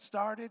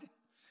started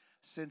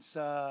since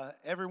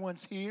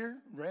everyone's here,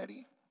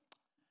 ready.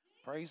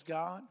 Praise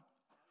God.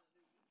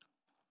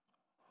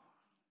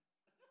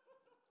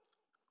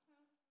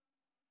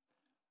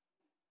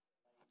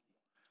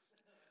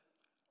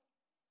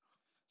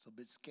 It's a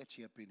bit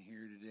sketchy up in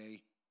here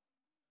today.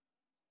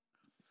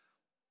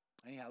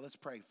 Anyhow, let's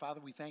pray.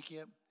 Father, we thank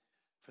you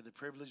for the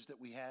privilege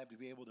that we have to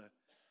be able to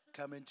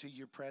come into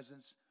your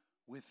presence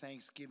with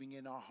thanksgiving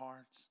in our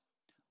hearts.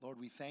 Lord,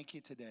 we thank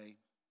you today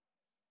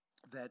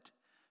that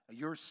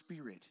your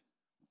spirit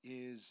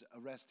is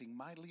resting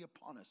mightily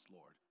upon us,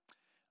 Lord,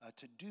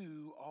 to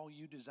do all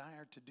you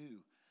desire to do,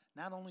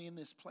 not only in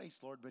this place,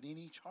 Lord, but in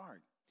each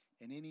heart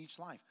and in each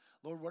life.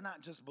 Lord, we're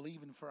not just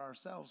believing for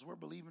ourselves, we're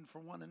believing for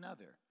one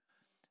another,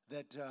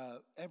 that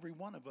every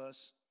one of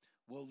us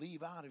will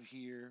leave out of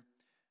here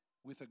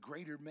with a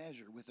greater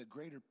measure, with a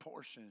greater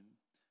portion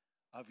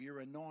of your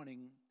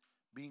anointing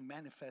being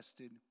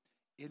manifested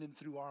in and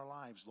through our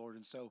lives, Lord.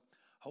 And so,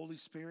 Holy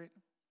Spirit,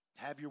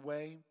 have your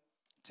way,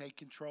 take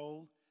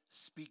control,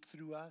 speak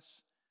through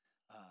us,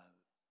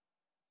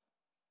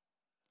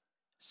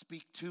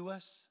 speak to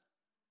us,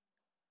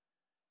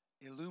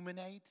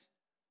 illuminate,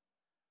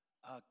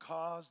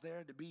 cause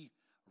there to be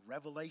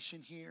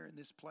revelation here in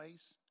this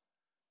place.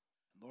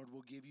 And Lord,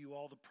 we'll give you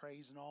all the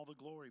praise and all the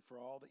glory for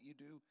all that you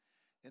do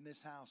in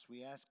this house.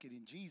 We ask it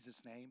in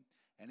Jesus' name.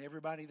 And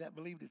everybody that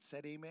believed it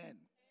said amen.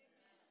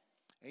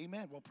 Amen.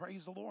 Amen. Well,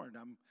 praise the Lord.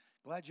 I'm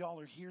glad y'all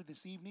are here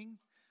this evening.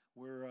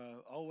 We're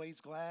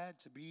always glad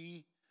to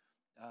be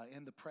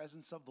in the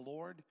presence of the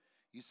Lord.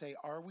 You say,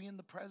 are we in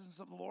the presence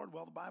of the Lord?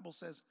 Well, the Bible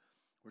says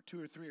where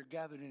two or three are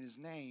gathered in his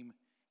name,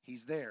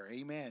 he's there.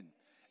 Amen.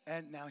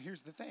 And now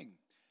here's the thing.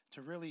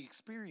 To really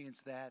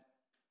experience that,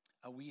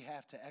 we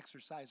have to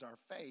exercise our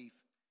faith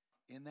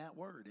in that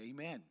word.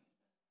 Amen.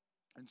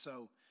 And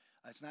so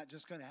it's not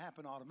just going to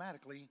happen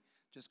automatically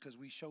just because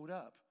we showed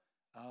up.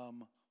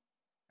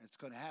 It's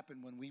going to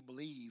happen when we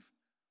believe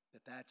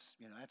that that's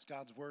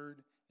God's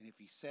word. And if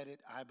he said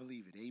it, I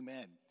believe it.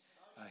 Amen.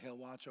 He'll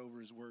watch over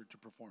his word to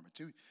perform it.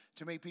 Too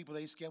many people,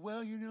 they say,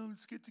 well,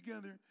 let's get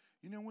together.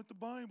 You know what the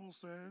Bible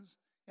says.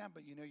 Yeah,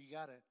 but you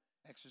got to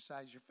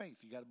exercise your faith.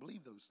 You got to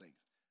believe those things.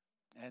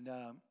 And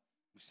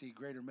we see a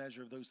greater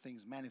measure of those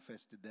things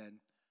manifested then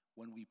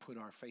when we put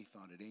our faith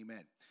on it.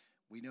 Amen.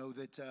 We know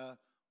that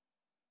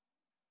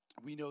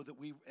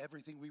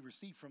everything we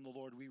receive from the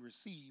Lord, we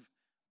receive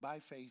by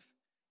faith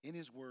in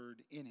his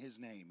word, in his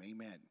name.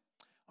 Amen.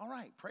 All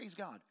right. Praise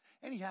God.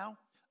 Anyhow,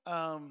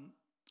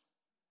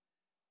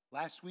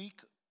 last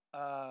week,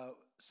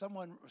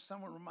 someone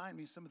remind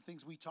me some of the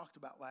things we talked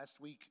about last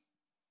week.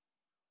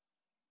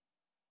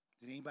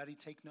 Did anybody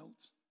take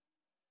notes?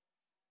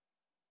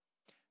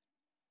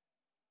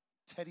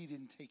 Teddy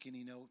didn't take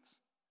any notes.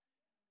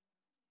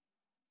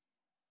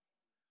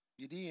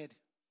 You did.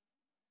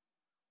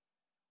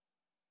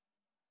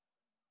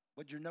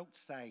 What'd your notes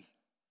say?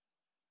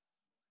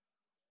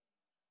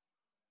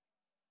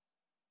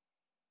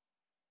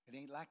 It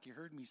ain't like you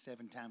heard me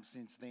 7 times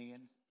since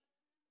then.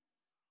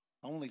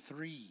 Only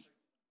 3.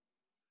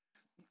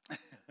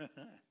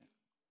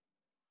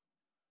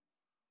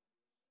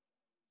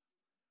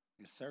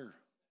 Yes, sir.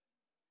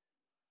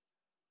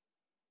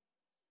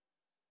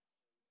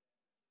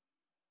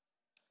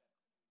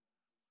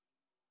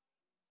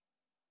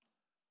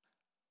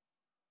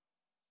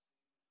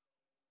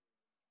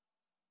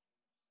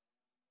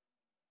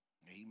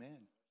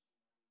 Amen.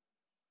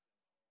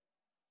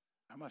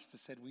 I must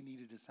have said we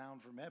needed a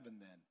sound from heaven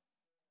then.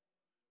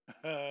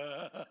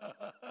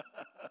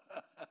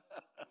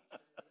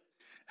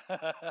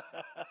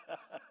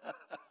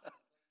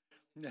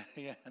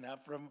 Yeah,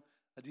 not from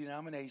a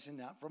denomination,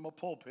 not from a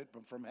pulpit,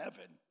 but from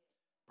heaven.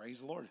 Praise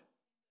the Lord.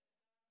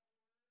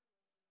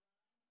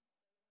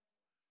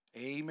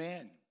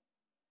 Amen.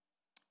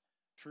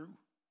 True.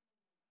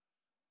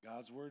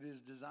 God's word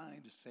is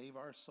designed to save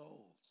our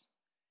souls.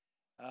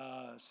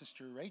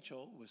 Sister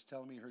Rachel was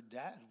telling me her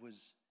dad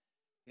was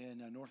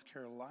in North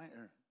Carolina,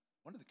 or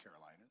one of the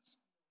Carolinas,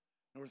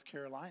 North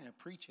Carolina,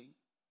 preaching.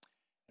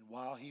 And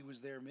while he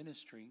was there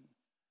ministering,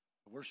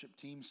 the worship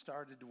team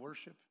started to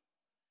worship.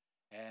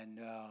 And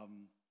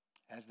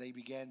as they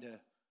began to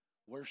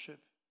worship,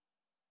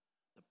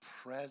 the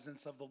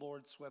presence of the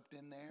Lord swept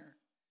in there.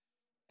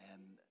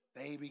 And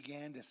they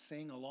began to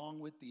sing along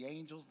with the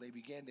angels.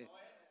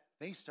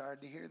 They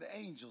started to hear the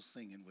angels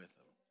singing with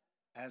them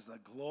as the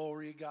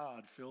glory of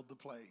God filled the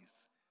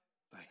place.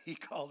 So he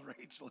called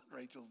Rachel, and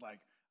Rachel's like,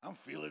 I'm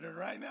feeling it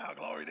right now.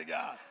 Glory to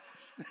God.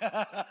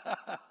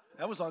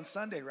 That was on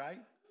Sunday,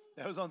 right?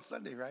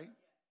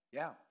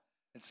 Yeah.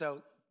 And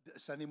so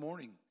Sunday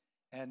morning.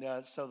 And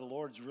so the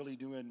Lord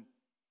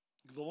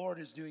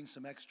is doing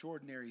some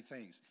extraordinary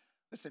things.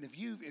 Listen, if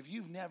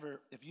you've never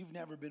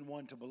been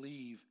one to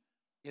believe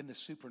in the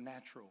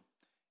supernatural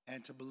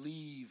and to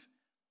believe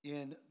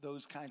in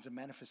those kinds of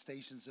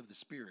manifestations of the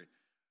Spirit,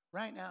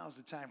 right now is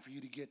the time for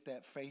you to get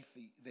that faith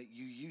that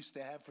you used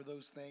to have for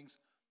those things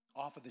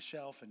off of the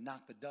shelf and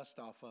knock the dust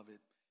off of it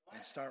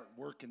and start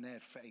working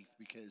that faith,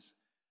 because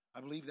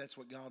I believe that's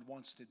what God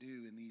wants to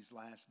do in these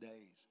last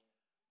days.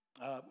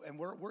 And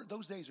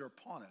those days are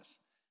upon us.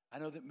 I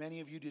know that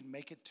many of you didn't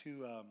make it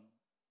to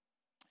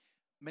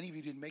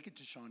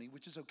Shawnee,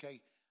 which is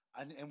okay,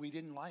 and we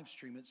didn't live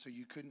stream it, so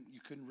you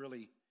couldn't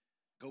really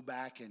go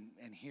back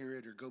and hear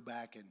it or go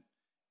back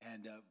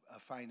and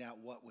find out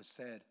what was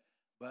said.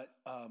 But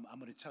I'm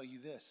going to tell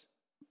you this: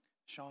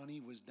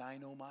 Shawnee was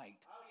dynamite.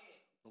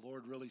 The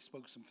Lord really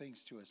spoke some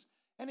things to us,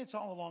 and it's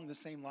all along the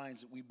same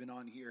lines that we've been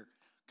on here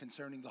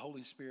concerning the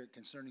Holy Spirit,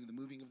 concerning the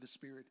moving of the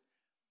Spirit,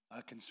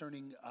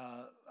 concerning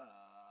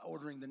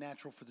ordering the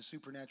natural for the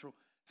supernatural,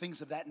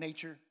 things of that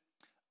nature.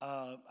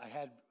 I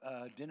had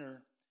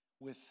dinner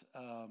with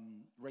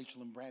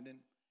Rachel and Brandon,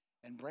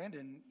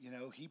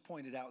 he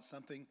pointed out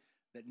something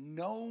that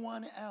no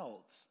one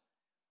else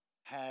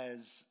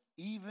has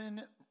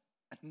even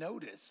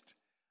noticed,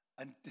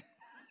 and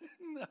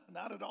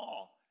not at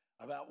all,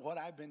 about what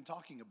I've been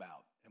talking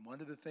about. And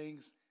one of the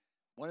things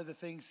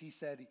he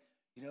said,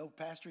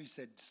 Pastor, he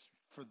said,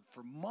 for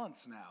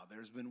months now,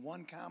 there's been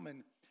one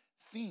common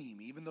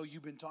theme, even though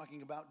you've been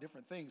talking about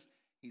different things.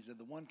 He said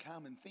the one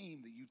common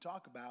theme that you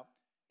talk about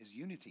is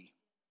unity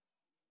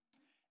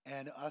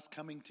and us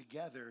coming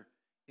together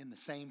in the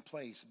same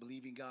place,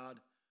 believing God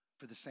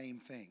for the same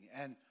thing.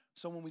 And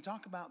so when we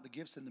talk about the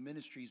gifts and the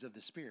ministries of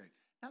the Spirit,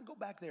 now go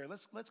back there.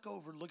 Let's go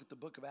over and look at the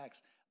book of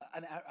Acts.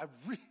 And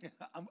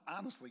I'm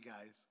honestly,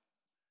 guys,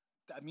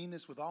 I mean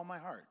this with all my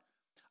heart.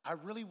 I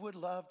really would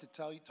love to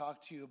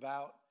talk to you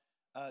about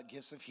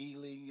gifts of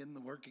healing and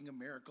the working of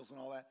miracles and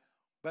all that.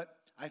 But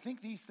I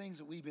think these things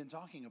that we've been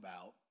talking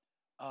about,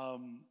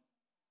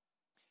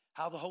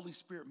 how the Holy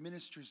Spirit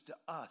ministers to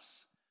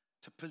us,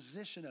 to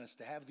position us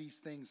to have these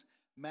things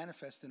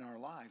manifest in our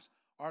lives,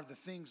 are the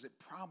things that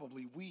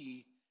probably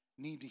we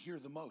need to hear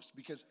the most,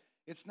 because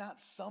it's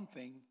not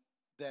something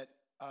that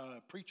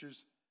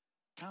preachers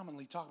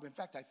commonly talk about. In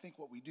fact, I think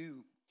what we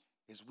do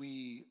is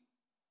we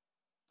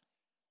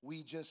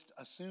just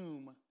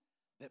assume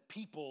that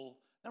people,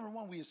 number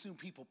one, we assume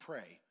people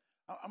pray.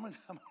 I'm going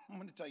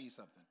to tell you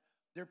something.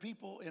 There are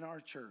people in our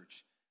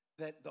church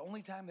that the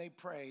only time they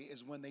pray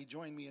is when they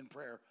join me in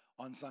prayer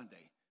on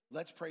Sunday.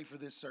 Let's pray for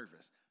this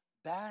service.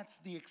 That's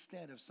the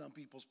extent of some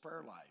people's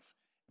prayer life.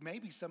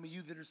 Maybe some of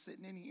you that are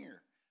sitting in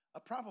here,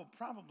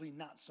 probably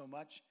not so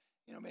much.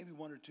 Maybe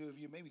one or two of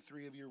you, maybe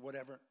three of you, or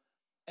whatever.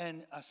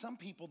 And some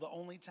people, the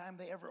only time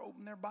they ever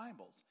open their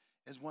Bibles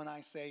is when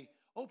I say,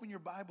 "Open your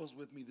Bibles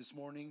with me this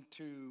morning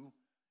to,"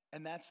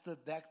 and that's the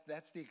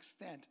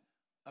extent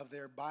of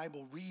their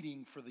Bible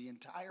reading for the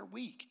entire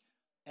week.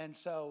 And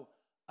so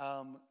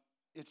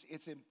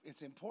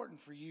it's important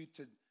for you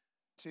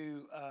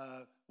to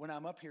when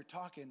I'm up here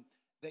talking,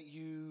 that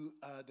you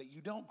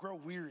don't grow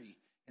weary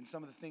in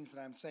some of the things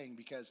that I'm saying,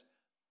 because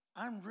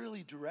I'm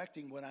really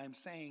directing what I'm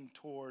saying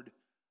toward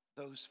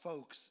those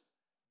folks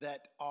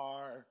that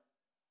are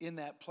in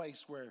that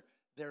place where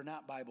they're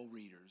not Bible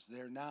readers.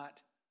 They've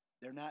not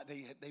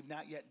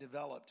yet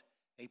developed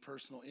a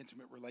personal,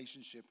 intimate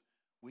relationship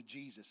with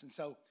Jesus. And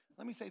so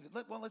let me say that.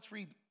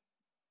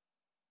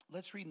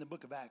 Let's read in the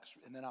book of Acts,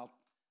 and then I'll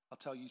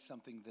tell you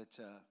something that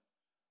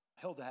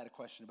Hilda had a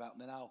question about,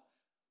 and then I'll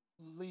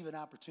leave an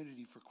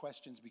opportunity for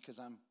questions, because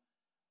I'm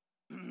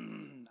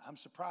I'm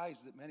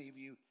surprised that many of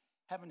you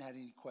haven't had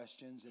any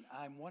questions, and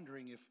I'm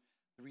wondering if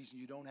the reason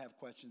you don't have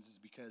questions is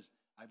because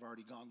I've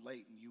already gone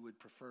late and you would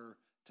prefer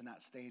to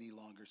not stay any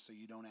longer, so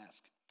you don't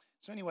ask.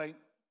 So anyway,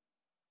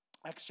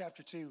 Acts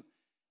chapter 2.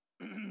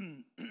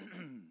 I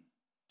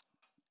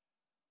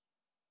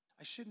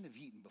shouldn't have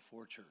eaten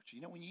before church.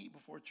 When you eat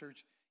before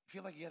church, you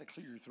feel like you got to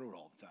clear your throat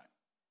all the time.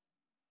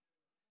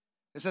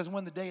 It says,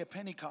 when the day of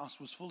Pentecost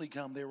was fully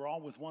come, they were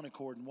all with one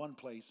accord in one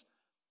place.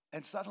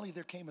 And suddenly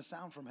there came a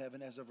sound from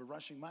heaven as of a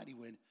rushing mighty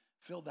wind,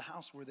 filled the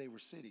house where they were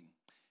sitting.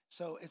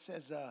 So it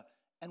says,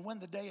 and when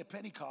the day of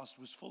Pentecost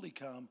was fully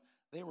come,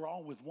 they were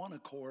all with one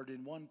accord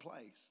in one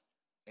place.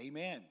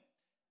 Amen.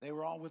 They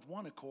were all with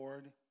one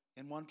accord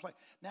in one place.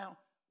 Now,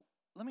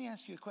 let me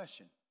ask you a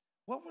question.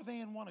 What were they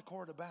in one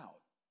accord about?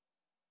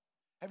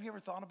 Have you ever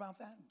thought about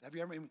that? Have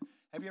you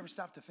ever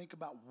stopped to think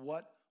about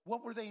what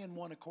were they in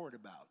one accord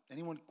about?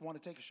 Anyone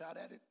want to take a shot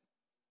at it?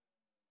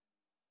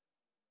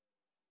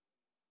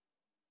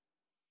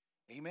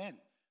 Amen.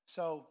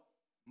 So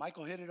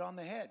Michael hit it on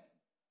the head.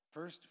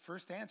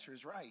 First answer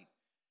is right.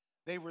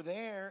 They were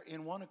there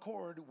in one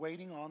accord,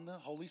 waiting on the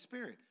Holy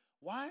Spirit.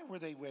 Why were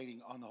they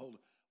waiting on the Holy?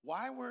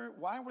 Why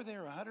were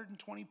there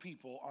 120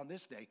 people on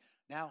this day?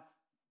 Now,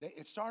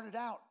 it started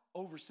out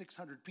over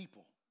 600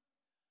 people.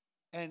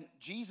 And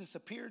Jesus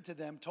appeared to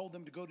them, told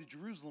them to go to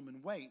Jerusalem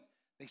and wait.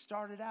 They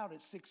started out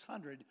at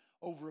 600.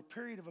 Over a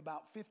period of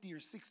about 50 or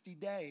 60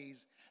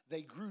 days,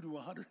 they grew to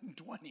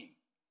 120.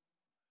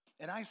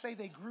 And I say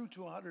they grew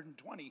to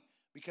 120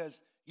 because,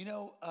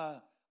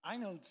 I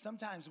know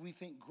sometimes we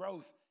think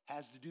growth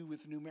has to do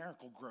with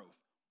numerical growth.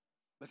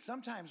 But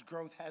sometimes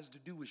growth has to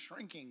do with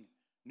shrinking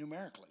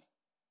numerically.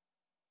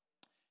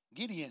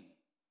 Gideon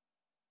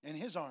and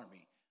his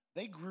army,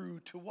 they grew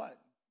to what?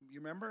 You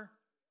remember?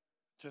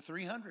 To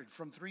 300,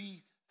 from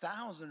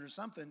 3,000 or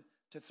something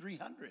to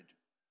 300.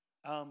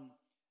 On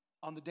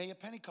the day of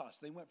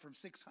Pentecost, they went from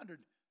 600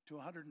 to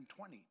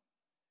 120.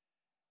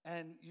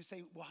 And you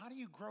say, well, how do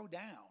you grow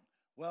down?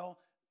 Well,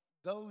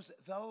 those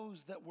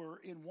that were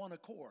in one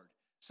accord.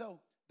 So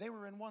they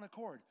were in one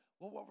accord.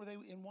 Well, what were they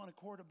in one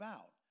accord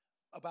about?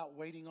 About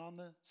waiting on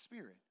the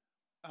Spirit.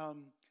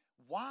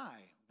 Why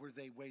were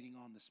they waiting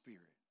on the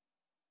Spirit?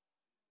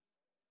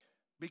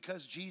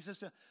 Because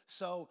Jesus,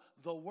 so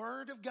the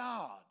Word of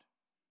God,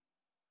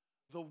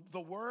 the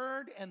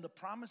Word and the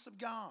promise of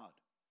God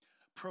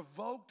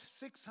provoked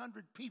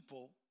 600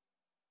 people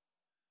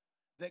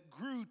that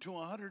grew to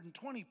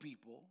 120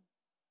 people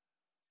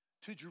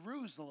to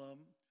Jerusalem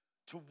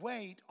to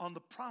wait on the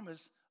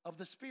promise of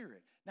the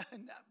Spirit.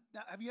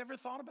 Now, have you ever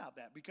thought about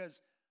that?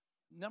 Because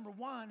number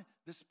one,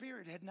 the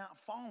Spirit had not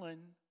fallen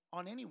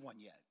on anyone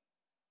yet.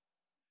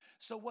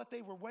 So what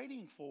they were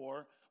waiting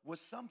for was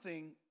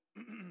something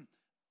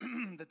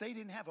that they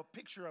didn't have a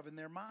picture of in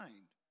their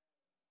mind.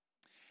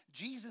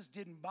 Jesus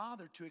didn't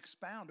bother to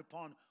expound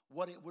upon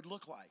what it would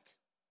look like.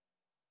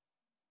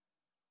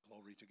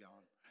 Glory to God.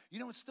 You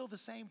know, it's still the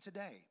same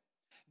today.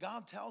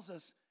 God tells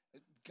us,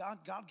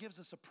 God gives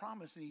us a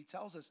promise, and he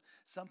tells us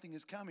something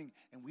is coming,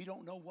 and we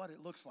don't know what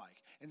it looks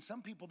like. And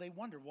some people, they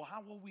wonder, well,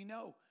 how will we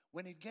know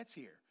when it gets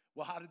here?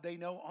 Well, how did they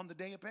know on the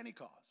day of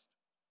Pentecost?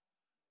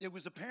 It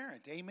was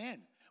apparent, amen.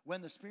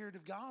 When the Spirit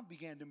of God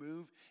began to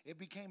move, it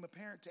became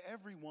apparent to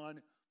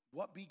everyone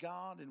what be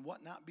God and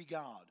what not be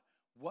God,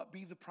 what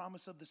be the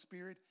promise of the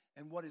Spirit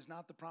and what is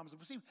not the promise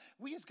of. See,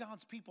 we as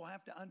God's people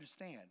have to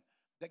understand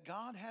that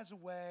God has a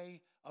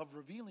way of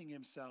revealing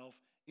himself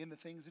in the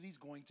things that he's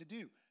going to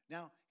do.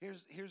 Now,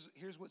 here's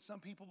what some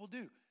people will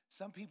do.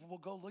 Some people will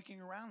go looking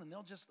around and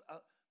they'll just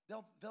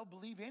they'll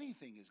believe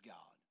anything is God.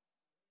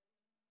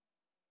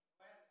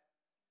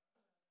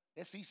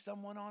 They see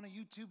someone on a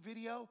YouTube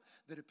video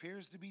that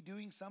appears to be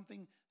doing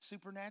something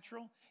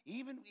supernatural.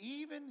 Even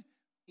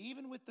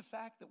with the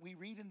fact that we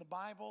read in the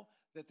Bible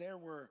that there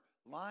were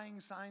lying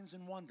signs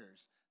and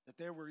wonders, that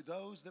there were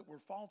those that were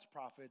false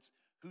prophets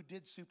who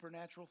did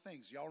supernatural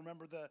things. Y'all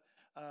remember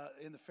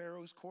in the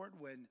Pharaoh's court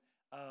when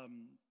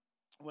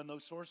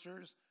those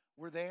sorcerers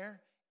were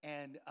there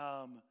and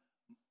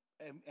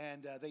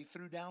they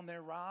threw down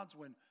their rods.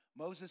 When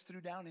Moses threw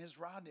down his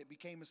rod and it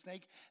became a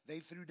snake, they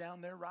threw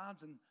down their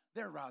rods and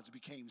their rods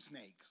became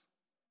snakes.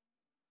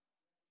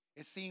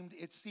 It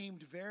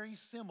seemed very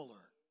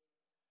similar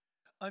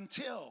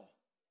until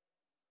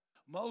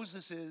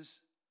Moses'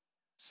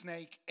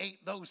 snake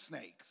ate those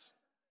snakes.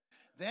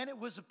 Then it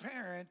was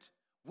apparent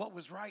what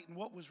was right and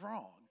what was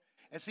wrong.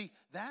 And see,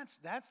 that's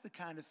the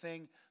kind of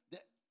thing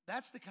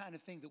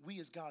that we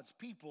as God's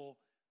people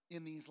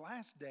in these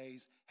last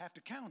days have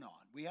to count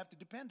on. We have to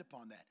depend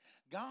upon that.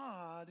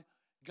 God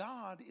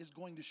is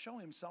going to show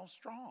himself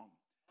strong.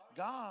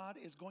 God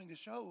is going to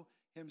show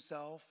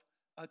himself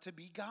to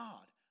be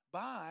God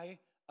by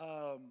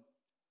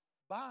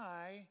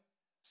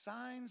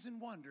signs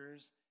and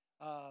wonders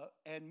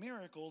and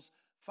miracles,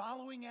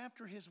 following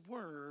after his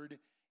word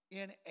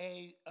in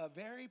a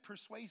very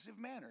persuasive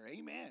manner.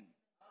 Amen.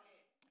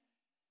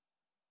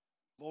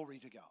 Glory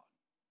to God.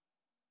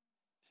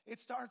 It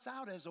starts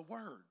out as a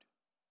word.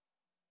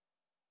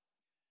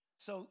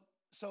 So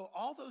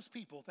all those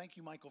people, thank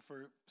you, Michael,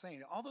 for saying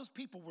it. All those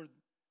people were,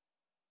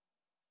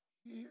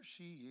 here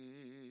she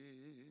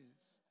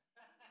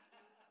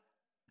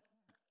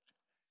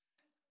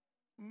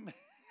is.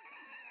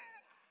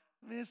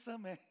 Miss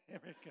America.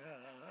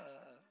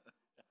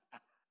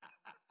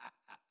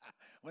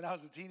 When I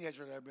was a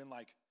teenager, I'd been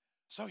like,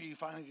 so you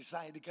finally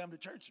decided to come to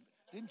church,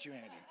 didn't you,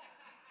 Andy?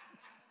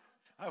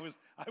 I was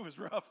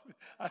rough.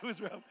 I was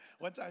rough.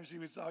 One time she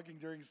was talking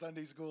during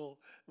Sunday school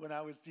when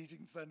I was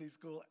teaching Sunday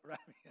school.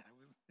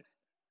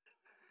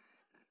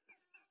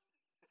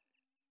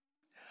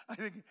 I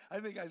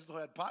think I still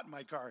had pot in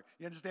my car.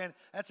 You understand?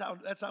 That's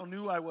how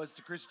new I was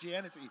to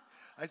Christianity.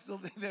 I still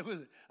think there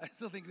was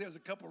a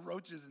couple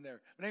roaches in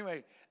there. But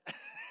anyway,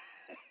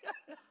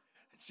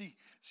 she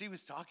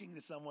was talking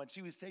to someone.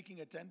 She was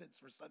taking attendance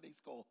for Sunday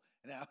school,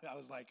 and I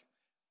was like,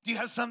 "Do you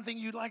have something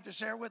you'd like to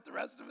share with the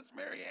rest of us,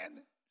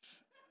 Marianne?"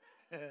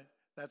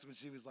 That's when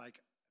she was like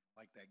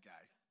that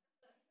guy.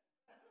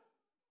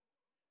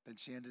 Then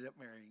she ended up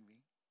marrying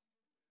me.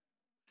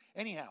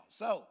 Anyhow,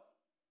 so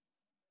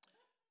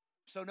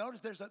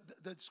notice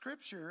the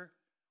scripture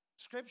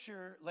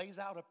lays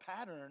out a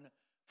pattern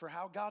for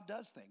how God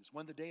does things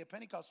when the day of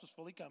Pentecost was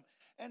fully come.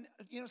 And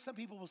some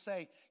people will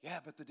say, yeah,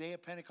 but the day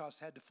of Pentecost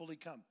had to fully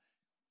come.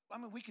 I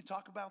mean, we could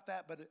talk about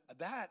that, but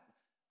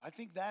I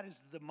think that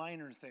is the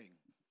minor thing.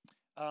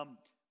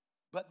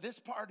 But this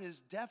part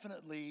is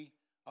definitely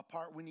a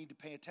part we need to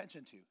pay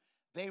attention to.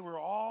 They were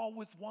all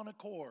with one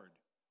accord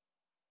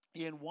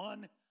in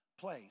one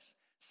place.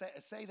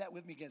 Say that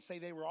with me again. Say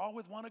they were all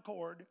with one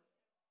accord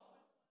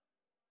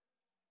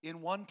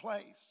in one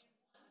place.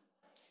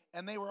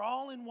 And they were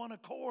all in one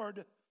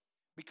accord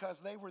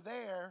because they were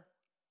there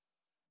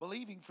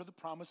believing for the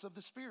promise of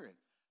the Spirit.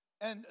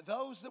 And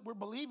those that were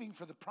believing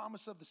for the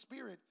promise of the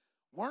Spirit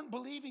weren't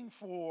believing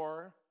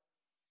for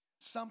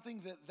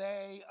something that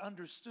they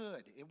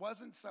understood. It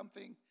wasn't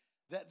something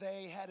that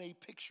they had a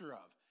picture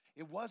of.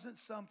 It wasn't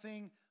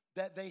something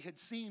that they had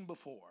seen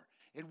before.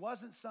 It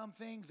wasn't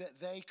something that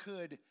they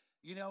could,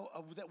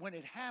 that when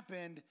it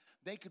happened,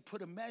 they could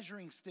put a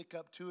measuring stick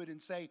up to it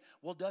and say,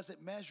 well, does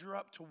it measure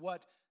up to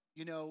what,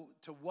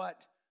 to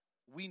what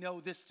we know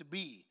this to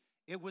be?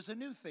 It was a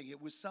new thing.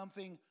 It was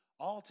something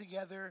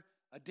altogether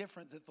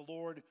different that the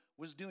Lord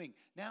was doing.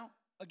 Now,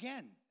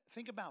 again,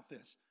 think about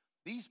this.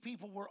 These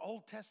people were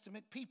Old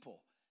Testament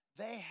people.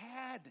 They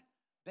had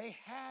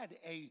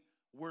a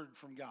word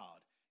from God.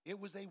 It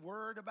was a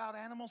word about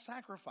animal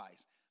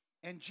sacrifice.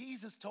 And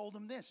Jesus told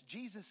them this.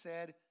 Jesus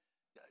said,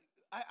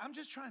 I'm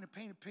just trying to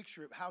paint a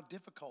picture of how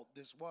difficult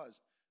this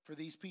was for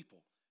these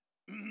people.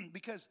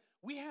 Because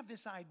we have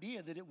this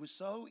idea that it was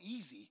so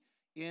easy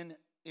in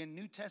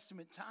New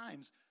Testament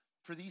times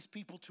for these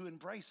people to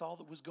embrace all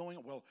that was going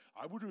on. Well,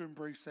 I would have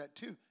embraced that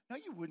too. No,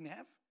 you wouldn't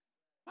have.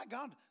 My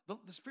God,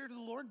 the Spirit of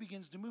the Lord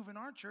begins to move in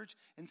our church,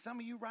 and some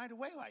of you right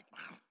away like,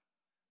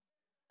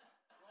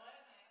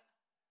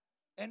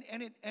 and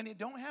it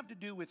don't have to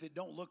do with it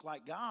don't look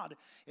like God.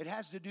 It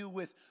has to do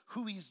with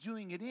who He's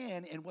doing it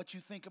in and what you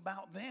think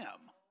about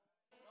them.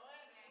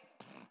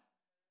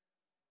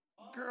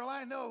 Girl,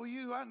 I know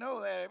you. I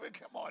know that. But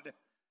come on.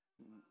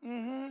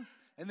 Mm-hmm.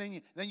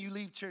 And then you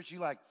leave church. You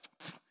like,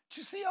 did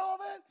you see all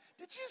that?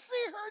 Did you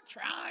see her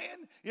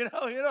trying? You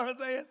know what I'm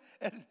saying?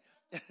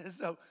 And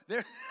so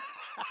there.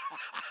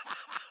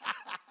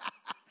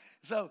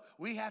 So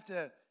we have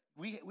to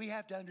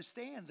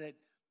understand that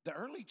the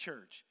early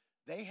church,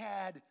 they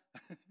had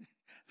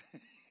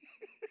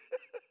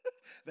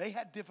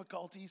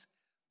difficulties.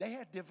 They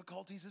had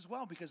difficulties as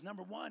well because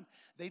number one,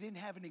 they didn't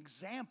have an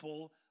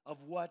example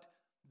of what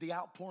the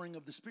outpouring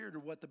of the Spirit or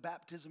what the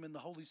baptism in the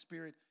Holy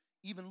Spirit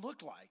even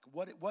looked like,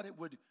 what it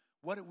would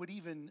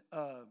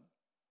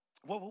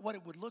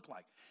look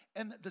like.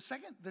 And the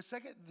second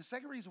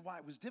reason why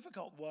it was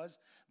difficult was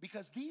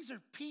because these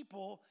are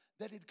people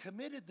that had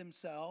committed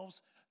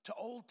themselves to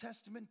Old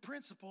Testament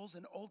principles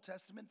and Old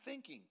Testament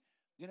thinking.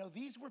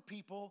 These were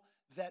people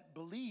that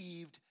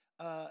believed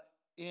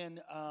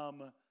in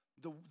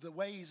the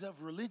ways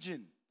of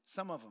religion,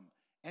 some of them,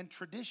 and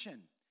tradition.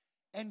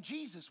 And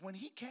Jesus, when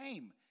he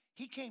came,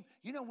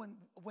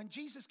 when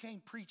Jesus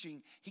came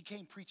preaching, he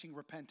came preaching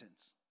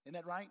repentance. Isn't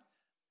that right?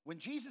 When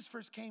Jesus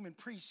first came and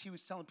preached, he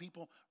was telling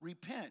people,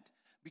 repent.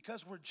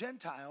 Because we're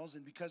Gentiles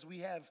and because we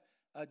have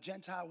a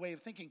Gentile way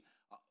of thinking,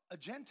 a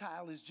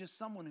Gentile is just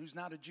someone who's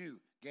not a Jew,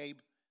 Gabe.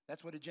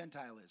 That's what a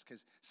Gentile is.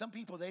 Because some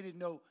people, they didn't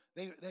know,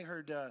 they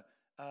heard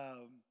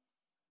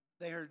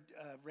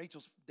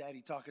Rachel's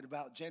daddy talking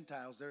about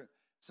Gentiles.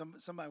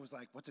 Somebody was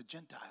like, what's a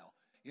Gentile?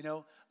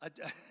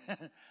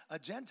 A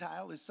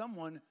Gentile is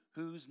someone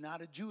who's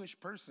not a Jewish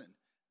person.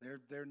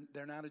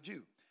 They're not a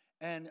Jew.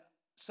 And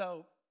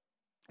so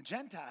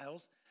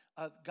Gentiles,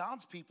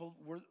 God's people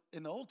were,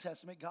 in the Old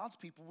Testament, God's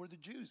people were the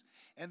Jews,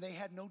 and they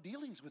had no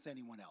dealings with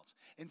anyone else.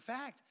 In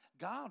fact,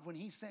 God, when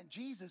he sent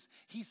Jesus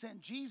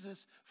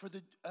for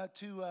the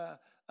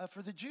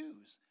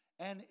Jews.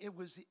 And it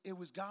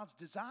was God's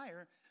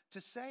desire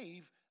to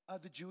save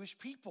the Jewish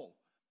people.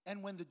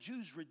 And when the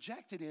Jews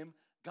rejected him,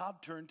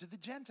 God turned to the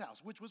Gentiles,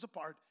 which was a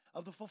part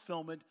of the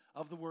fulfillment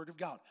of the Word of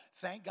God.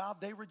 Thank God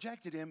they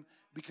rejected him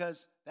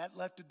because that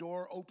left a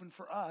door open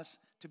for us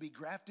to be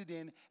grafted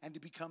in and to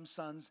become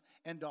sons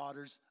and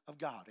daughters of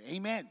God.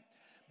 Amen.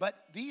 But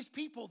these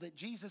people that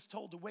Jesus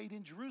told to wait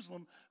in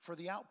Jerusalem for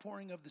the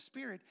outpouring of the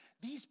Spirit,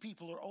 these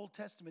people are Old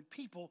Testament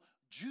people,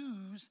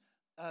 Jews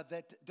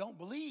that don't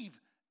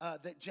believe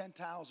that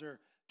Gentiles are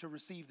to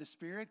receive the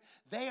Spirit.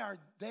 They are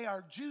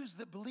Jews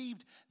that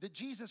believed that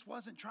Jesus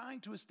wasn't trying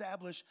to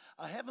establish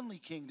a heavenly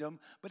kingdom,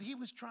 but he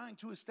was trying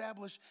to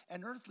establish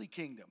an earthly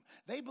kingdom.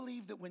 They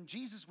believed that when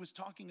Jesus was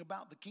talking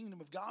about the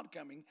kingdom of God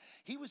coming,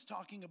 he was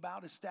talking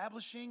about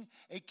establishing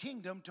a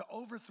kingdom to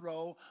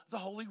overthrow the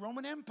Holy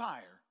Roman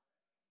Empire.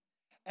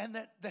 And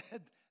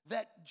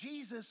that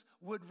Jesus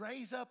would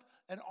raise up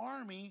an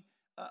army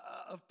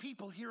of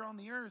people here on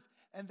the earth,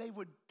 and they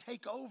would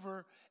take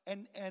over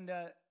and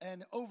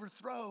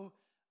overthrow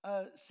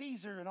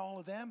Caesar and all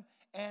of them,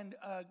 and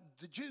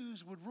the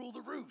Jews would rule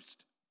the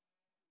roost.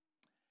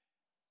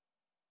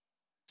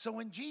 So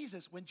when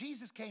Jesus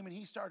came and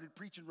he started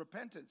preaching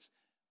repentance,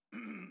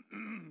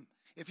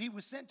 if he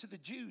was sent to the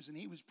Jews and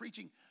he was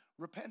preaching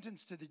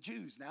repentance to the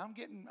Jews, now I'm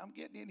getting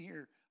in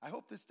here. I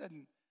hope this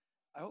isn't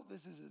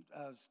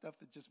stuff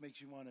that just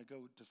makes you want to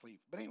go to sleep.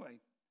 But anyway,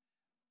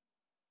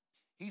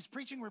 he's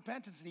preaching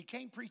repentance, and he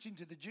came preaching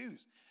to the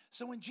Jews.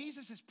 So when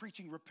Jesus is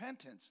preaching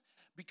repentance,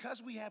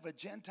 because we have a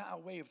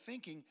Gentile way of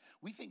thinking,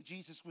 we think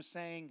Jesus was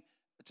saying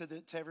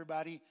to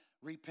everybody,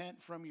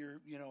 repent from your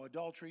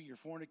adultery, your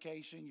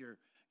fornication, your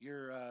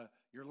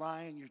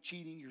lying, your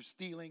cheating, your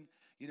stealing.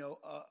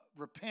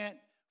 Repent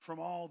from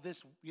all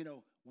this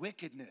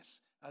wickedness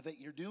that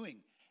you're doing.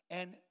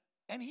 And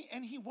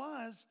he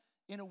was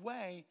in a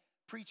way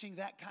preaching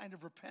that kind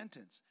of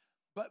repentance.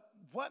 But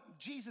what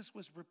Jesus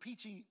was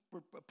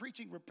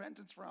preaching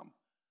repentance from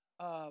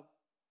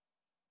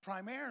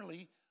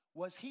primarily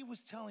was he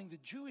was telling the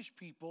Jewish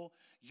people,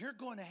 you're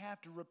going to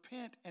have to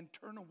repent and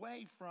turn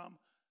away from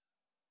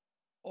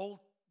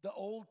the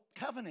old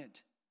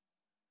covenant.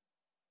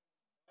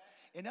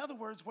 In other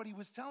words, what he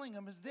was telling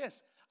them is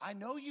this: I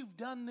know you've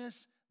done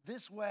this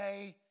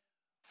way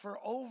for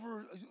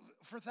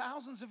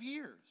thousands of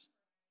years.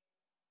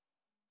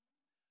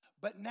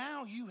 But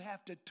now you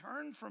have to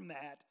turn from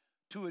that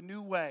to a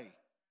new way.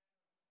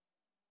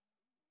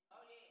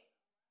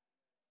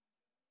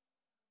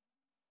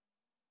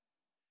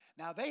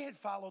 Now, they had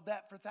followed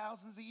that for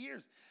thousands of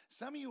years.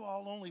 Some of you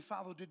all only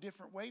followed a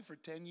different way for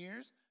 10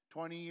 years,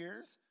 20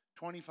 years,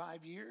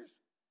 25 years.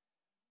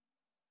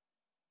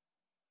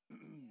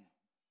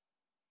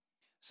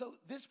 So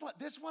this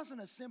wasn't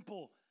a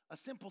simple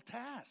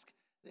task.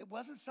 It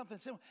wasn't something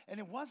simple, and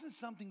it wasn't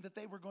something that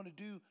they were going to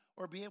do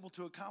or be able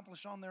to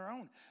accomplish on their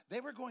own. They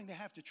were going to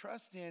have to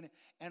trust in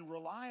and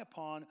rely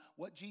upon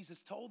what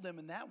Jesus told them,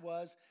 and that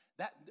was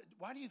that.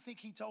 Why do you think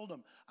he told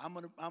them, I'm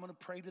going to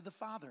pray to the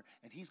Father,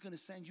 and he's going to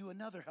send you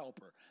another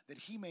helper, that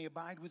he may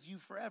abide with you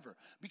forever?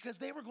 Because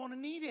they were going to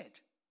need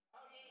it.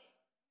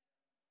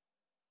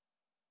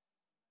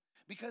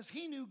 Because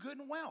he knew good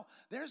and well,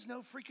 there's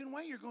no freaking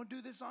way you're going to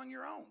do this on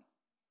your own.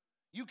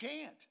 You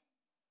can't.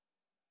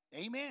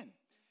 Amen.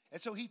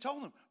 And so he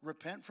told them,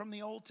 repent from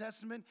the Old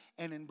Testament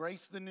and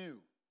embrace the new.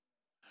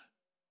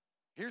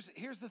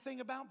 Here's the thing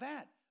about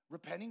that.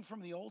 Repenting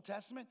from the Old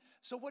Testament.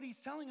 So what he's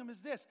telling them is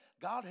this: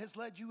 God has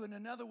led you in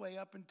another way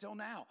up until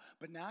now.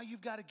 But now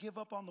you've got to give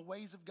up on the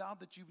ways of God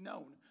that you've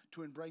known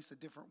to embrace a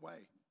different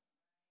way.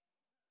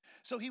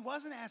 So he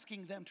wasn't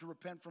asking them to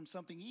repent from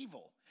something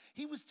evil.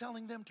 He was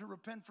telling them to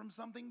repent from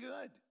something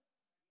good.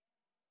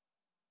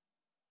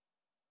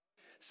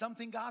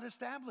 Something God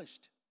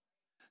established.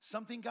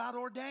 Something God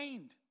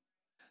ordained.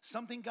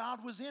 Something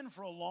God was in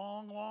for a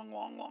long, long,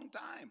 long, long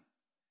time.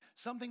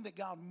 Something that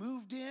God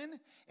moved in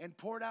and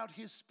poured out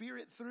his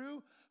Spirit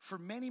through for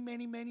many,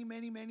 many, many,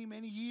 many, many,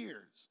 many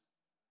years.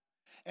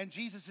 And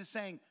Jesus is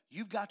saying,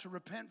 you've got to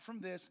repent from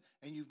this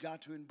and you've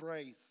got to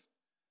embrace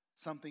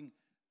something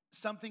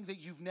that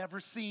you've never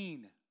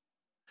seen.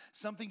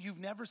 Something you've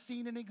never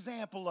seen an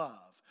example of.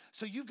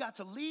 So you've got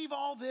to leave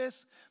all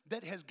this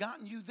that has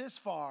gotten you this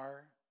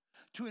far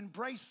to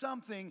embrace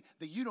something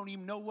that you don't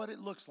even know what it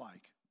looks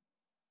like.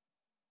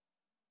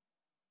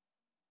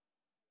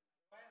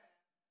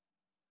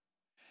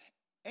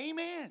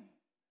 Amen.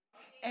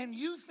 And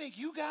you think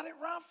you got it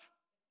rough?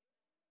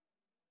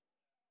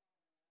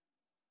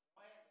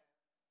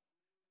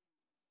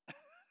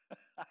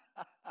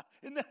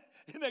 Isn't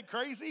that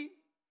crazy?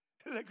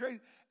 Isn't that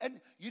crazy?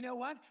 And you know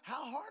what?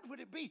 How hard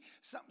would it be?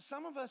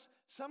 Some of us,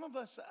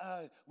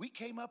 we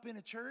came up in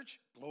a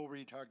church.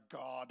 Glory to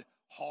God.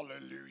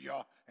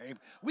 Hallelujah. Amen.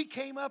 We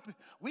came up in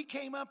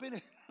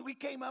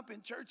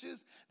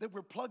churches that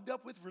were plugged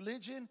up with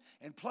religion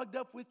and plugged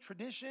up with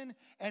tradition,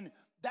 and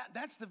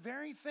that's the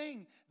very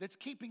thing that's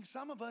keeping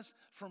some of us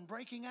from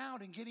breaking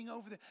out and getting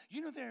over there.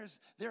 You know,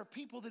 there are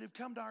people that have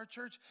come to our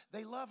church.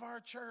 They love our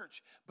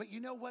church, but you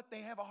know what they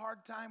have a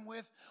hard time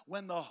with?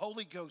 When the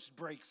Holy Ghost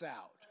breaks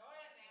out.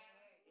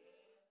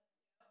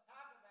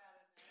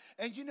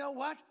 And you know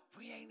what?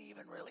 We ain't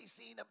even really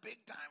seen a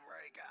big time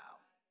breakout.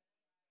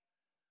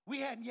 We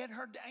hadn't yet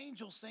heard the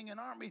angels sing in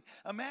our meeting.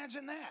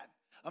 Imagine that.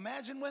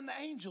 Imagine when the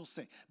angels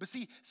sing. But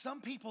see,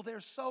 some people,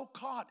 they're so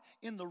caught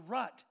in the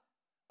rut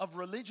of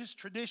religious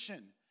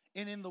tradition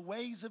and in the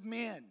ways of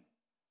men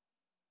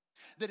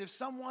that if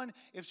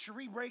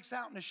Cherie breaks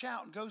out in a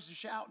shout and goes to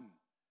shouting,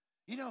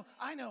 you know,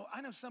 I know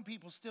some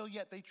people still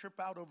yet they trip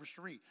out over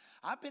Cherie.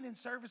 I've been in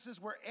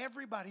services where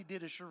everybody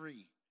did a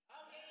Cherie.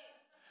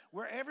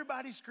 Where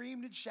everybody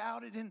screamed and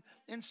shouted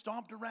and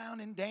stomped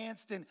around and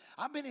danced. And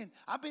I've been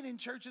in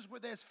churches where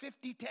there's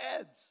 50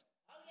 Teds.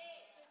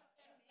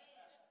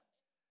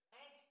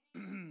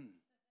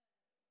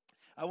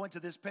 I went to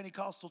this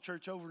Pentecostal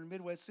church over in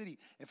Midwest City.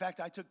 In fact,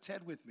 I took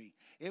Ted with me.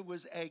 It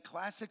was a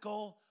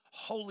classical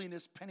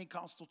holiness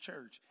Pentecostal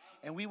church.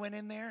 And we went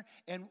in there,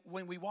 and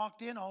when we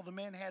walked in, all the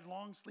men had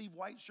long sleeve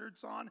white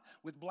shirts on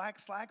with black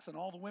slacks, and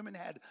all the women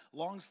had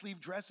long sleeve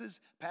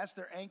dresses past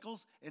their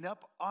ankles and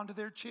up onto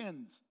their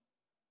chins.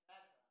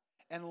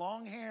 And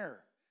long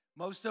hair.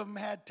 Most of them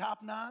had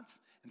top knots,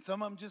 and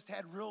some of them just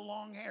had real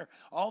long hair.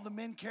 All the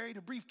men carried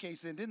a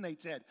briefcase in, didn't they,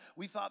 Ted?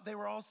 We thought they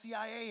were all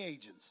CIA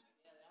agents.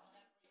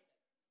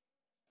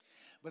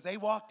 But they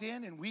walked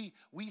in, and we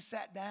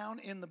sat down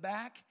in the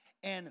back,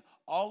 and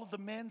all of the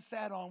men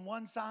sat on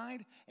one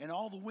side, and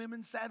all the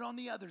women sat on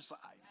the other side.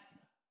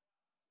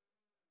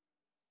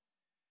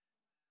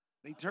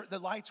 The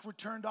lights were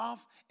turned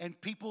off, and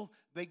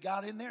they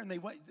got in there,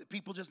 and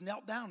people just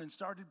knelt down and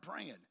started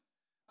praying.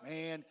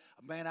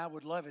 Man, I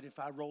would love it if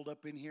I rolled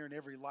up in here and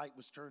every light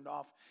was turned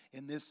off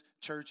in this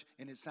church,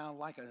 and it sounded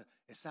like a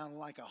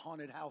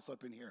haunted house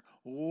up in here.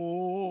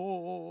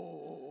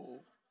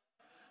 Oh,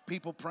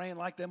 people praying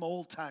like them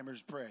old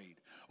timers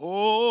prayed. Oh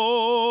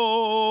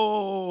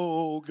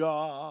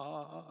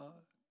God,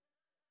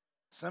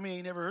 some of you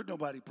ain't never heard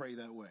nobody pray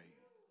that way.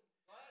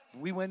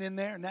 We went in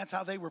there, and that's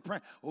how they were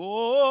praying.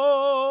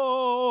 Oh.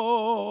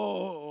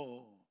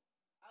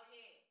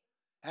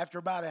 After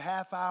about a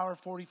half hour,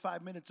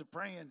 45 minutes of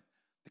praying,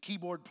 the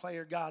keyboard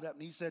player got up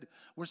and he said,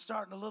 we're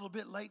starting a little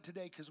bit late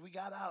today because we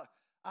got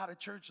out of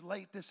church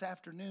late this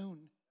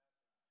afternoon.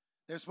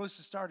 They're supposed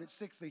to start at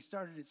 6. They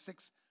started at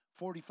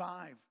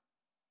 6:45.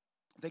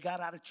 They got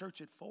out of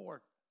church at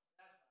 4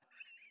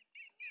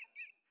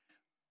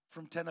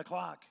 from 10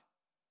 o'clock.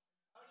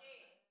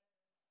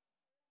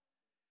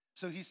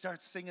 So he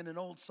starts singing an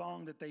old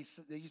song that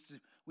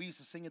we used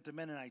to sing at the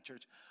Mennonite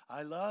church.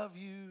 I love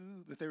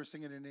you, but they were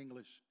singing in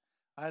English.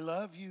 I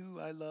love you,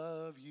 I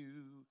love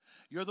you.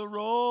 You're the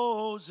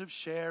rose of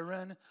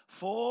Sharon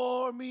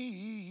for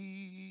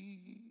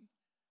me.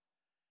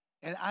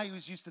 And I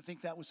always used to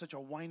think that was such a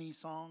whiny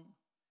song.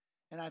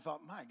 And I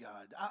thought, my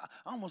God, I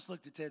almost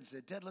looked at Ted and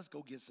said, Ted, let's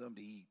go get something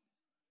to eat.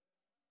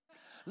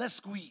 Let's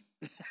squeak.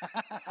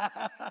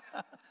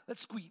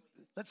 Let's squeak.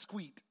 Let's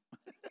squeak.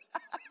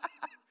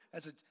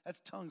 That's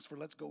tongues for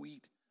let's go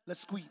eat.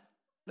 Let's squeak.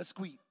 Let's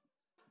squeak.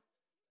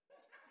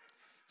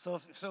 So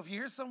if you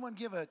hear someone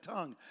give a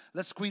tongue,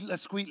 let's squeak,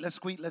 let's squeak, let's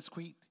squeak, let's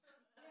squeak.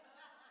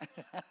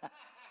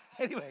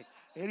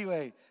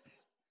 Anyway.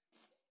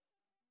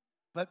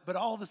 But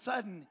all of a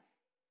sudden,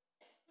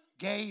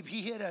 Gabe,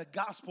 he hit a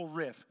gospel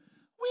riff.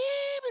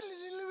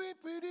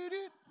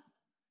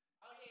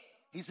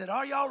 He said,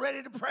 are y'all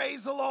ready to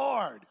praise the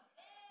Lord?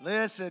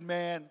 Listen,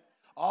 man,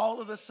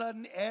 all of a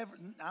sudden,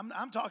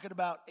 I'm talking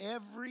about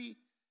every,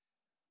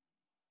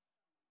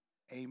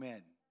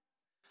 amen.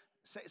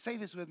 Say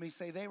this with me.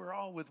 Say, they were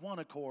all with one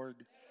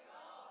accord.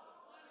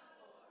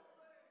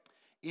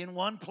 In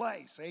one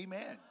place.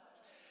 Amen.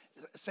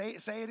 Say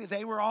it.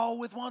 They were all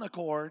with one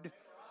accord.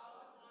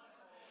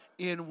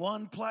 In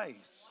one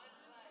place.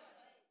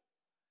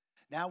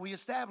 Now we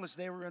established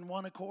they were in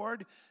one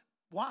accord.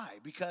 Why?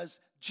 Because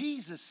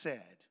Jesus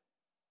said,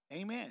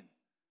 amen.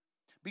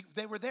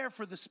 They were there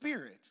for the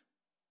Spirit.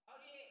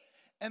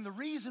 And the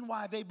reason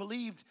why they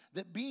believed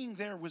that being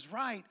there was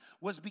right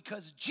was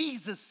because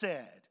Jesus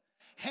said,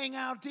 hang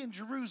out in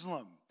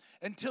Jerusalem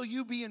until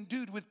you be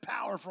endued with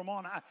power from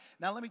on high.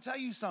 Now let me tell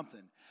you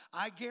something.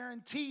 I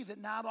guarantee that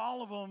not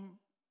all of them.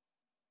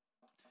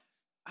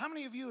 How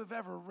many of you have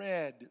ever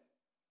read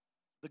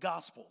the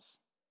Gospels?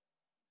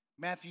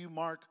 Matthew,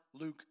 Mark,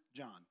 Luke,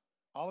 John.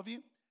 All of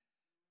you?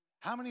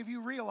 How many of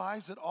you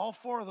realize that all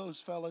 4 of those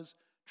fellas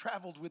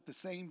traveled with the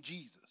same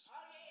Jesus?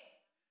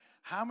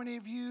 How many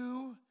of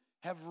you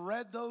have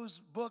read those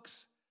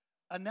books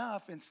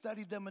enough and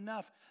studied them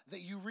enough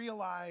that you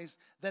realize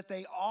that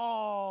they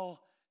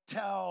all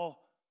tell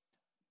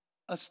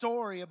a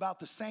story about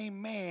the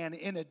same man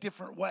in a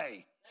different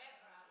way?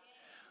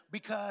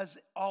 Because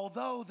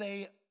although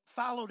they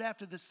followed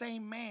after the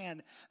same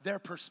man, their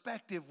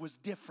perspective was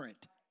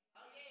different.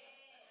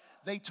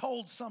 They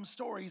told some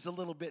stories a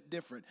little bit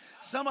different.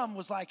 Some of them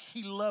was like,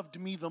 he loved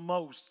me the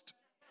most.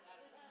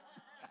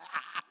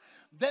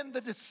 Then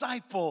the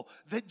disciple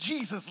that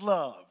Jesus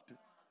loved.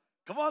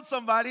 Come on,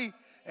 somebody.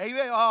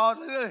 Amen.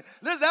 Oh,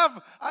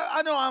 listen,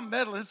 I know I'm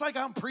meddling. It's like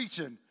I'm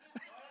preaching.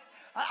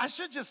 I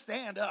should just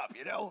stand up,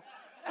 you know.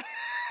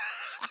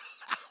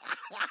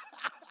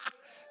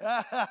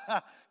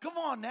 Come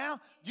on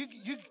now.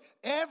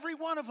 Every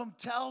one of them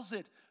tells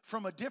it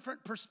from a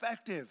different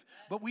perspective.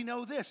 But we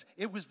know this.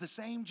 It was the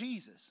same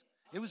Jesus.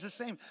 It was the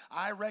same.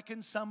 I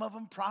reckon some of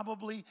them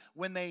probably,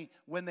 when they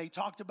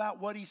talked about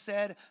what he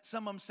said,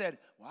 some of them said,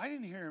 well, I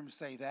didn't hear him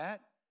say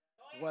that.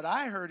 What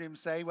I heard him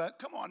say, well,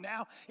 come on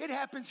now. It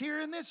happens here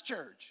in this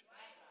church.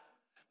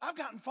 I've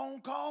gotten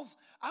phone calls.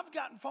 I've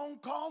gotten phone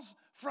calls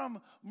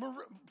from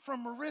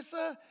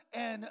Marissa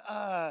and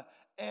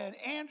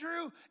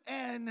Andrew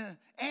and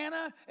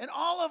Anna, and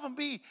all of them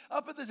be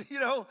up at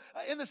the,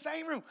 in the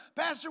same room.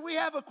 Pastor, we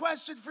have a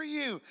question for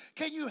you.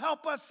 Can you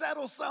help us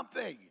settle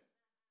something?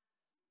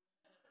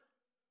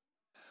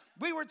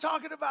 We were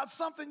talking about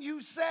something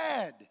you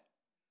said.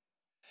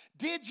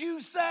 Did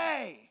you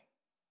say?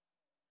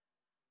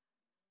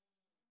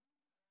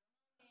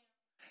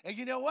 And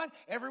you know what?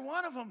 Every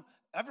one of them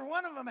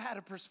had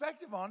a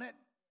perspective on it.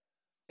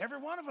 Every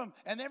one of them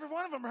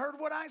heard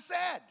what I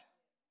said.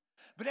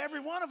 But every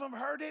one of them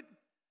heard it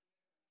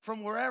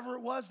from wherever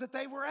it was that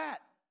they were at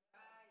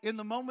in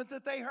the moment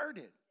that they heard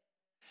it.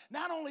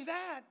 Not only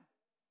that,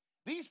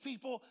 these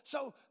people,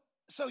 so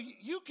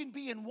you can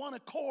be in one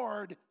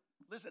accord.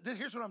 Listen,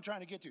 here's what I'm trying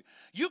to get to.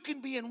 You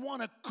can be in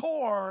one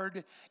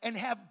accord and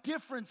have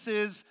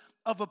differences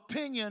of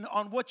opinion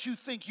on what you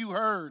think you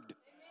heard. Amen.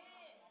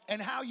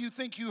 And how you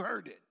think you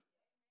heard it.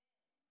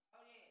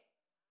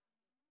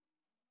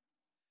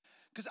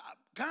 Because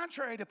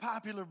contrary to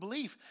popular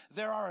belief,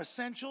 there are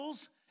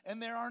essentials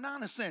and there are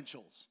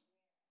non-essentials.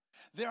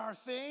 There are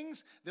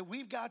things that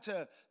have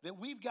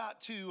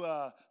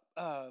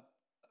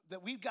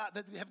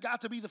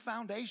got to be the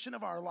foundation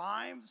of our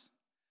lives.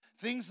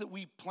 Things that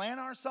we plan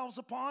ourselves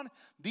upon.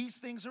 These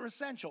things are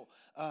essential.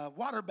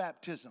 Water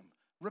baptism,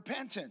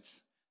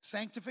 repentance,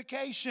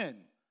 sanctification,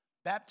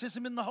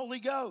 baptism in the Holy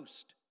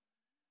Ghost,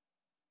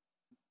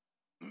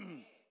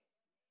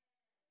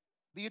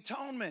 the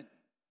atonement,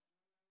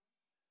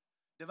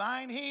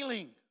 divine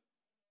healing,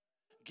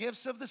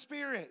 gifts of the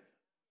Spirit.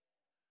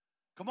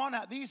 Come on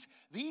now, these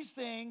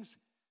things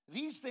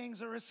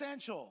are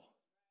essential.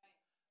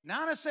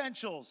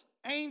 Non-essentials,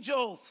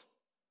 angels.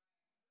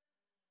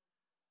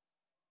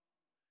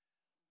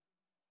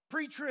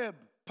 Pre-trib,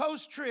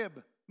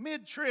 post-trib,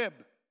 mid-trib.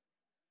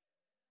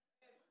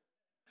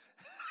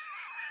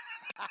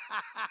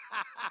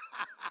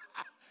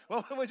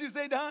 Well, what'd you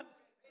say, Don?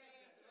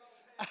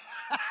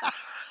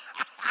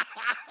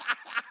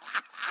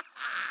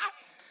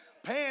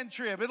 Pan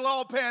trib. It'll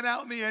all pan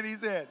out in the end, he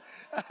said.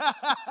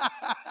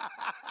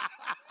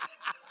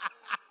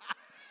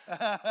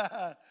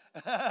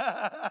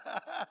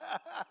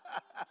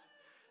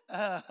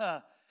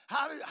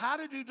 How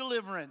to do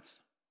deliverance?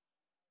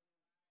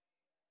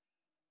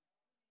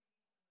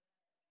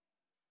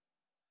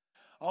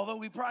 Although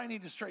we probably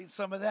need to straighten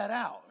some of that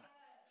out.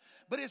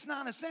 But it's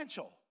not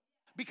essential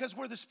because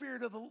we're the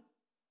spirit of the...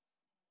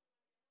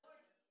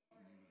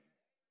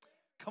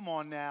 Come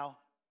on now.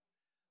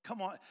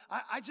 Come on.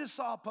 I just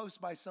saw a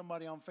post by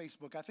somebody on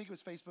Facebook. I think it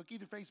was Facebook,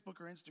 either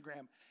Facebook or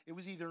Instagram. It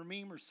was either a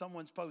meme or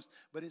someone's post,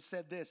 but it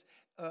said this.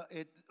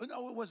 It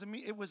was a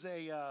meme. It was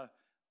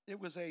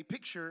a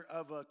picture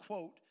of a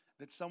quote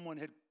that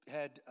someone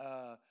had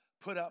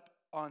put up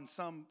on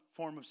some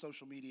form of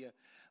social media,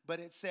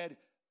 but it said,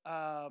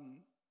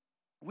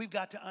 we've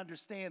got to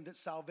understand that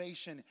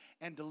salvation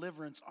and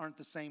deliverance aren't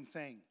the same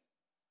thing.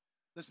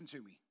 Listen to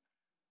me.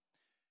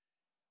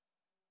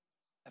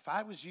 If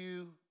I was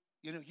you,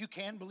 you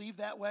can believe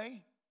that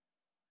way,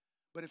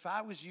 but if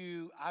I was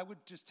you, I would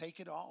just take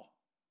it all.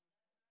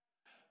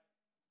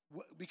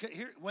 Because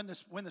here, when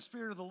the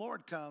Spirit of the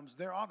Lord comes,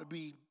 there ought to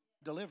be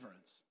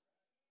deliverance.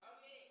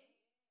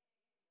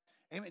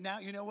 Amen. Now,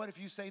 you know what? If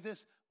you say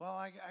this, well,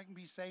 I can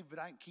be saved, but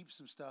I can keep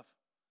some stuff.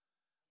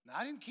 No,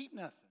 I didn't keep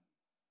nothing.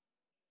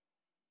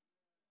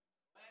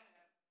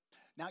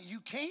 Now,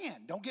 you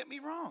can. Don't get me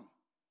wrong.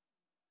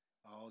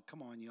 Oh,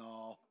 come on,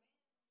 y'all.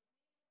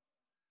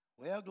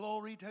 Well,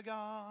 glory to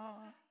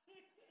God.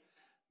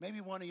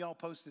 Maybe one of y'all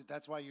posted it.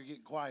 That's why you're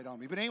getting quiet on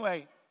me. But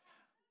anyway,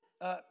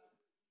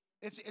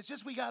 it's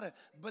just we gotta.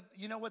 But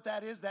you know what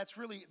that is? That's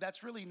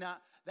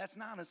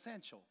not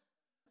essential.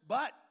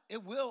 But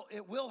it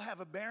will have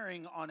a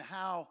bearing on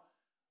how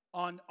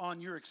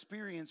on your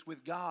experience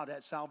with God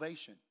at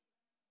salvation.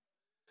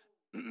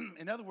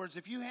 In other words,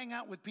 if you hang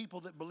out with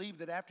people that believe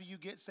that after you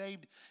get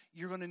saved,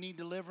 you're going to need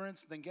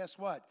deliverance, then guess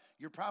what?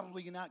 You're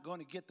probably not going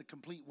to get the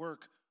complete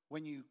work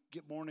when you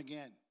get born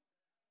again.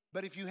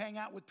 But if you hang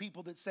out with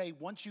people that say,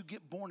 once you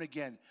get born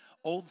again,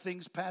 old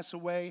things pass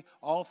away,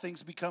 all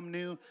things become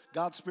new,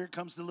 God's Spirit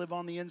comes to live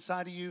on the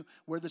inside of you,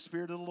 where the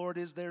Spirit of the Lord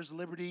is, there's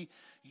liberty.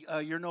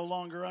 You're no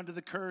longer under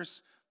the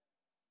curse.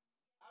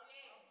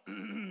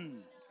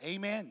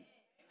 Amen.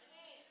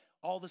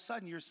 All of a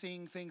sudden, you're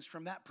seeing things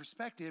from that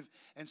perspective,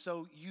 and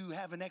so you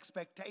have an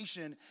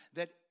expectation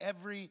that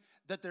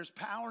there's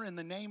power in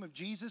the name of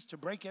Jesus to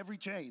break every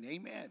chain.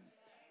 Amen.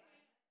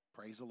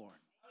 Praise the Lord.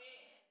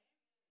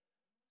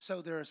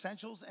 So there are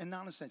essentials and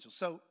non-essentials.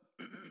 So,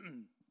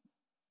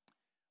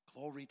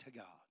 glory to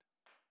God.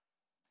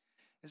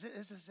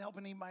 Is this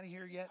helping anybody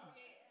here yet?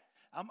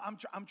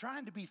 I'm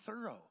trying to be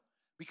thorough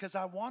because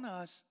I want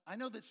us, I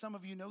know that some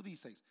of you know these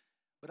things,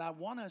 but I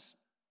want us,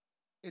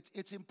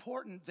 it's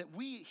important that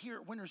we here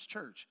at Winners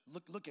Church,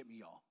 look at me,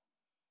 y'all.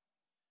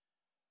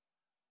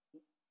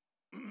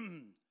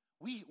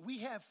 We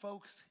have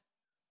folks,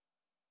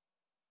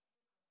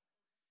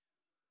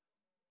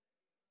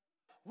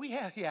 we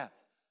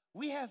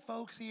have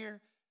folks here,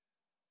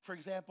 for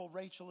example,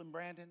 Rachel and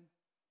Brandon,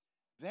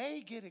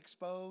 they get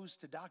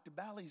exposed to Dr.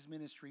 Bally's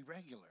ministry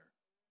regular.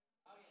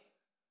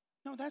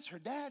 No, that's her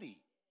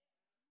daddy.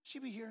 She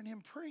be hearing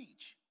him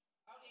preach.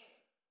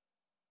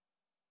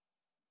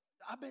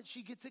 I bet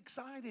she gets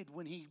excited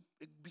when he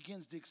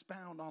begins to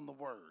expound on the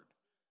word.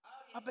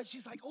 I bet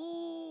she's like,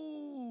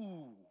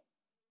 ooh.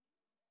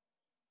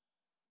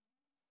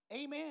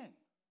 Amen.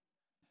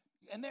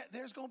 And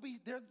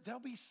there'll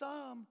be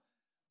some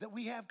that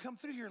we have come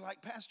through here,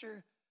 like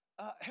Pastor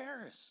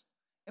Harris.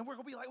 And we're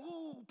going to be like,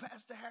 ooh,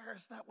 Pastor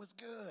Harris, that was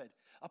good.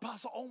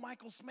 Apostle O.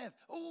 Michael Smith,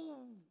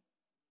 ooh.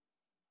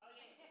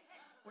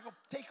 We're going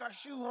to take our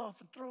shoe off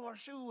and throw our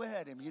shoe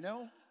at him,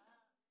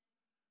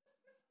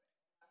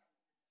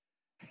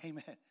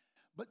 Amen.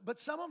 But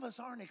some of us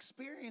aren't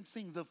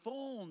experiencing the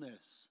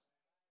fullness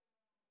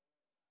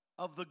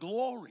of the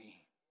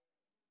glory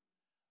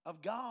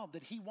of God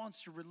that He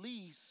wants to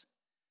release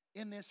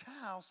in this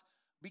house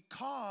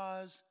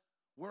because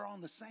we're on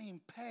the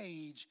same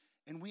page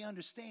and we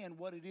understand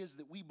what it is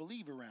that we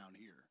believe around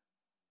here.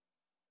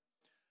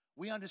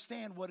 We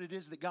understand what it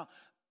is that God...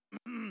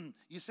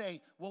 You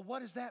say, well,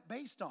 what is that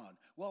based on?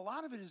 Well, a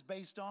lot of it is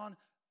based on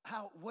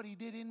what He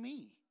did in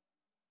me.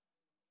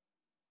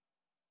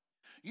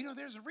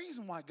 There's a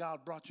reason why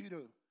God brought you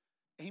to...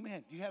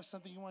 Amen. Do you have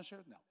something you want to share?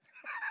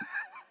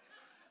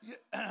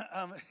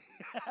 No.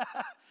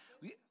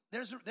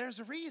 There's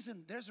a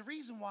reason. There's a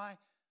reason why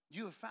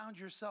you have found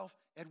yourself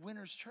at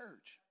Winners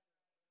Church.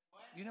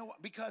 You know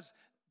what? Because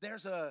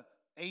there's a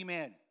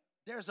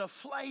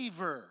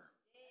flavor.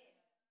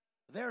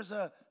 There's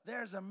a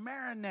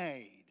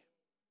marinade.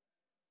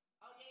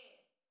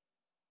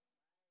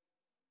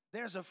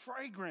 There's a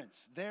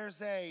fragrance. There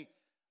is a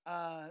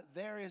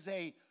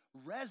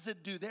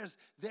residue.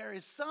 There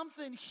is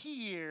something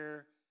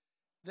here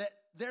that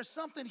there's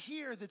something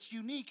here that's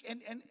unique.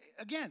 And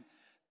again,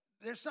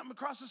 there's something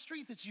across the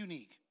street that's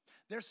unique.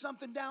 There's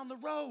something down the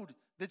road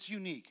that's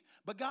unique.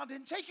 But God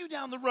didn't take you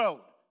down the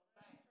road.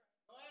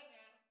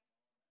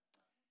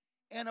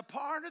 And a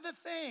part of the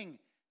thing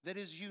that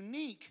is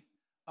unique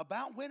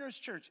about Winners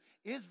Church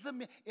is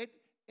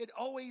it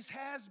always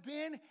has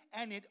been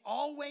and it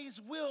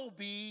always will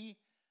be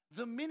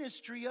the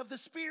ministry of the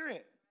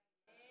Spirit.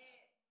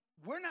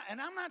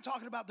 I'm not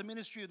talking about the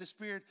ministry of the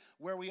Spirit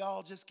where we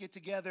all just get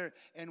together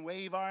and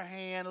wave our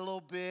hand a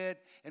little bit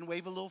and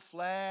wave a little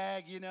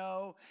flag,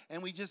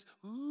 and we just,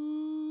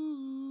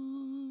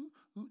 ooh.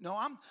 No,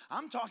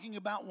 I'm talking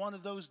about one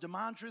of those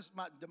demonstrative,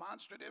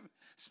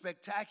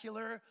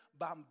 spectacular,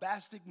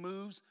 bombastic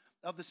moves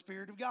of the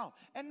Spirit of God.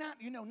 And not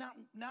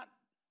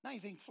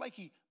anything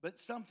flaky, but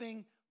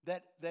something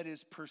that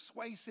is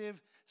persuasive,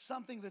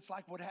 something that's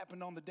like what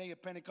happened on the day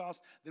of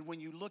Pentecost, that when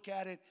you look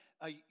at it,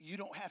 you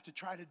don't have to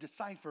try to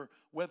decipher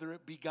whether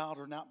it be God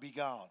or not be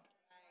God.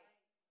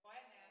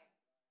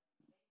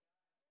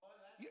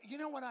 You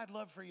know what I'd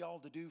love for y'all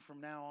to do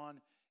from now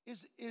on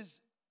is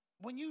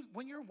when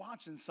you're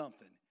watching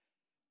something,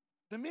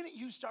 the minute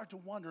you start to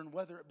wondering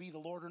whether it be the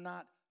Lord or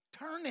not,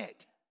 turn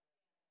it.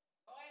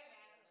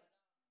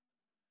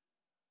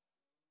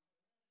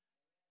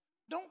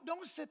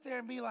 Don't sit there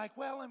and be like,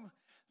 well,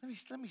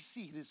 let me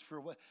see this for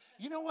what.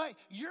 You know what?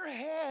 Your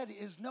head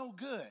is no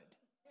good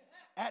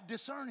at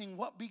discerning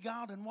what be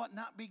God and what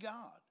not be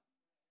God.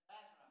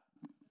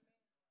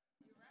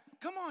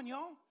 Come on,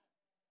 y'all.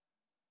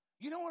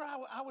 You know where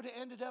I would have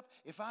ended up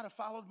if I'd have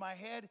followed my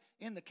head?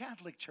 In the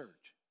Catholic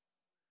Church.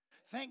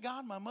 Thank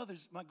God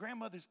my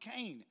grandmother's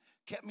cane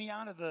kept me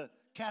out of the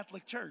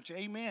Catholic Church.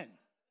 Amen.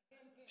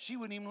 She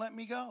wouldn't even let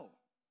me go.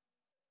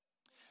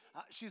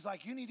 She's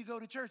like, you need to go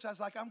to church. I was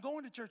like, I'm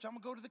going to church. I'm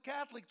going to go to the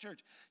Catholic Church.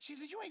 She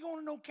said, you ain't going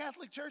to no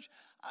Catholic church.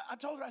 I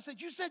told her, I said,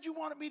 you said you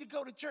wanted me to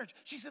go to church.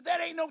 She said,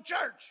 that ain't no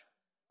church.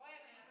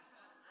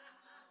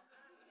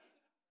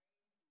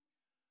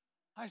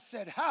 I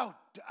said, how?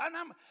 And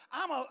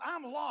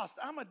I'm lost.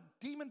 I'm a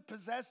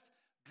demon-possessed,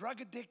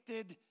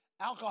 drug-addicted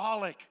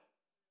alcoholic.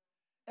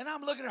 And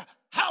I'm looking at her,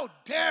 how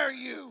dare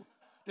you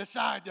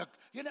decide to,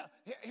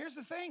 here's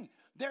the thing.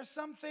 There's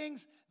some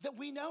things that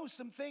we know,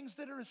 some things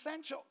that are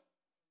essential.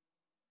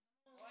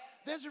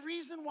 There's a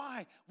reason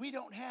why we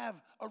don't have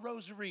a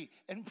rosary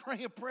and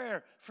pray a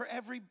prayer for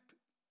every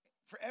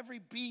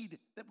bead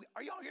that we,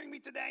 are y'all hearing me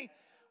today?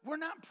 We're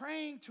not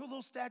praying to a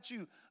little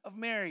statue of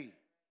Mary.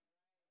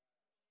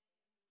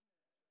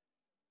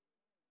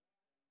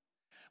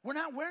 We're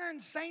not wearing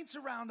saints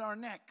around our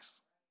necks.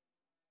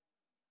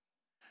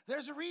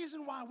 There's a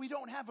reason why we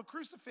don't have a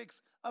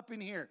crucifix up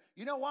in here.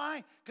 You know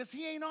why? Because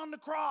he ain't on the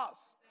cross.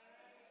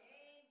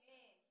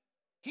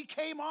 He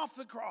came off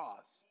the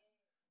cross.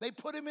 They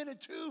put him in a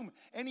tomb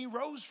and he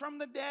rose from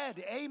the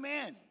dead.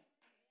 Amen.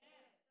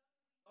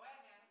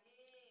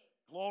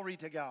 Glory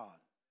to God.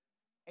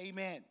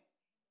 Amen.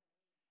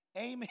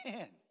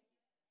 Amen.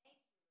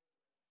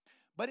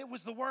 But it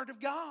was the word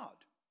of God.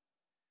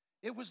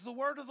 It was the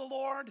word of the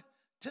Lord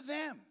to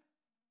them.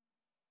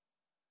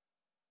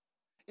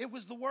 It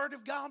was the word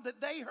of God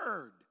that they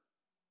heard.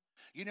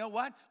 You know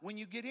what? When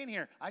you get in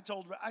here, I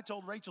told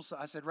Rachel,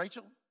 I said,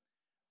 Rachel,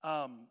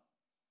 head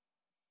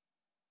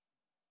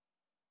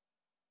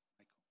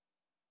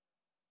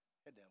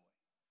that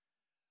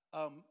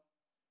way.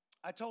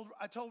 I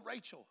told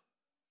Rachel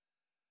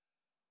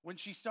when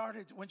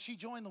she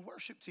joined the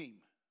worship team.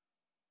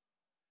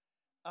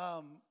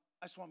 I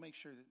just want to make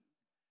sure that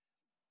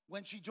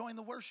when she joined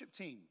the worship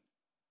team,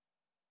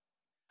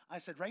 I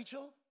said,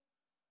 Rachel,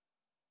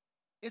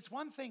 it's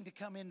one thing to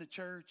come into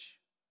church,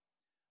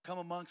 come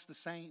amongst the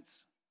saints,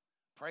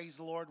 praise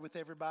the Lord with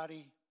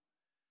everybody.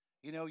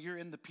 You're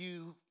in the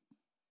pew.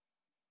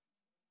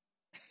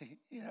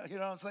 you know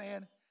what I'm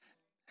saying?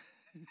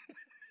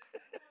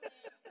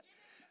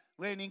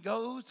 When he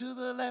goes to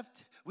the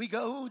left, we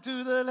go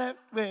to the left.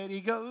 When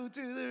he goes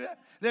to the right,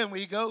 then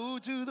we go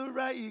to the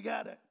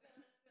right.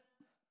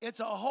 It's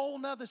a whole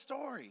nother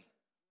story.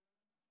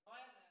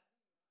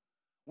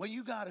 Well,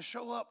 you got to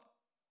show up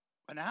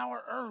an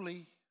hour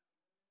early,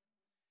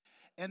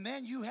 and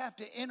then you have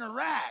to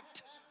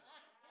interact.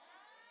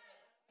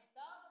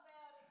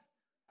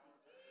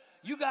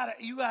 You got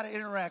to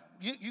interact.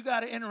 You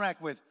got to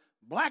interact with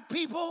black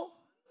people,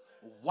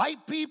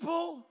 white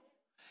people,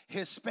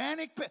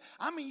 Hispanic people.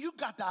 I mean, you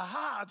got the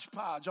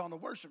hodgepodge on the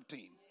worship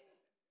team.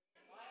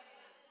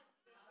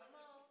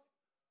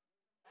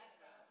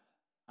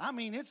 I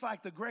mean, it's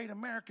like the great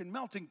American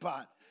melting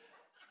pot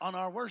on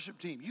our worship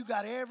team. You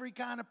got every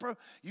kind of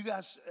you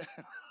guys.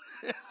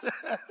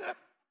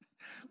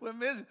 When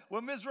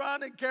Miss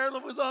Rhonda and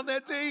Carolyn was on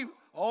that team,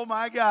 oh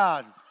my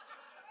God.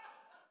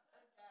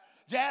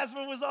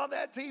 Jasmine was on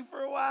that team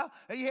for a while,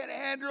 and you had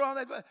Andrew on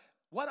that.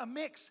 What a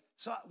mix.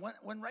 So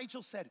when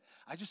Rachel said,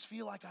 I just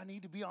feel like I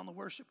need to be on the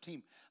worship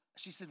team,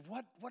 she said,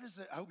 what is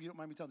it? I hope you don't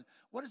mind me telling you.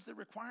 What is the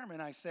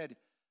requirement? I said,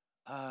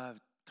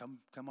 come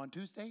on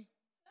Tuesday.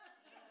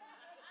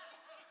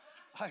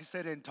 I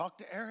said, and talk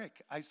to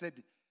Eric. I said,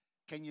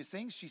 can you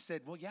sing? She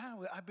said, well, yeah,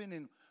 I've been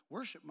in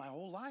worship my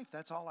whole life.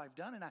 That's all I've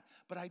done.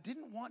 But I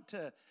didn't want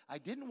to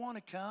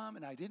come,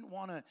 and I didn't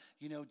want to,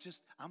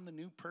 I'm the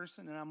new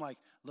person. And I'm like,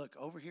 look,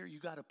 over here, you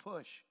got to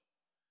push.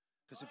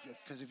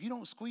 Because if you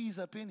don't squeeze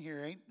up in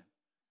here,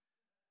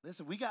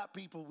 listen, we got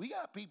people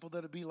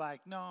that'll be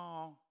like,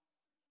 no.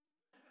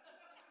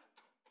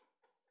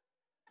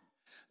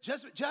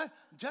 Just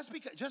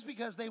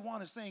because they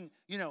want to sing,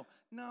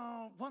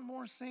 no, one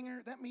more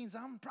singer, that means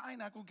I'm probably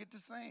not going to get to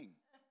sing.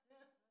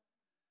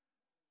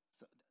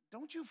 So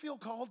don't you feel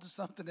called to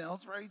something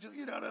else, Rachel?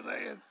 You know what I'm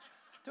saying?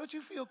 Don't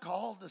you feel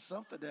called to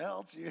something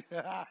else?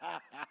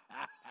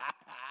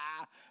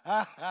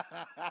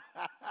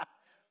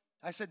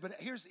 I said, but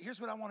here's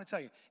what I want to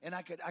tell you. And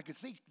I could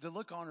see the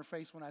look on her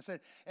face when I said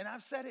it. And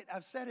I've said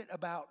it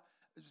about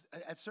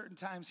at certain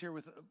times here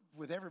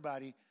with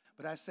everybody.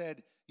 But I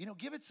said,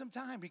 give it some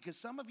time, because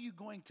some of you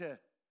going to,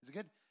 is it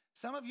good?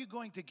 Some of you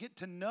going to get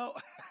to know,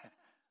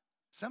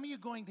 some of you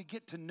going to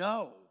get to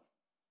know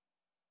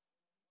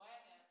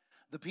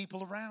the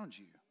people around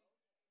you.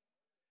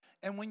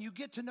 And when you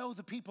get to know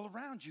the people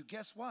around you,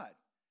 guess what?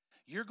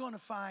 You're going to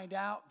find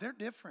out they're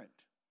different.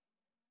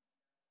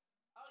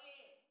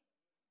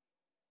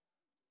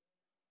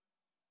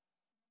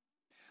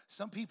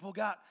 Some people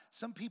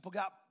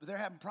they're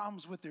having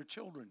problems with their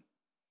children.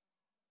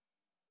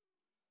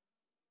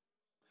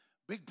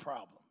 Big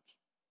problems.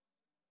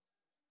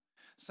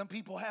 Some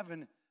people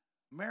having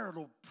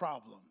marital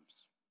problems.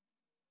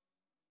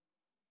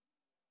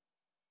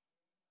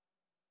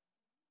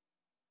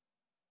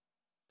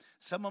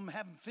 Some of them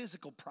having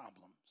physical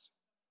problems.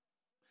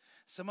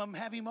 Some of them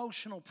have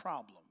emotional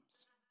problems.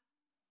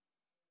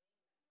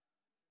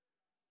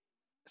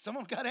 Some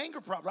of them got anger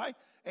problems, right?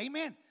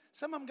 Amen.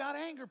 Some of them got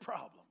anger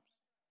problems.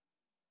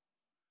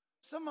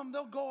 Some of them,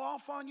 they'll go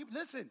off on you.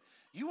 Listen,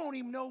 you won't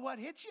even know what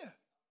hit you.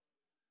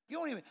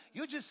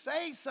 You'll just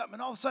say something,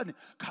 and all of a sudden,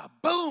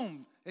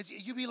 kaboom!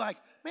 You'll be like,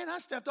 man, I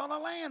stepped on a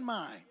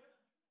landmine.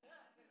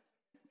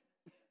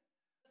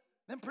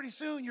 Then pretty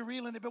soon you're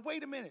reeling it, but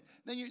wait a minute.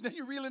 Then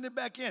you're reeling it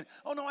back in.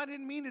 Oh, no, I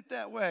didn't mean it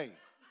that way.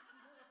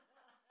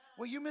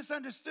 Well, you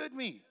misunderstood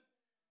me.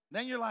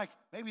 Then you're like,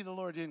 maybe the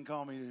Lord didn't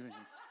call me to.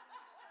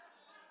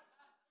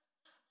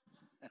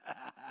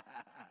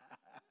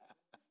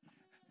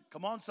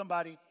 Come on,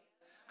 somebody.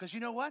 Because you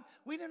know what?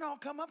 We didn't all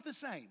come up the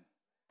same.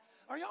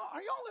 Are y'all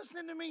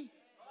listening to me?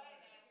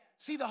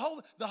 See, the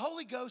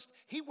Holy Ghost,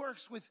 he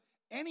works with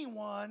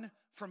anyone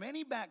from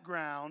any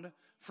background,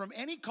 from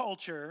any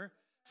culture,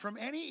 from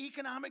any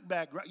economic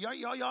background.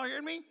 Y'all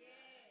hearing me?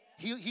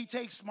 He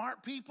takes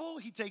smart people,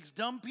 he takes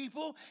dumb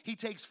people, he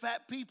takes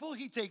fat people,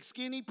 he takes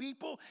skinny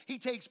people, he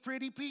takes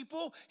pretty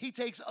people, he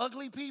takes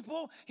ugly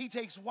people, he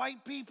takes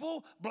white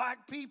people,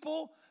 black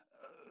people,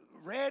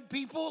 red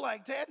people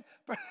like Ted.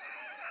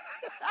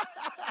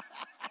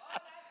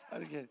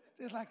 Okay.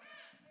 It's like,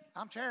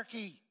 I'm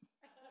Cherokee.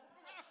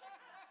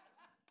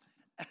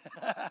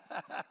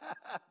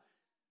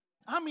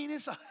 I mean,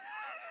 it's.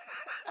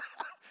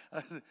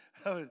 I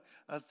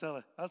was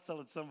telling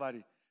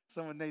someone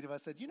native. I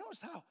said, you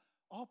notice how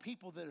all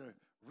people that are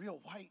real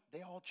white,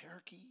 they all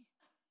Cherokee?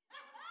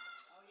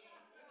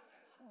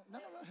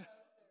 None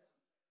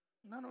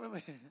of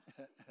them.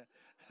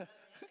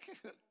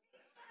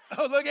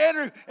 Oh, look,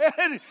 Andrew.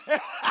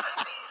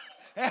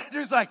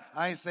 Andrew's like,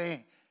 I ain't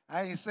saying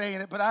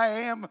it, but I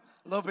am a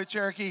little bit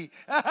Cherokee.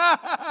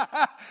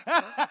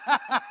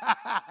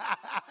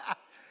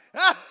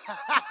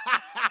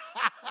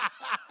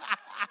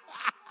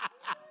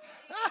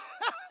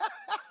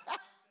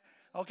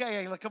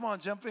 Okay, hey, come on,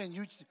 jump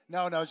in.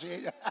 No,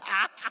 she.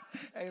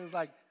 He was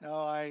like, no,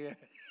 I.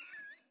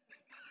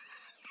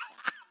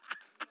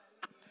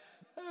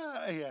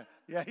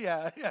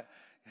 Yeah.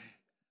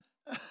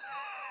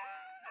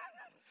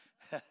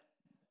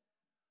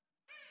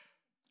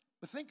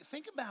 But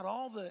think about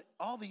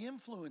all the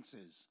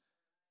influences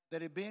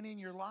that have been in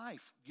your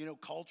life,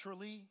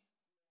 culturally,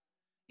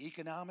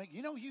 economic.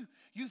 You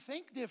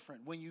think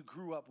different when you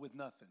grew up with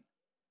nothing.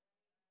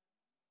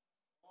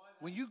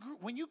 When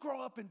you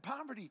grow up in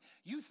poverty,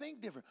 you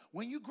think different.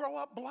 When you grow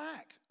up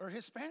black or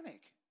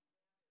Hispanic.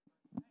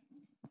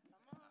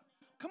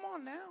 Come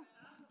on now.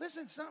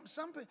 Listen, some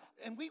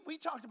and we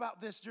talked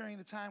about this during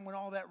the time when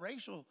all that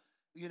racial,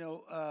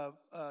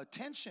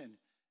 tension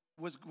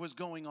was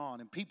going on,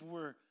 and people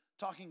were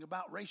talking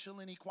about racial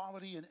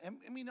inequality, and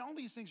I mean, all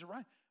these things are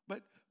right.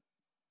 But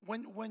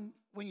when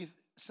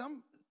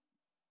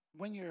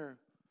you're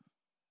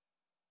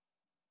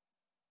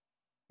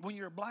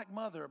a black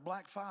mother, a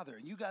black father,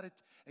 and you got to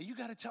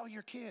tell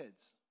your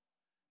kids,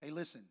 hey,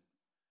 listen,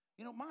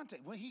 Monte,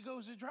 when he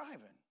goes to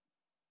driving,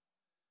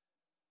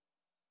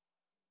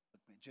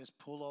 look, man, just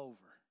pull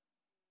over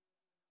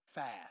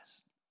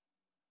fast.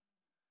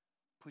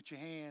 Put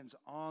your hands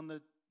on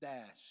the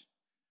dash.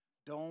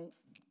 Don't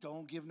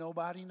give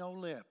nobody no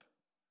lip.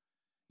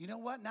 You know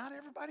what? Not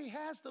everybody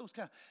has those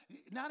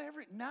not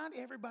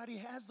everybody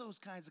has those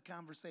kinds of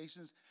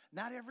conversations.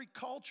 Not every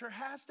culture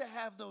has to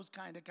have those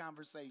kind of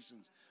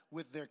conversations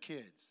with their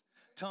kids.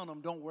 Telling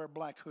them don't wear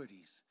black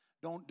hoodies.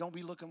 Don't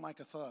be looking like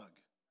a thug.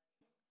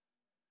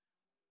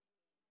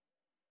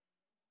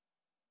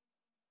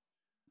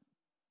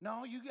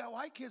 No, you got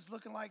white kids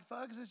looking like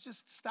thugs. It's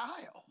just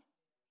style.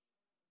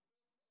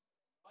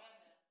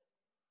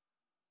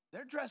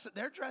 They're dressing.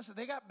 They're dressing.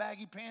 They got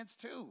baggy pants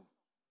too.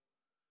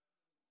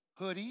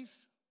 Hoodies.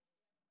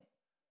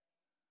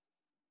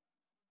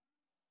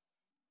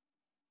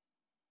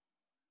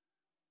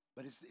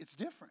 But it's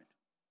different.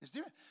 It's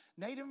different.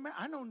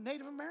 I know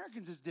Native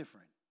Americans is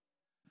different.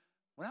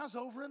 When I was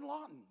over in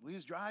Lawton, we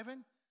was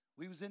driving.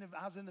 I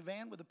was in the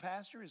van with the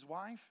pastor, his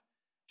wife.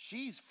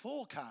 She's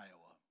full Kiowa.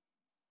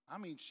 I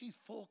mean, she's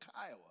full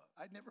Kiowa.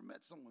 I'd never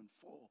met someone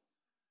full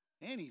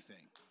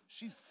anything.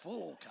 She's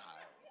full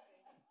Kiowa.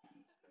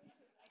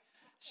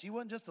 She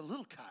wasn't just a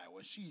little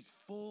Kiowa. She's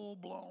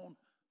full-blown,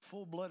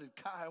 full-blooded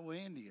Kiowa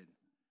Indian.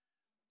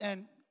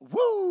 And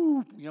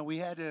woo, we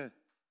had the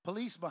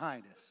police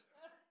behind us.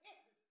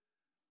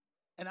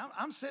 And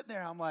I'm sitting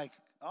there. I'm like,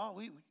 oh,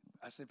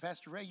 I said,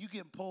 Pastor Ray, you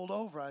getting pulled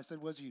over? I said,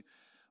 was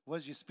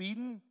you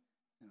speeding?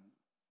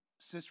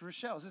 Sister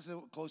Rochelle, this is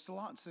close to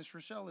Lawton. Sister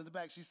Rochelle in the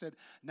back. She said,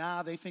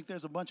 nah, they think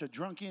there's a bunch of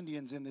drunk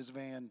Indians in this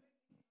van.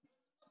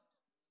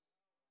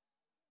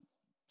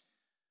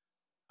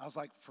 I was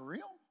like, for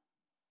real?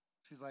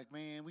 She's like,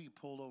 man, we get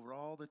pulled over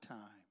all the time.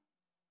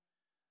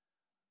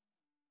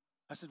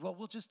 I said, well,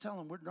 we'll just tell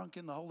them we're drunk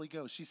in the Holy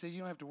Ghost. She said, you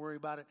don't have to worry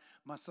about it.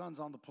 My son's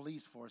on the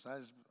police force. I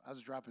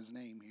just drop his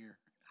name here.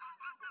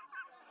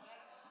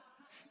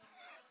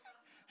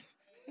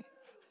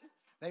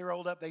 They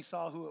rolled up, they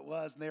saw who it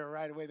was, and they were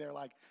right away, they're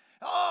like,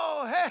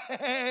 oh,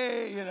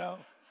 hey,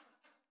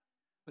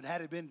 But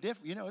had it been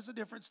different, it's a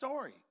different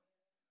story.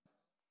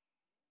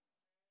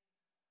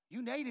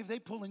 You native, they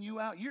pulling you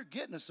out, you're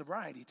getting a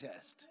sobriety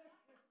test.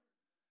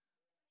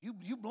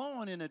 You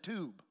blowing in a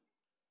tube.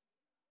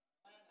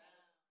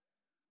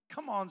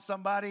 Come on,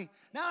 somebody.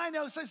 Now I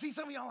know, so see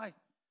some of y'all like,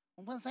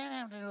 well, what's that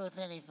have to do with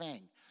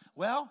anything?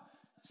 Well,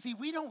 see,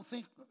 we don't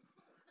think,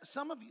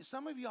 some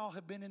of y'all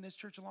have been in this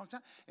church a long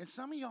time, and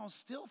some of y'all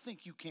still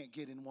think you can't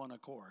get in one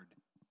accord.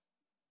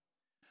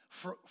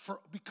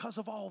 Because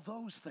of all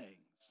those things.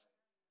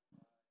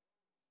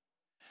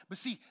 But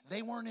see,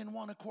 they weren't in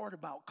one accord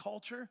about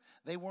culture.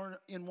 They weren't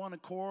in one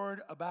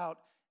accord about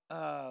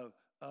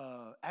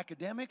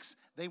academics.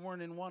 They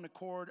weren't in one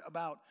accord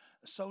about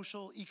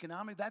social,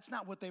 economic. That's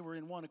not what they were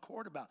in one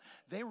accord about.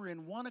 They were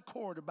in one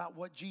accord about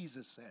what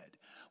Jesus said.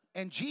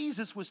 And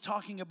Jesus was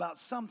talking about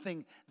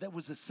something that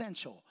was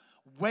essential.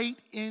 Wait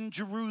in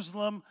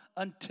Jerusalem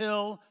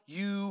until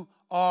you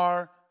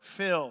are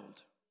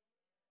filled.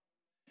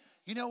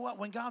 You know what?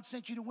 When God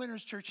sent you to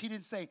Winners Church, He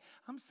didn't say,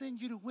 I'm sending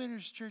you to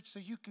Winners Church so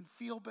you can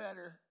feel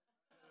better.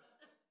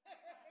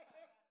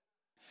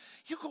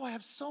 You're going to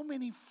have so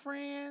many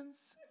friends.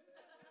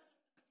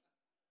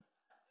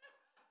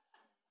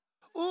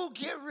 Ooh,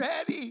 get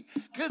ready,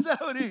 because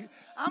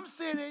I'm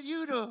sending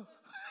you to...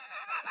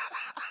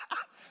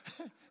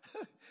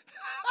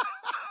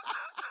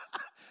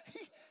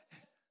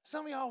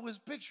 Some of y'all was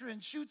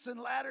picturing chutes and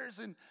ladders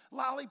and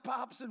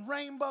lollipops and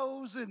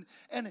rainbows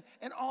and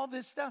all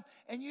this stuff.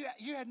 And you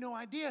had no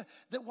idea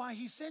that why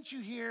He sent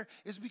you here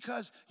is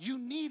because you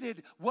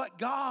needed what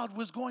God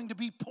was going to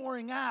be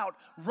pouring out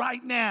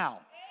right now.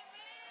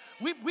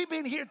 We've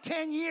been here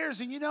 10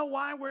 years, and you know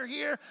why we're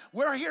here?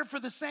 We're here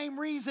for the same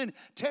reason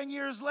 10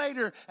 years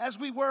later as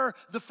we were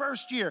the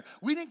first year.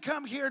 We didn't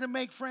come here to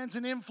make friends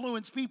and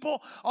influence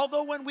people,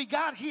 although when we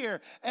got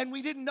here and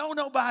we didn't know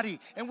nobody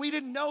and we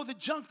didn't know the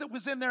junk that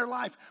was in their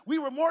life, we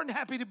were more than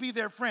happy to be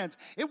their friends.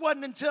 It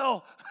wasn't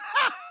until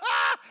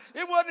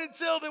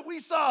that we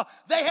saw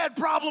they had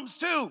problems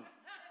too.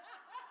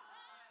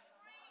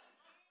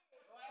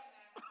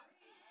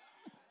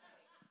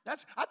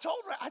 I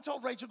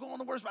told Rachel, go on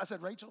the worst. I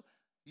said, Rachel,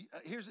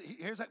 here's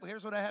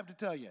what I have to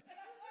tell you.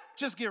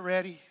 Just get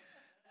ready.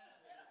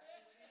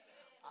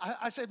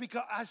 I said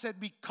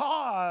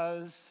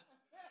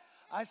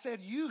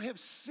you have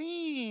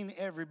seen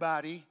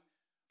everybody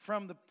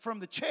from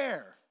the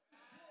chair.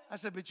 I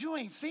said, but you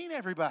ain't seen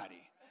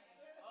everybody.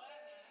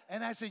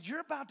 And I said,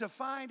 you're about to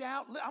find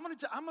out. I'm going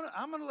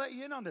to let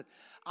you in on this.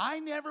 I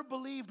never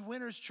believed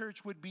Winners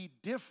Church would be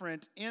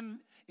different in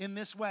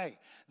this way,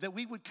 that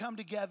we would come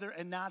together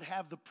and not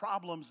have the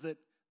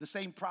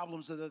same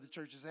problems that other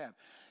churches have.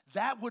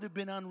 That would have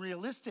been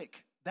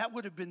unrealistic. That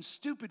would have been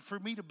stupid for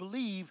me to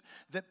believe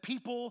that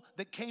people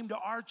that came to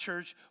our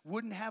church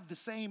wouldn't have the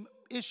same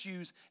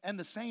issues and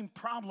the same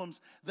problems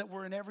that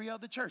were in every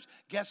other church.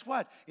 Guess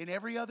what? In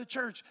every other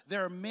church,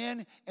 there are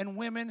men and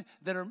women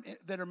that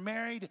are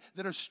married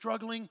that are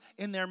struggling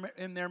in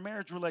their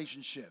marriage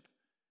relationship.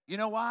 You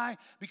know why?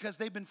 Because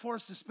they've been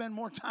forced to spend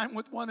more time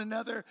with one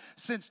another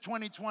since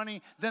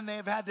 2020 than they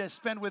have had to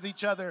spend with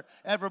each other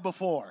ever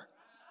before.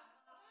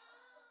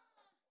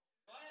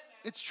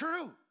 It's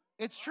true.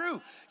 It's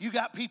true. You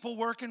got people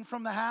working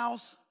from the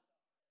house.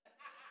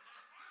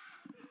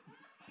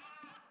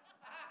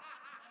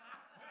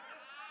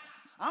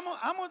 I'm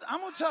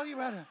gonna tell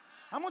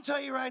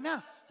you right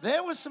now.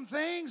 There was some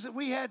things that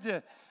we had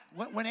to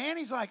When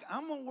Annie's like,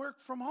 I'm going to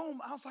work from home,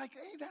 I was like,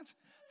 hey,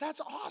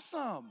 that's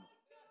awesome.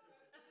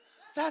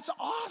 That's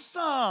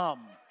awesome.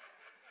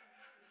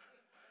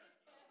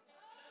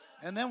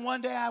 And then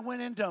one day I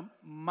went into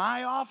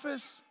my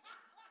office.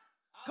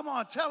 Come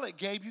on, tell it,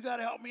 Gabe. You got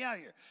to help me out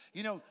here.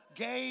 You know,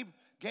 Gabe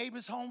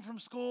is home from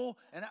school,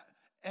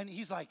 and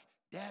he's like,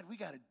 Dad, we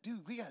got to do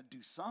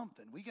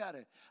something.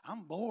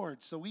 I'm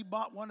bored. So we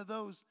bought one of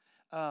those,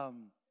 not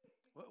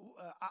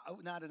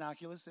an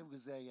Oculus. It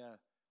was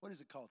what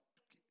is it called?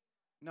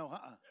 No,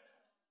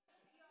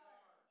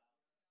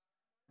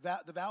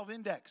 the Valve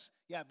Index.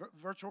 Yeah,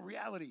 virtual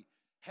reality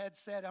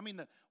headset. I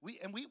mean, we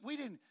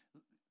didn't.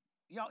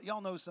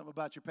 Y'all know something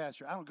about your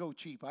pastor. I don't go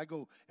cheap. I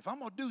go, if I'm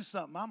going to do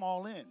something, I'm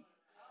all in.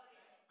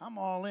 I'm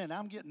all in.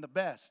 I'm getting the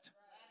best.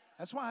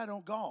 That's why I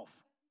don't golf.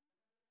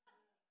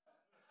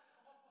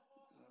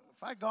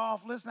 If I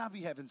golf, listen, I'll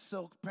be having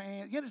silk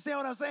pants. You understand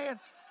what I'm saying?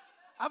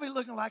 I'll be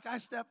looking like I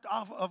stepped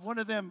off of one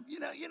of them. You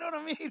know what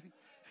I mean?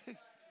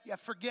 Yeah,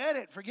 forget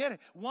it.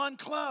 One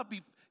club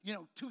be,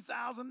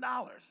 $2,000.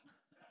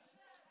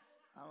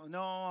 Oh,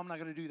 no, I'm not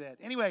going to do that.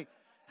 Anyway,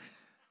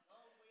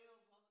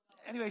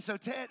 so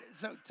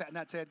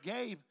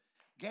Gabe,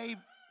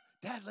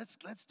 Dad, let's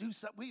do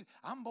something.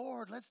 I'm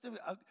bored. Let's do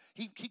it.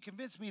 He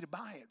convinced me to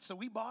buy it, so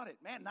we bought it.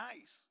 Man,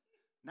 nice,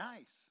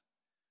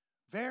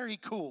 very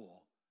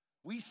cool.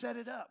 We set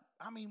it up.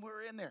 I mean,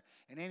 we're in there,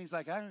 and Annie's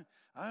like,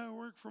 I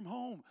work from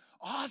home.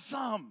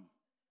 Awesome.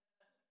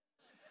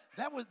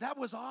 That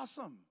was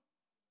awesome.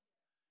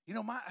 You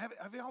know,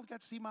 have you all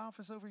got to see my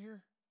office over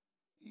here?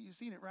 You've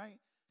seen it, right?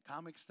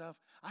 Comic stuff.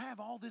 I have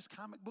all this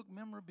comic book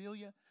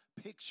memorabilia,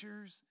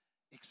 pictures,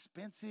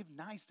 expensive,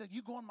 nice stuff.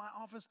 You go in my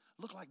office,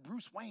 look like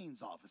Bruce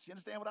Wayne's office. You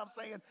understand what I'm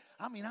saying?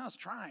 I mean, I was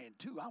trying,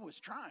 too. I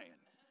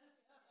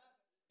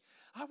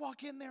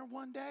walk in there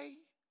one day,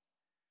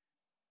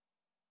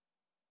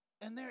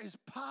 and there is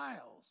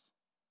piles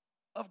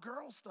of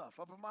girl stuff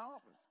up in my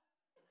office.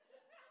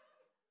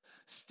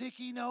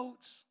 Sticky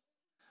notes.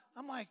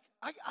 I'm like,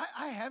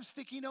 I have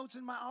sticky notes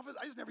in my office.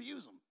 I just never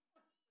use them.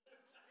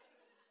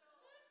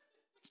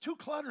 It's too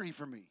cluttery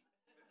for me.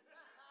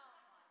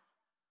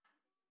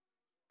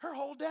 Her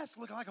whole desk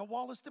looked like a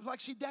wall of stuff, like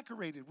she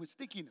decorated with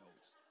sticky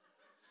notes.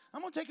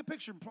 I'm gonna take a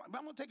picture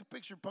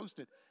and post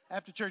it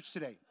after church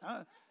today.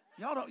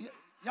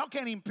 Y'all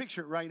can't even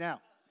picture it right now.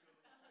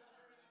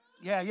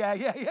 Yeah.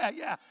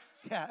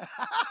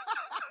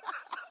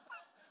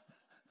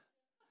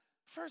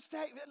 First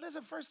day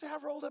I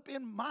rolled up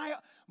in my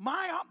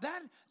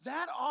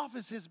that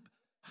office has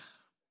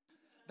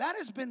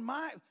been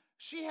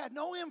she had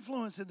no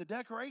influence in the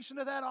decoration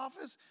of that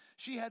office.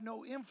 She had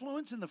no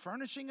influence in the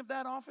furnishing of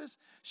that office.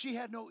 She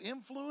had no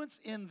influence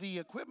in the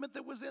equipment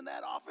that was in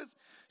that office.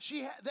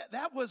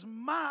 That was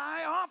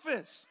my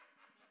office.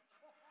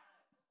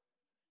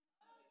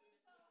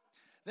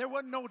 There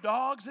wasn't no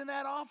dogs in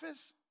that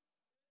office.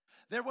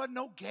 There wasn't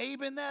no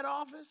Gabe in that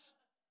office.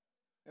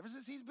 Ever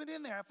since he's been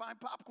in there, I find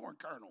popcorn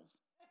kernels.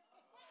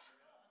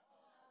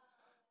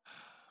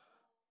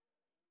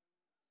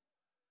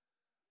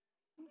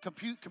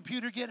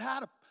 Computer get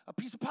hot, a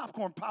piece of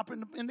popcorn pop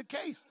in the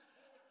case.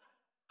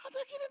 How'd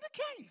that get in the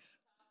case?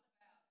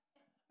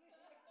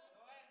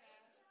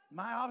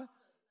 My office.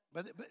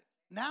 But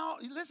now,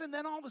 listen,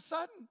 then all of a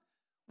sudden,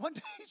 one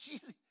day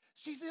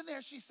she's in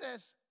there, she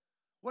says,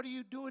 "What are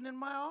you doing in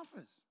my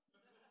office?"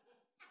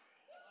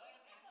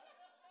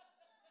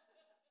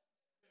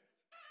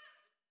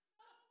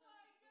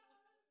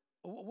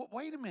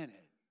 Wait a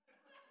minute.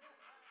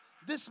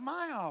 This is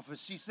my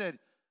office. She said,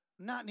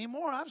 "Not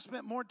anymore. I've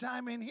spent more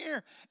time in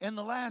here in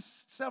the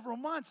last several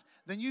months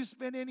than you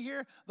spent in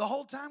here the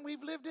whole time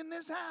we've lived in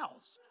this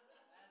house."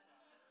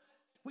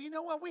 Well, you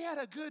know what? We had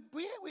a good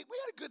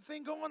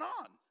thing going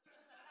on.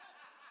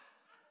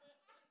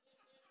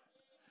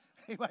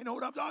 Anybody know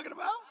what I'm talking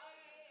about?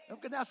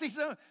 Now, see,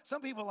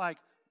 some people are like,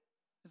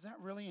 is that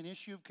really an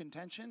issue of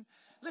contention?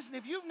 Listen,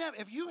 if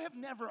you have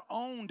never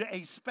owned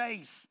a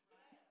space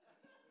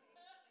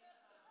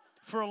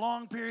for a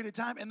long period of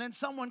time, and then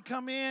someone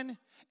come in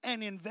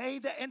and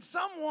invade that, and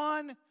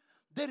someone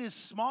that is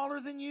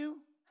smaller than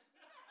you,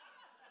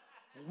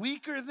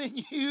 weaker than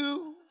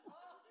you,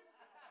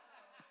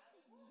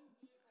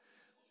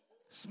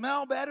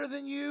 smell better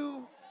than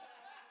you,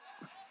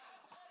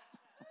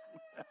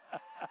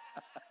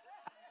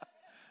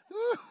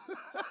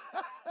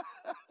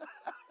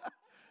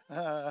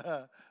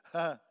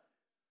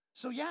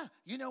 so yeah,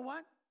 you know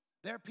what?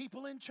 There are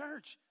people in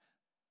church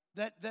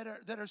that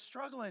are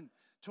struggling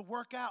to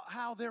work out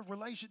how their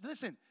relationship.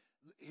 Listen,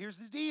 here's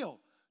the deal.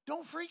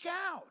 Don't freak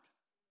out.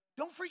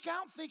 Don't freak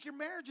out and think your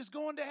marriage is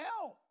going to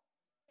hell.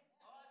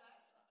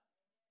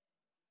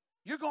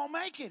 You're going to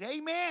make it.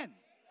 Amen.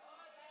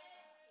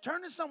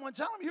 Turn to someone,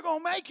 tell them you're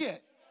going to make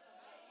it.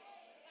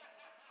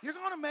 You're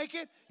going to make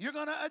it. You're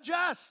going to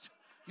adjust.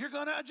 You're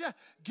going to adjust.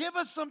 Give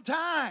us some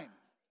time.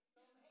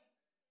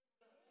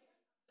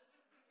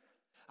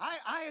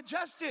 I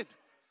adjusted.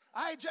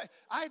 I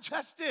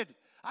adjusted.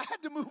 I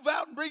had to move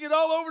out and bring it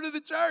all over to the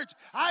church.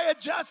 I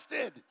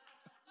adjusted.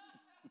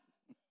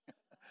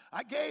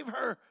 I gave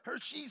her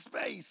she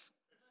space.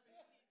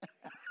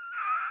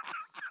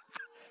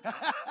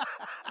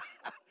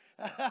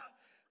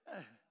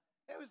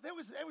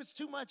 There was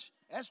too much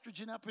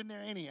estrogen up in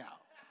there anyhow.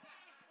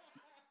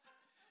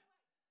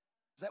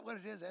 Is that what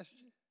it is,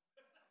 estrogen?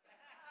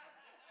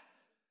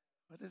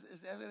 What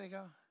is that where they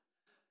go?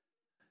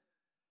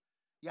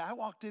 Yeah, I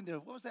walked into,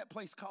 what was that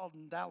place called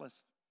in Dallas?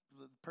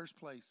 The first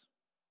place.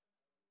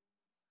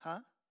 Huh?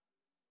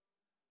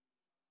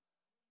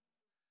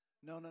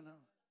 No.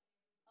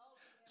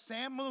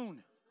 Sam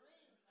Moon.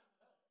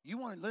 You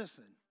want to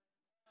listen.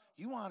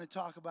 You want to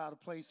talk about a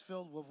place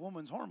filled with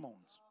women's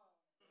hormones.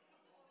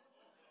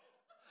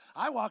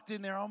 I walked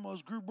in there,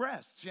 almost grew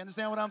breasts. You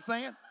understand what I'm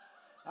saying?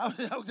 I'm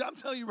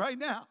telling you right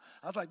now.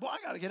 I was like, boy,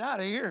 I got to get out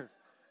of here.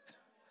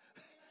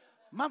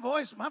 My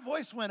voice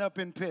went up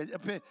in pitch.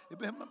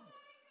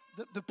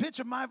 The pitch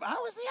of my, I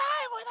was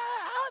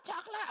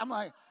talk loud. I'm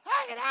like,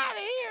 I get out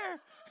of here.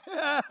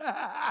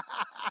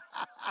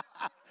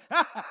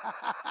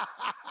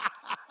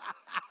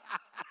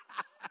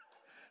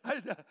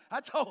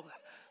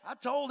 I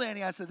told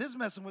Annie, I said, this is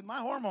messing with my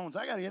hormones.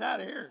 I got to get out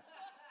of here.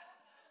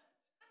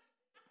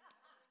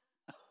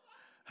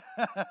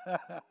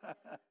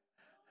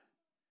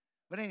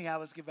 But anyhow,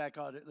 let's get back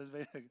on it.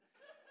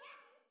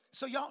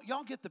 So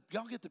y'all get the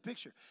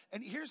picture.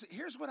 And here's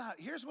what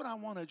I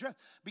want to address,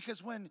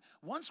 because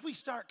once we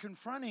start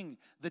confronting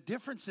the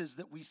differences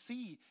that we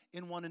see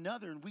in one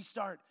another, and we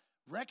start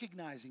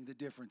recognizing the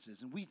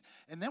differences,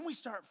 and then we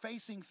start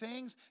facing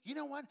things. You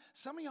know what?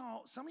 Some of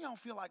y'all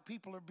feel like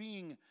people are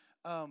being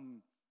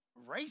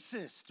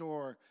racist,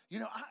 or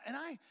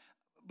I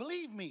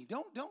believe me.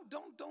 Don't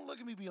look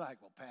at me and be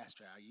like, well,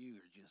 Pastor, you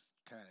are just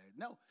kind of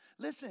no.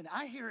 Listen,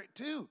 I hear it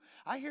too.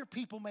 I hear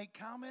people make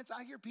comments.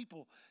 I hear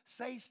people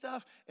say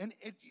stuff, and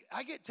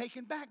I get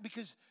taken back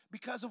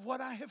because of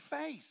what I have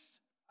faced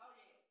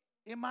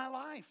in my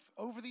life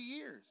over the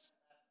years.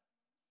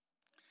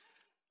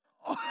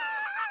 Oh.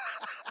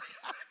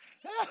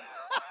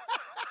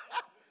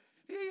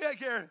 Yeah,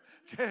 Karen.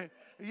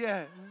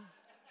 Yeah.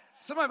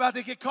 Somebody about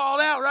to get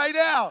called out right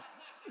now.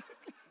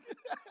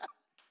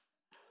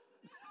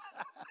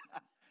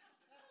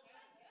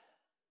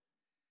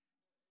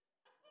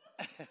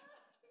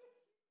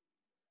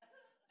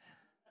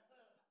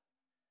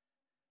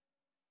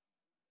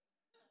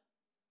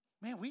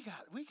 Man, we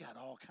got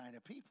all kind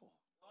of people.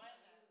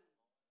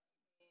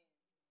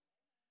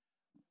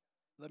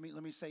 Let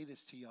me say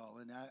this to y'all,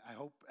 and I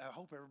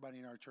hope everybody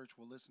in our church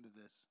will listen to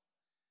this.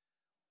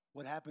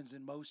 What happens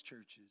in most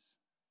churches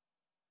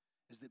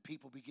is that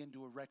people begin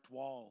to erect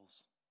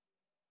walls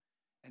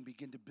and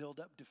begin to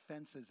build up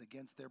defenses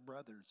against their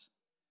brothers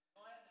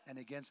and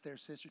against their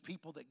sisters,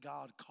 people that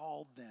God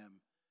called them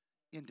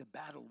into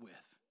battle with.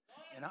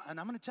 And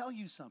I'm going to tell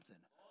you something.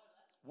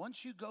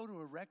 Once you go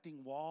to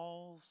erecting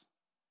walls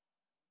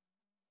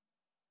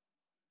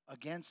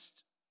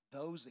against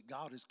those that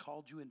God has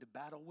called you into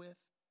battle with,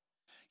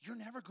 you're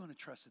never going to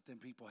trust that them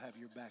people have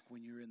your back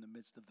when you're in the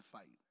midst of the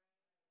fight.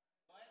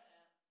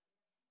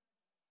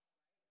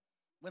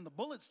 When the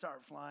bullets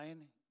start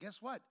flying, guess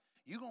what?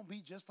 You're going to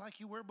be just like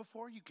you were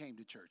before you came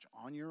to church,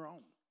 on your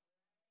own.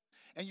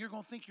 And you're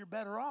going to think you're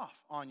better off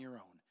on your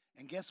own.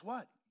 And guess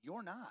what?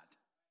 You're not.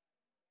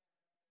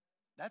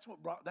 That's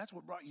what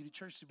brought you to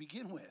church to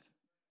begin with.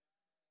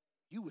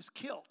 You was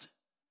killed.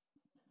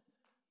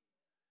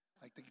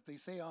 Like they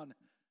say on,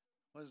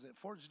 what is it,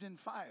 Forged in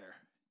Fire.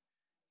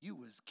 You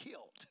was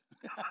killed.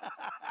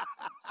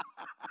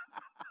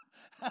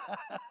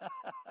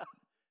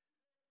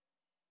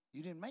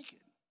 You didn't make it.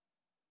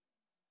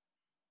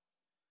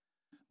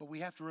 But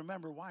we have to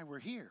remember why we're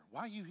here.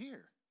 Why are you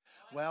here?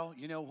 Well,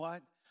 you know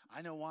what?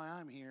 I know why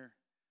I'm here,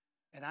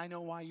 and I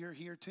know why you're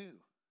here too.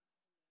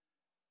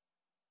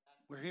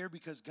 We're here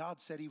because God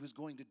said He was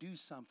going to do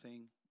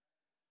something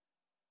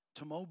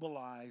to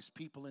mobilize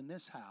people in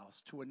this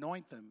house, to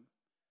anoint them,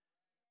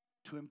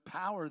 to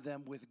empower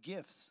them with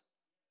gifts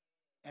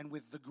and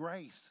with the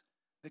grace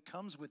that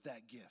comes with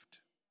that gift,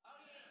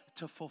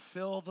 to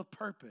fulfill the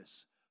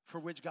purpose for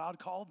which God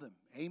called them.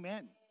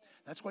 Amen.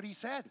 That's what He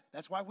said.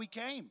 That's why we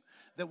came.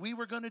 That we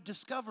were going to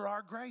discover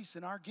our grace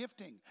and our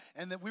gifting,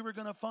 and that we were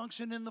going to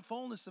function in the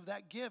fullness of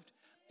that gift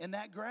and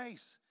that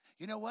grace.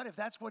 You know what? If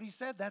that's what He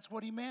said, that's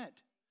what He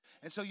meant.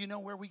 And so you know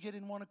where we get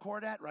in one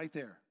accord at? Right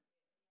there.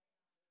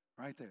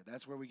 Right there.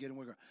 That's where we get in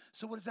one accord.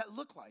 So what does that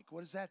look like?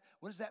 What does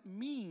that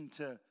mean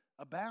to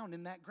abound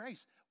in that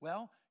grace?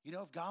 Well, you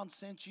know, if God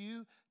sent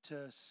you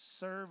to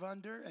serve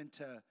under and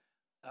to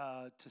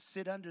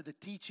sit under the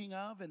teaching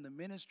of and the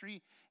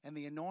ministry and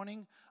the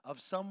anointing of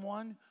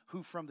someone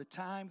who, from the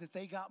time that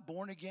they got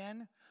born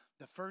again,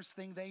 the first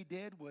thing they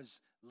did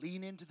was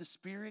lean into the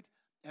Spirit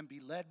and be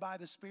led by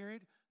the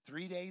Spirit.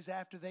 3 days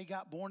after they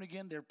got born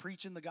again, they're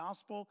preaching the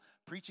gospel,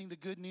 preaching the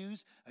good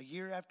news.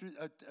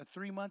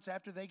 3 months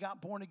after they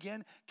got born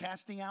again,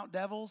 casting out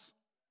devils.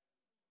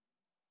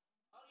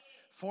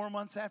 4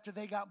 months after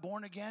they got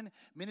born again,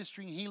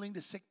 ministering healing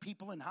to sick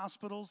people in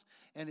hospitals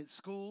and at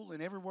school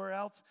and everywhere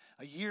else.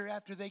 A year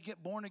after they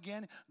get born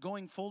again,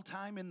 going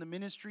full-time in the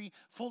ministry.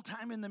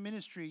 Full-time in the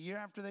ministry a year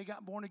after they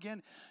got born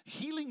again.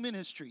 Healing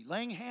ministry,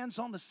 laying hands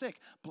on the sick,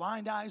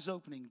 blind eyes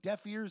opening,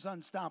 deaf ears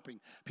unstopping,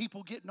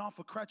 people getting off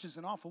of crutches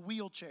and off of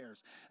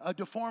wheelchairs,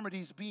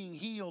 deformities being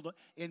healed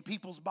in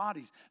people's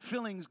bodies,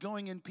 fillings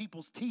going in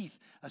people's teeth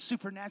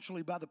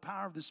supernaturally by the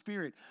power of the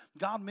Spirit.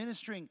 God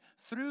ministering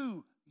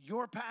through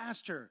your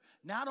pastor,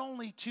 not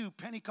only to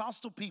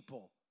Pentecostal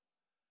people,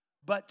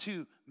 but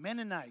to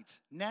Mennonites,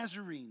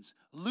 Nazarenes,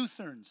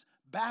 Lutherans,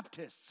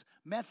 Baptists,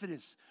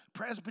 Methodists,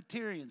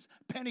 Presbyterians,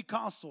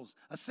 Pentecostals,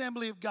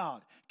 Assembly of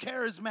God,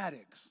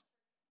 Charismatics.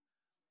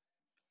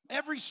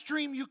 Every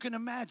stream you can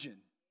imagine.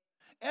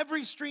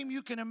 Every stream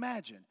you can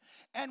imagine.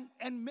 And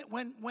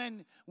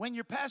when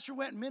your pastor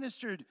went and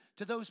ministered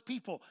to those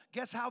people,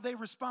 guess how they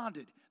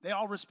responded? They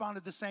all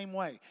responded the same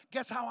way.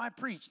 Guess how I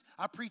preached?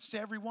 I preached to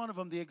every one of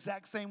them the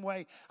exact same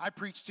way I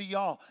preached to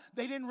y'all.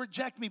 They didn't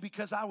reject me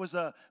because I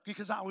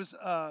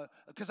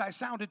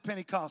sounded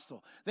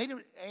Pentecostal. They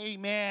didn't.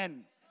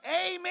 Amen.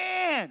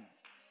 Amen.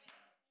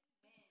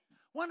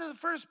 One of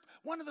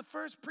the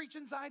first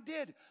preachings I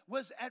did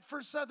was at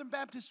First Southern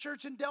Baptist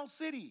Church in Del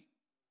City.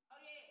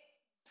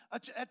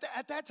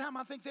 At that time,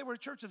 I think they were a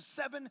church of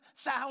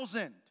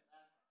 7,000.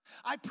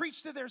 I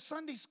preached to their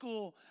Sunday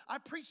school. I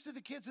preached to the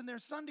kids in their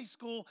Sunday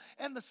school,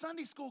 and the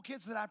Sunday school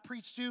kids that I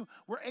preached to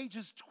were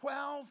ages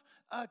 12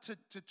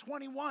 to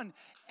 21,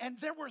 and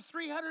there were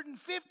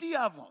 350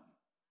 of them.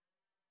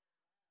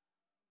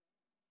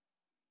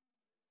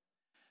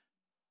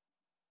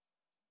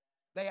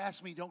 They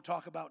asked me, don't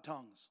talk about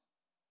tongues.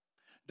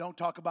 Don't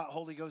talk about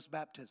Holy Ghost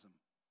baptism.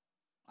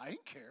 I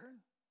didn't care.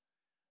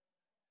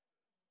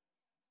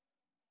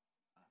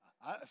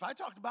 If I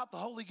talked about the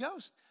Holy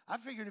Ghost, I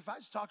figured if I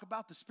just talk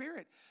about the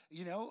Spirit,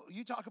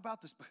 you talk about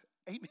the Spirit.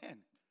 Amen.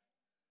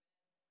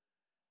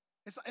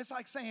 It's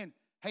like saying,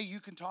 hey,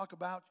 you can talk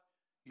about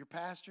your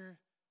pastor,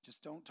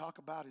 just don't talk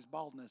about his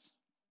baldness.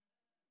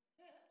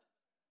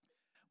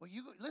 Well,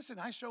 listen,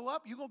 I show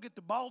up, you're going to get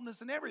the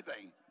baldness and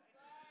everything.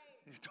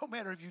 It don't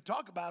matter if you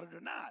talk about it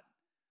or not.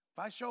 If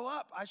I show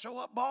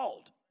up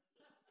bald.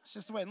 It's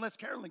just the way, unless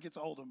Carolyn gets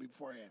a hold of me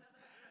beforehand.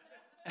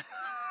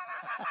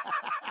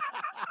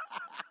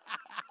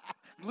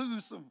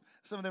 Glue some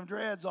of them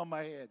dreads on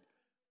my head.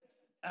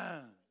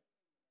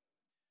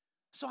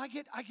 So I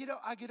get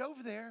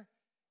over there,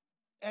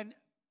 and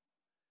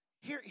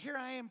here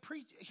I am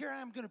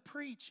going to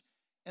preach,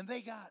 and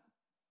they got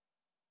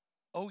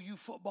OU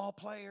football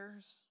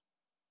players,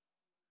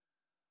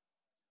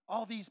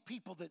 all these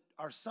people that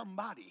are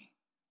somebody,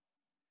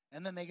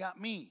 and then they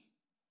got me,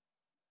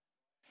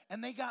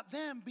 and they got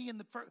them being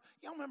the first.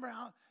 Y'all remember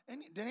how?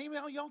 And did any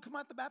of y'all come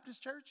out the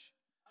Baptist church?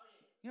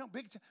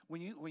 Big time.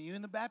 When you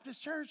in the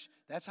Baptist church,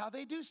 that's how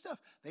they do stuff.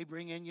 They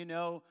bring in,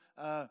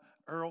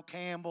 Earl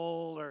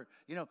Campbell, or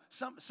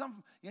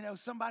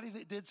somebody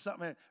that did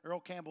something. Earl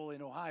Campbell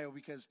in Ohio,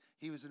 because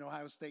he was in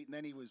Ohio State, and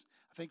then he was,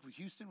 I think, with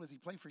Houston. Was he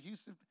playing for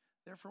Houston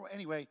there for a while?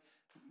 Anyway,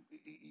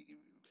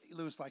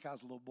 Lewis, like I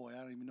was a little boy,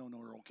 I don't even know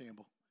no Earl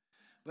Campbell.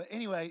 But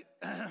anyway,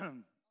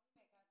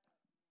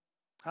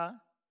 huh?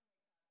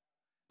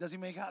 Does he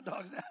make hot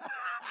dogs now?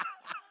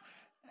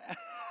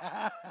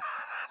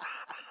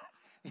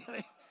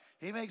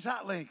 He makes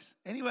hot links.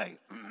 Anyway,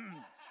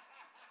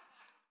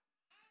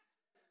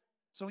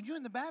 so when you're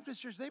in the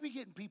Baptist church, they be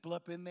getting people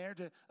up in there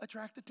to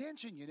attract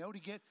attention, to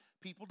get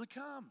people to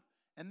come.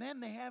 And then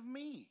they have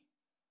me.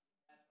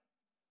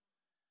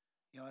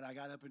 And I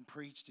got up and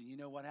preached, and you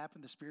know what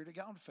happened? The Spirit of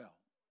God fell.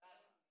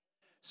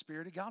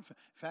 Spirit of God fell.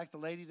 In fact, the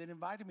lady that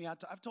invited me,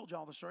 I've told you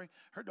all the story.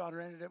 Her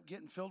daughter ended up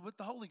getting filled with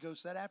the Holy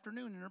Ghost that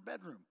afternoon in her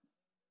bedroom.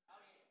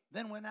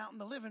 Then went out in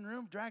the living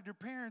room, dragged her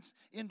parents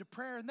into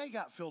prayer, and they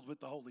got filled with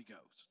the Holy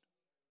Ghost.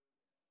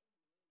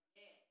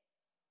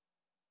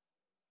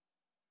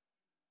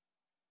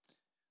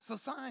 So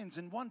signs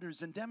and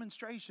wonders and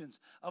demonstrations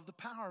of the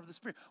power of the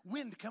Spirit.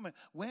 Wind coming.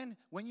 When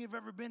you've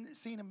ever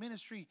seen a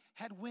ministry,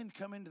 had wind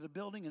come into the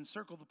building and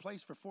circle the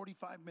place for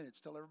 45 minutes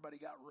till everybody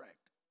got wrecked.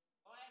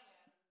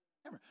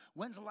 Remember,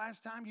 when's the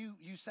last time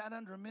you sat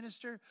under a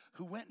minister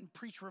who went and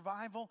preached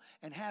revival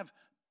and have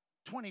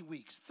 20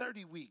 weeks,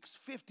 30 weeks,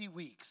 50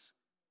 weeks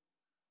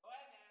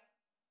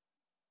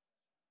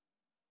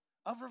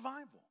of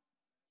revival?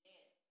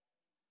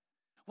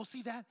 Well,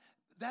 see, that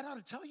ought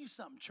to tell you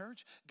something,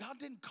 church. God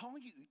didn't call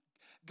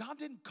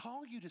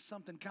you to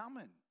something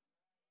common.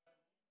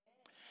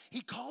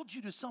 He called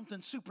you to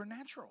something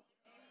supernatural.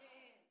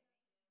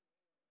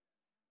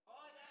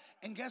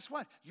 And guess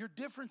what? Your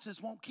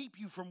differences won't keep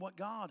you from what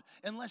God,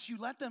 unless you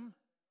let them.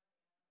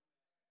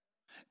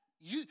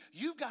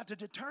 You've got to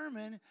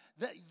determine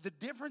that the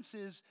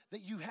differences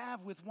that you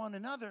have with one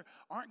another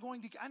aren't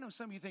going to. I know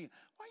some of you thinking,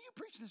 why are you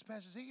preaching this,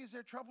 Pastor Ziggy? Is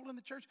there trouble in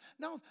the church?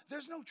 No,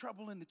 there's no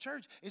trouble in the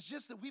church. It's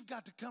just that we've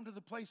got to come to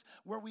the place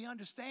where we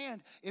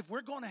understand if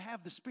we're going to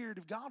have the Spirit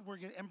of God,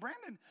 and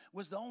Brandon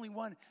was the only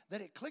one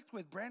that it clicked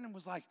with. Brandon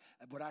was like,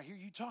 what I hear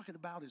you talking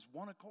about is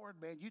one accord,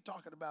 man. You're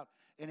talking about,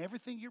 in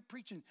everything you're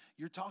preaching,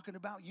 you're talking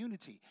about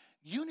unity.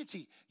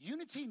 Unity,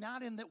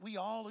 not in that we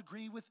all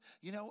agree with,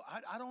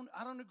 I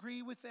don't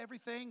agree with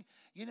everything,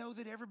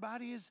 that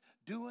everybody is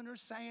doing or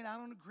saying. I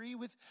don't agree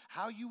with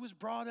how you was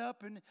brought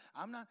up, and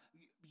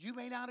you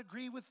may not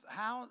agree with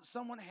how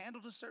someone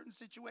handled a certain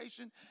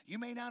situation. You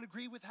may not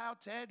agree with how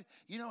Ted,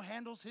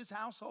 handles his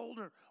household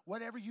or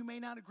whatever. You may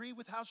not agree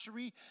with how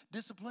Cherie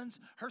disciplines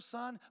her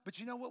son. But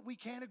you know what we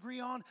can agree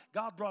on?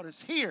 God brought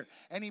us here.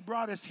 And he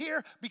brought us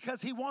here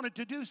because he wanted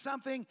to do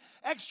something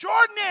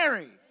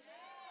extraordinary,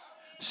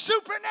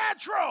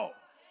 supernatural.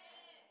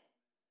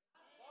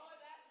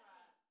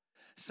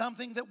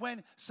 Something that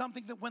when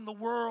the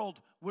world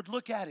would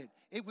look at it,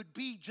 it would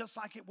be just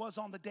like it was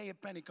on the day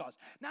of Pentecost.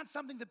 Not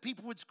something that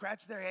people would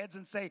scratch their heads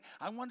and say,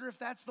 I wonder if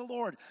that's the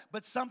Lord.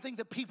 But something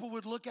that people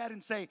would look at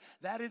and say,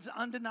 that is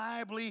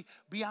undeniably,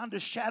 beyond a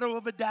shadow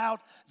of a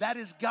doubt, that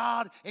is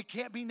God. It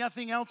can't be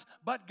nothing else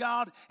but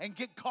God, and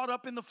get caught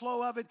up in the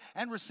flow of it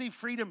and receive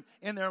freedom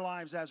in their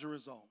lives as a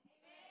result.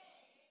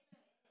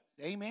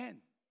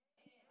 Amen.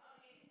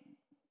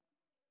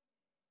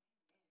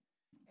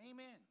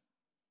 Amen.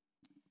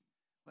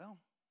 Well,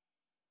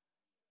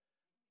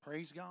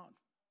 praise God.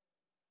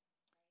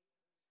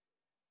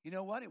 You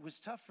know what? It was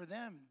tough for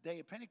them, day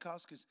of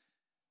Pentecost, because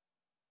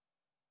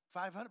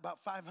about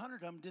 500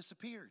 of them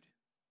disappeared,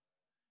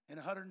 and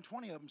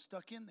 120 of them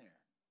stuck in there.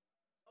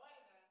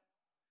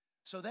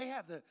 So they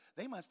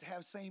must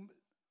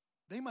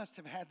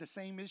have had the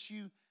same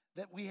issue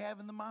that we have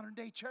in the modern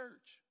day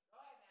church.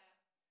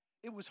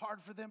 It was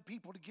hard for them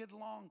people to get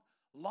along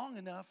long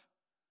enough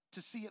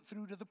to see it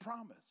through to the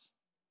promise.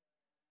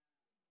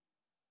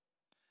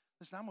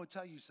 Listen, I'm going to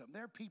tell you something.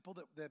 There are people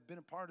that have been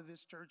a part of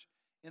this church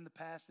in the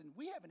past, and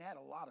we haven't had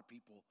a lot of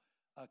people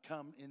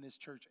come in this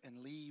church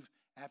and leave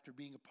after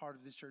being a part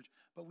of this church,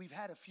 but we've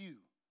had a few.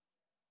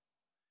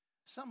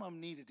 Some of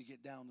them needed to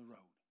get down the road.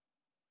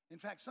 In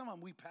fact, some of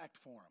them we packed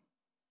for them.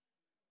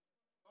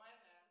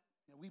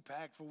 We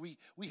packed for, we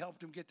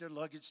helped them get their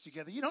luggage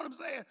together. You know what I'm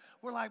saying?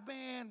 We're like,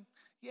 man,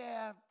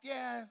 yeah.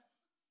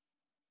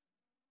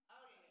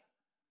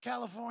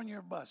 California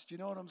or bust. You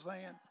know what I'm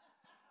saying?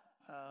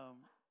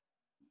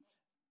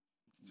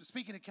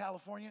 Speaking of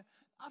California,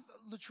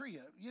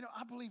 Latria,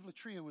 I believe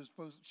Latria was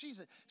supposed.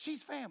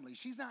 She's family.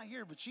 She's not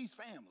here, but she's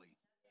family.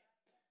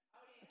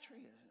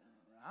 Latria,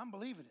 I'm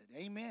believing it.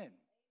 Amen.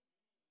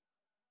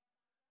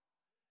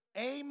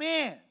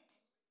 Amen.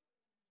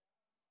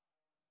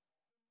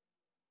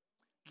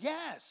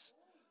 Yes.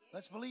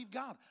 Let's believe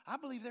God. I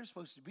believe they're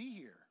supposed to be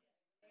here.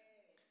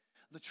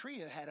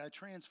 Latria had a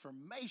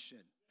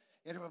transformation.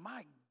 And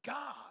my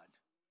God,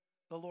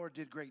 the Lord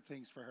did great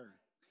things for her.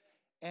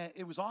 And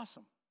it was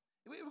awesome.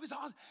 It was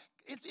awesome.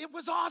 It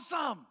was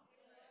awesome.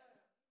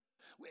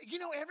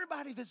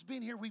 Everybody that's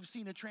been here, we've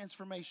seen a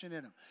transformation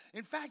in them.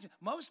 In fact,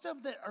 most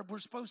of them that were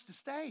supposed to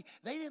stay,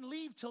 they didn't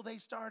leave till they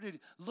started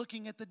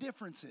looking at the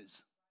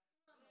differences.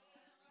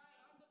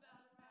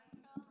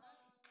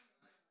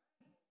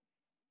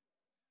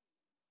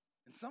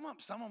 And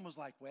someone was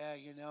like,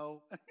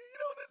 well,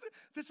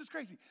 this is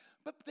crazy.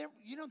 But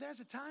there's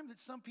a time that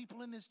some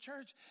people in this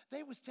church,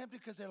 they was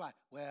tempted because they're like,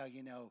 well,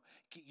 you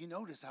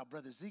notice how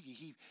Brother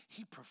Ziggy,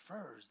 he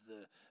prefers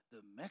the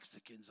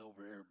Mexicans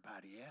over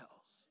everybody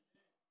else.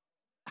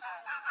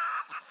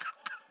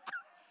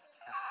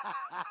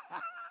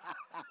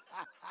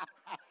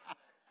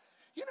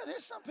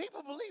 There's some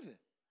people believe it.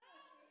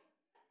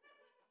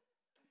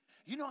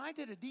 I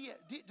did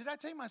did I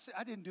tell you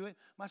I didn't do it.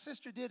 My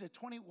sister did a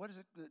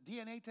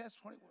DNA test?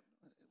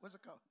 What's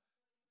it called?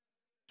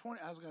 20,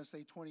 I was going to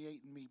say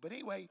 28andMe, but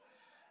anyway,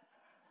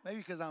 maybe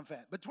because I'm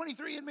fat. But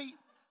 23andMe, I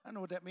don't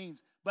know what that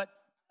means. But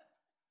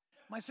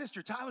my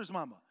sister, Tyler's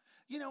mama,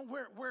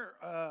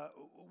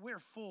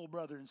 we're full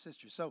brother and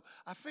sister. So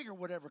I figure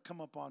whatever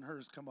come up on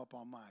hers come up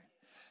on mine.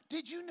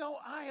 Did you know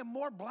I am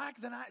more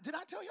black than did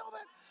I tell you all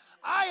that?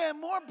 I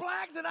am more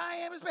black than I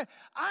am Hispanic.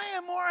 I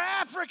am more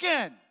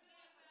African.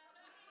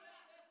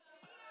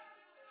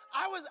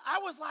 I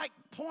was like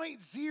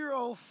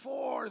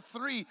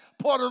 0.043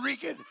 Puerto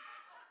Rican.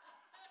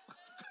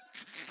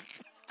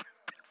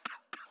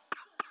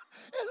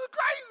 It was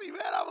crazy,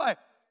 man. I'm like,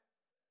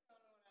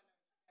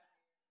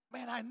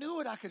 man, I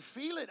knew it. I could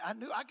feel it. I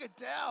could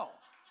tell.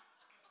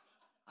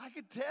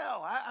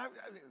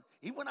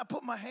 Even when I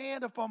put my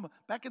hand up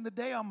back in the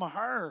day on my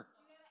hair.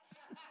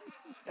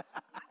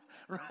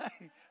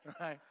 Right.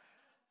 I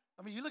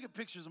mean, you look at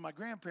pictures of my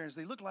grandparents,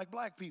 they look like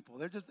black people.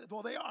 They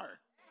are.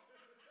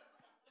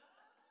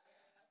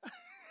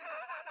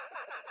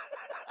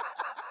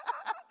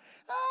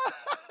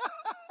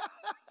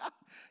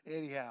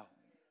 Anyhow.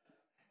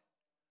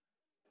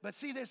 But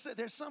see, there's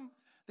some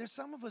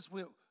of us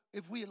will,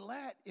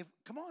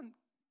 come on,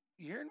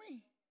 You hearing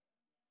me?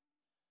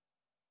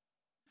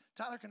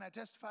 Tyler, can I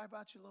testify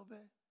about you a little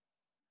bit?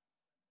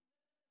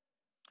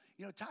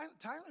 You know,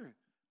 Tyler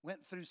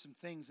went through some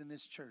things in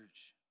this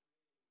church.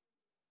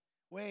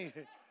 Wait.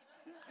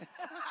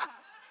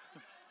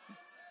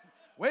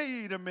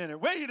 Wait a minute.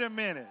 Wait a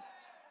minute.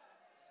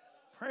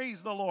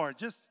 Praise the Lord.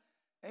 Just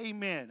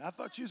amen. I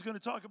thought you was going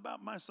to talk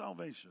about my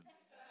salvation.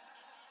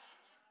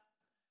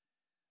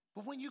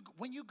 But when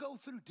you go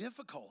through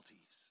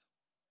difficulties,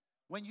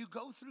 when you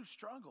go through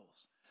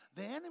struggles,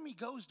 the enemy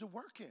goes to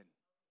working.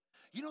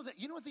 You know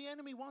what the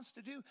enemy wants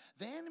to do?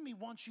 The enemy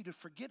wants you to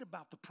forget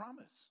about the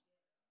promise.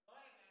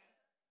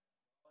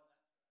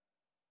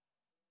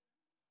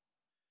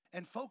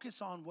 And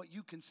focus on what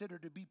you consider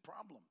to be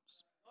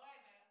problems.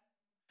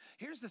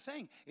 Here's the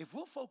thing. If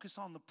we'll focus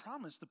on the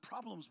promise, the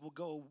problems will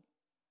go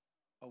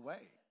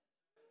away.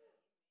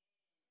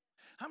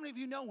 How many of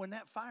you know when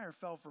that fire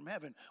fell from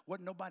heaven,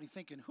 wasn't nobody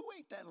thinking, who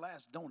ate that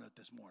last donut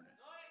this morning?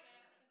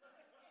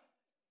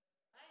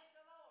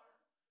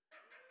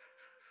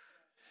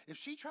 If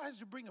she tries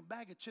to bring a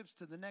bag of chips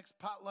to the next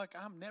potluck,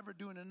 I'm never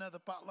doing another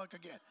potluck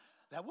again.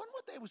 That wasn't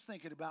what they was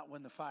thinking about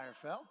when the fire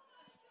fell.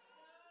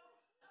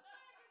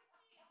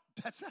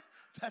 That's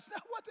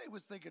not what they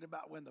was thinking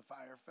about when the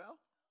fire fell.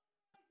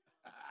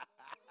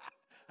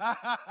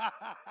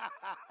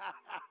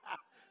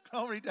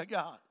 Glory to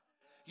God.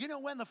 You know,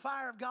 when the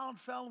fire of God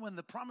fell, when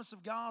the promise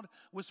of God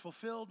was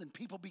fulfilled and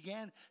people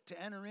began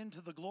to enter into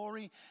the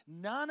glory,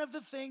 none of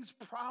the things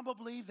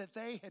probably that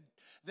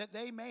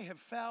they may have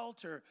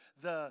felt, or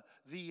the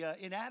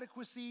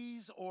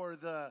inadequacies, or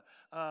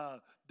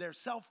their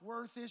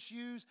self-worth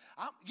issues.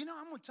 I'm going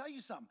to tell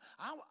you something.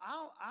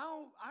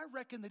 I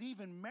reckon that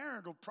even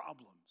marital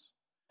problems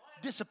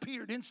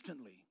disappeared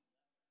instantly.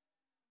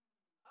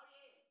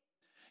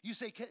 You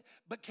say,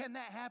 but can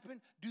that happen?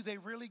 Do they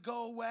really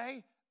go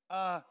away?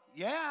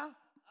 Yeah.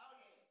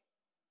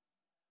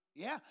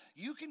 Yeah,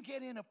 you can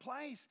get in a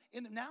place.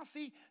 Now,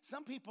 see,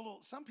 some people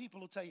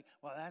will tell you,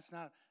 well, that's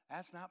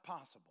not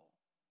possible.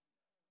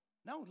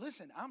 No,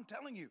 listen, I'm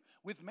telling you,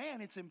 with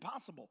man it's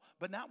impossible,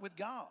 but not with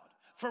God.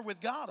 For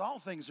with God all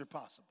things are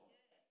possible.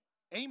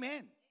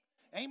 Amen.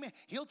 Amen.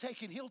 He'll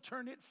take it, he'll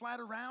turn it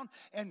flat around,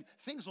 and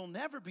things will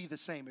never be the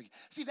same again.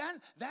 See,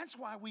 that's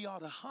why we ought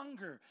to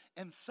hunger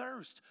and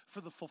thirst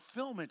for the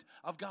fulfillment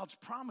of God's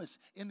promise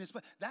in this.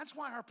 That's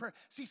why our prayer.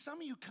 See,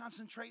 some of you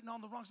concentrating on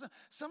the wrong stuff.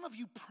 Some of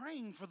you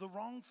praying for the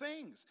wrong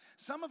things.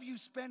 Some of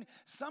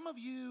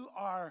you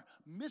are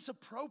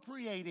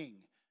misappropriating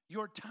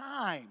your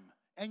time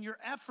and your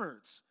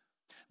efforts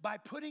by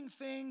putting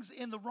things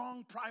in the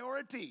wrong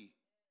priority.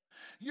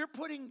 You're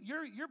putting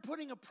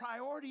a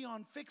priority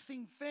on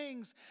fixing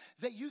things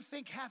that you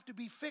think have to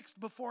be fixed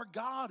before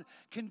God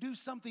can do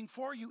something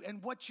for you.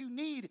 And what you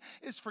need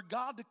is for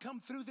God to come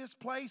through this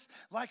place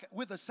like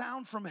with a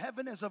sound from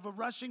heaven as of a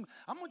rushing.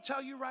 I'm going to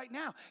tell you right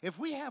now, if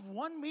we have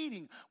one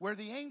meeting where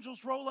the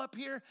angels roll up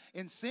here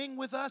and sing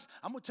with us,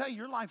 I'm going to tell you,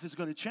 your life is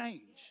going to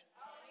change.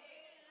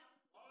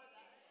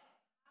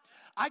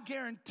 I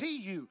guarantee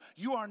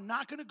you are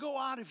not going to go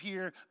out of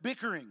here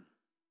bickering.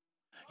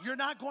 You're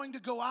not going to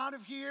go out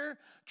of here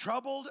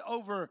troubled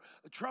over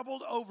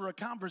a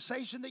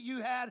conversation that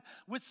you had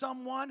with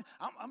someone.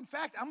 In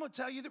fact, I'm going to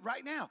tell you that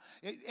right now,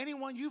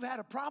 anyone you've had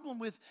a problem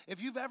with,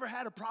 if you've ever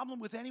had a problem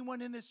with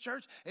anyone in this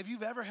church, if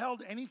you've ever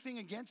held anything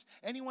against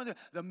anyone,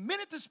 the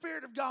minute the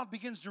Spirit of God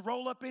begins to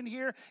roll up in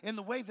here in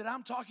the way that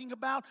I'm talking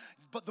about,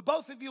 but the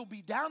both of you will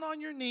be down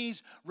on your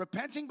knees,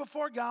 repenting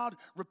before God,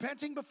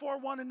 repenting before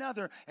one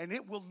another, and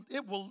it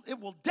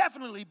will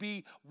definitely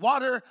be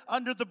water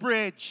under the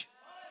bridge.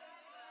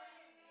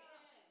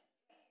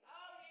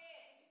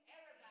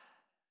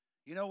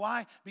 You know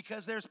why?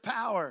 Because there's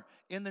power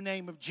in the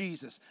name of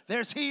Jesus.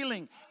 There's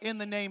healing in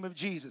the name of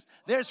Jesus.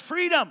 There's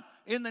freedom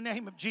in the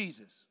name of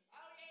Jesus.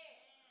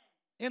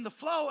 In the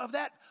flow of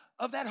that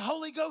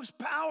Holy Ghost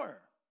power.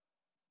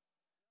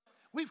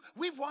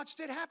 We've watched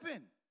it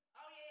happen.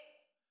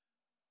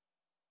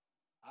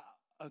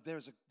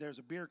 There's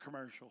a beer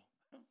commercial.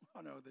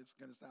 I know that's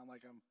going to sound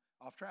like I'm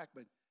off track,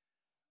 but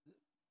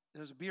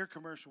there's a beer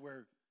commercial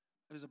where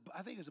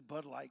I think it was a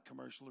Bud Light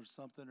commercial or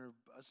something, or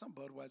some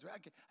Budweiser. I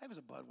think it was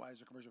a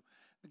Budweiser commercial.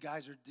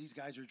 These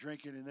guys are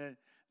drinking, and then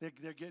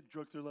they're getting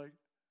drunk. They're like,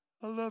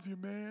 "I love you,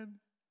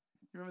 man."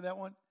 You remember that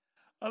one?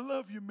 "I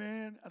love you,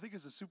 man." I think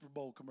it's a Super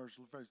Bowl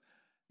commercial at first.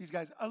 These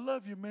guys, "I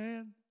love you,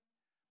 man."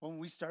 When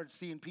we started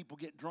seeing people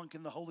get drunk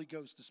in the Holy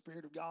Ghost, the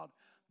Spirit of God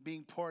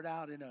being poured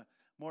out in a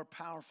more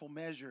powerful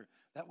measure,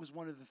 that was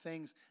one of the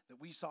things that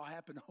we saw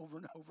happen over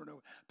and over and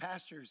over.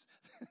 Pastors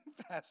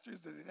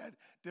that had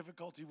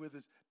difficulty with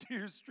us,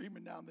 tears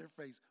streaming down their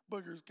face,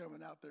 boogers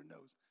coming out their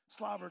nose,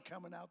 slobber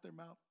coming out their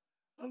mouth.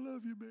 "I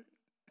love you, man."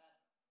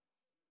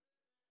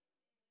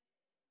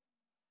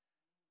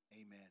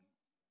 Amen.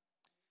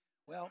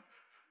 Well,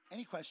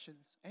 any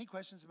questions? Any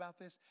questions about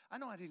this? I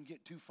know I didn't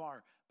get too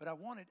far, but I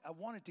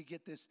wanted to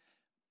get this.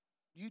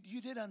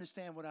 You did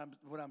understand what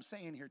I'm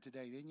saying here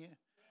today, didn't you?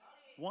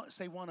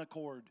 Say one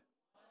accord.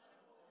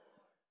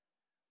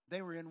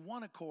 They were in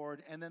one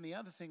accord, and then the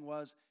other thing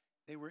was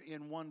They were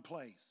in one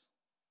place.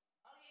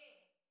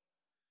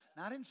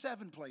 Not in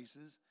 7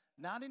 places,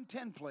 not in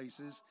 10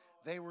 places.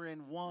 They were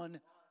in one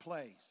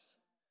place.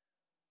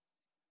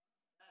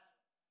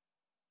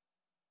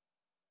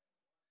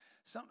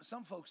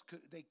 Some folks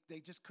they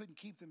just couldn't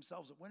keep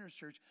themselves at Winter's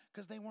Church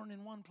because they weren't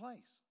in one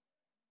place.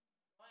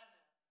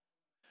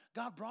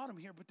 God brought them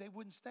here, but they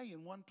wouldn't stay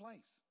in one place.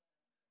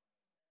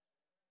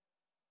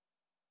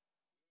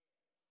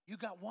 You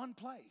got one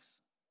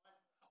place,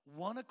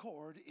 one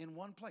accord in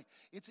one place.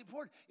 It's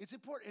important. It's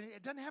important.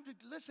 It doesn't have to,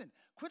 listen,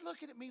 quit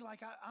looking at me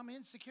like I'm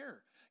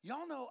insecure.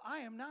 Y'all know I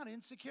am not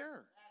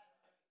insecure.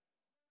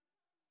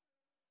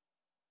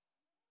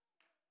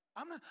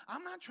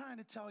 I'm not trying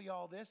to tell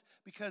y'all this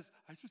because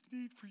I just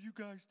need for you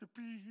guys to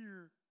be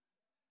here.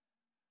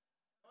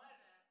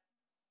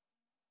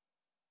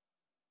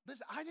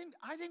 Listen,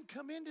 I didn't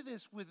come into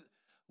this with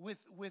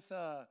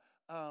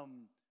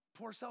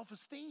poor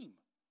self-esteem.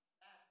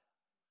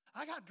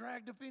 I got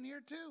dragged up in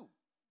here too.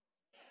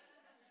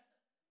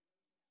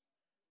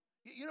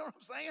 You know what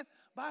I'm saying?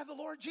 By the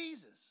Lord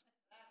Jesus.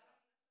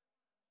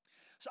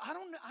 So I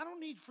don't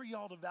need for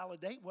y'all to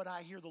validate what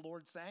I hear the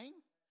Lord saying.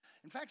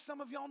 In fact, some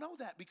of y'all know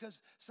that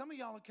because some of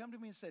y'all have come to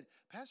me and said,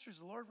 Pastor, is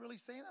the Lord really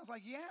saying that? I was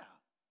like, yeah.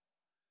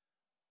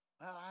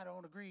 Well, I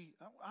don't agree.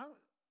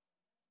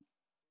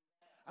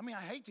 I mean,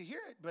 I hate to hear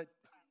it, but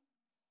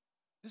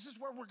this is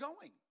where we're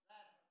going.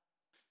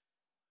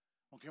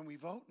 Well, can we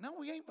vote? No,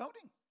 we ain't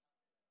voting.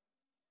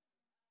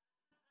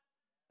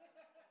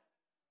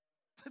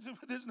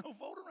 There's no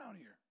vote around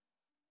here.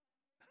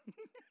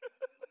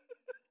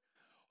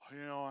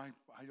 You know, I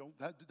don't.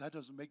 That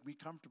doesn't make me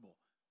comfortable.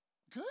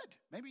 Good.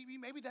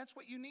 Maybe that's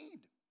what you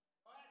need.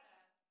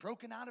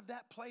 Broken out of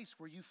that place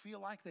where you feel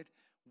like that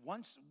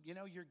once,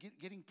 you're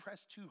getting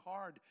pressed too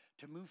hard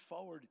to move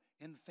forward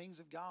in the things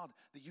of God,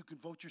 that you can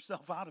vote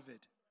yourself out of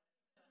it.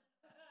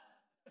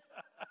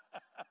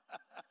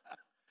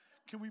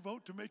 Can we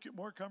vote to make it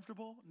more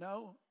comfortable?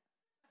 No.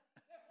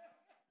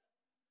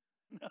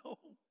 No.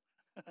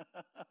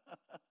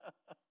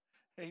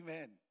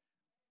 Amen.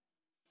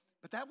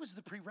 But that was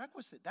the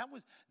prerequisite. That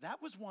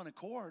was one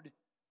accord.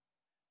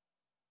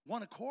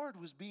 One accord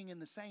was being in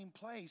the same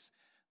place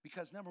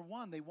because, number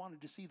one, they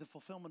wanted to see the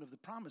fulfillment of the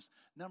promise.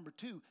 Number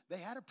two, they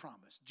had a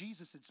promise.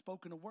 Jesus had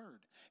spoken a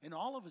word. And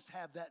all of us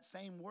have that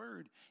same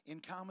word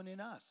in common in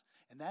us.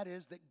 And that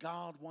is that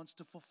God wants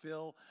to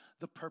fulfill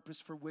the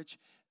purpose for which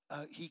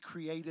He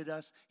created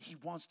us. He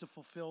wants to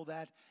fulfill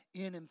that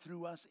in and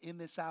through us in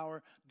this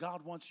hour.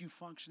 God wants you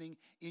functioning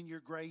in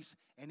your grace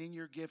and in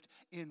your gift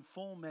in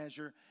full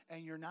measure.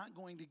 And you're not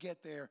going to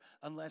get there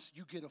unless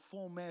you get a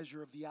full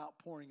measure of the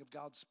outpouring of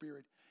God's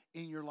Spirit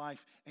in your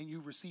life and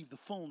you receive the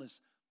fullness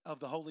of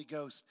the Holy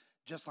Ghost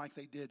just like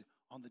they did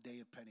on the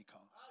day of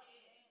Pentecost.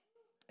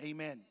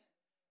 Amen.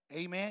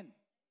 Amen.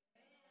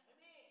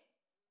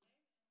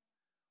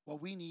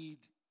 What we need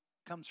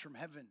comes from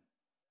heaven.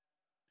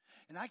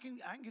 And I can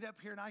get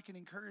up here and I can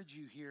encourage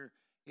you here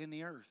in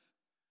the earth.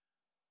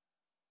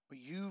 But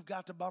you've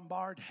got to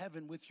bombard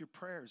heaven with your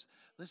prayers.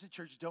 Listen,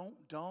 church, don't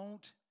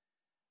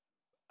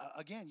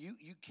again,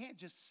 you can't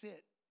just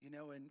sit,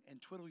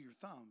 and twiddle your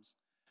thumbs.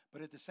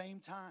 But at the same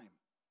time,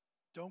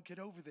 don't get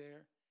over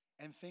there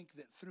and think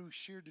that through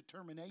sheer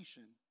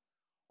determination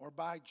or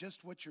by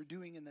just what you're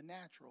doing in the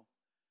natural,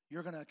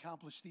 you're going to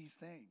accomplish these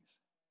things.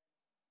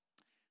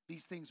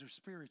 These things are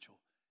spiritual.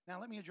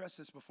 Now, let me address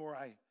this before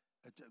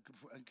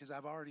because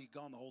I've already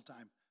gone the whole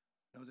time.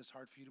 I know that's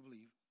hard for you to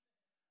believe.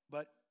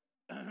 But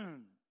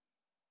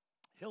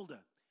Hilda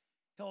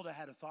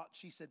had a thought.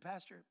 She said,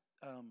 Pastor,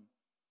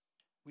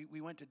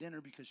 we went to dinner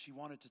because she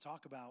wanted to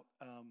talk about,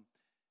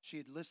 she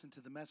had listened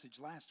to the message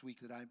last week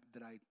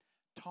that I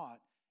taught,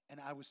 and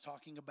I was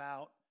talking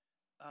about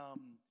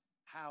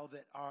how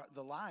that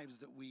the lives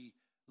that we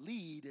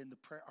lead in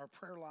our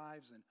prayer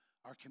lives and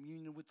our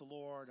communion with the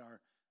Lord, our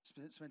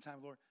spend time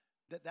with the Lord,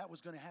 that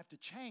was going to have to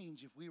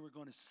change if we were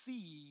going to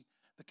see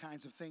the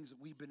kinds of things that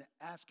we've been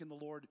asking the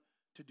Lord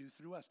to do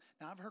through us.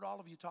 Now, I've heard all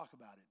of you talk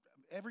about it,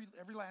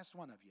 every last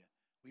one of you.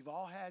 We've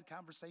all had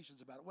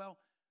conversations about it. Well,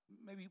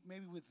 maybe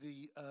with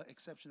the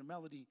exception of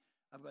Melody,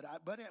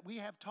 but we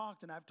have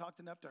talked, and I've talked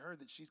enough to her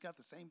that she's got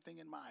the same thing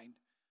in mind.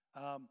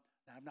 Now,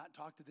 I've not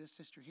talked to this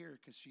sister here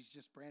because she's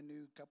just brand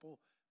new,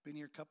 been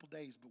here a couple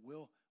days, but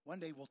one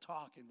day we'll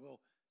talk, and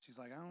she's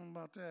like, I don't know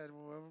about that.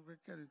 Well,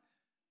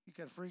 you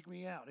kind of freak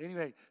me out.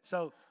 Anyway,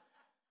 so,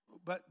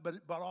 but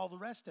all the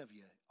rest of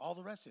you,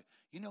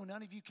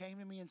 none of you came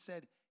to me and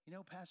said,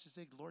 Pastor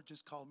Zig, the Lord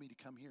just called me to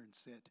come here and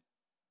sit.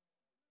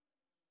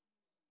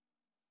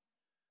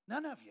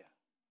 None of you.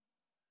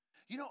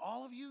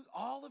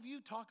 All of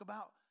you talk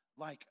about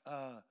like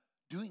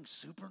doing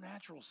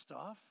supernatural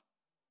stuff.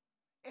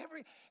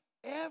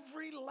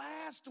 Every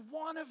last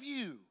one of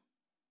you.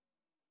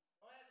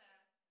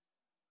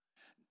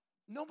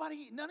 None of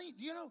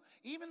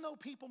even though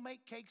people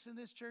make cakes in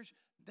this church,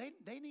 they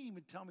didn't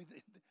even tell me,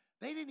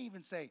 they didn't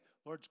even say,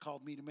 Lord's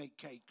called me to make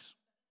cakes.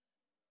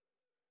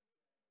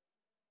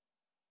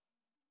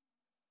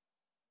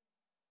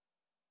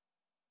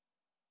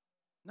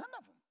 None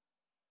of them.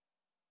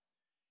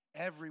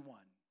 Everyone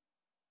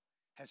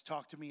has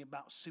talked to me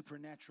about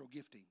supernatural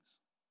giftings,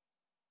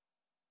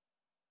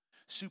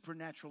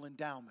 supernatural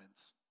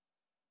endowments,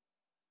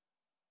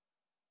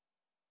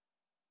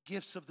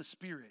 gifts of the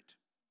Spirit,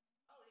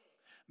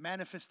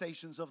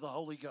 manifestations of the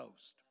Holy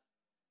Ghost,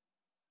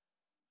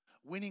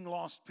 winning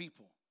lost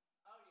people,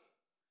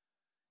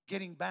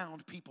 getting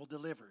bound people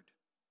delivered,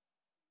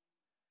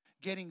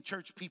 getting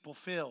church people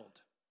filled,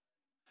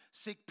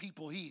 sick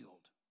people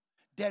healed,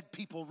 dead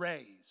people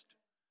raised.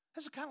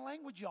 That's the kind of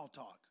language y'all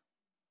talk.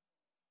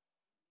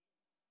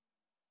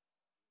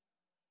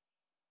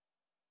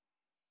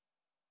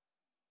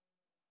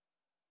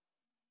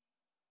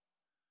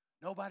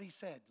 Nobody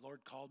said,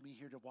 Lord called me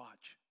here to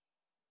watch.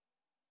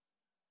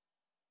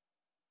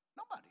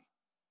 Nobody.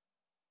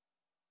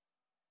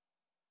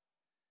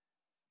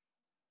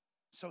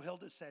 So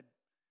Hilda said,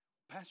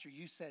 Pastor,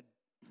 you said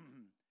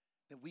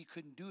that we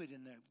couldn't do it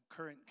in the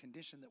current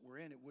condition that we're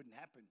in. It wouldn't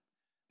happen.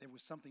 There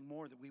was something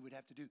more that we would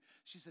have to do.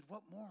 She said,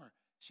 what more?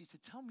 She said,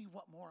 tell me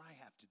what more I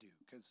have to do.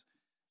 Because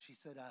she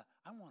said,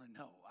 I want to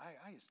know.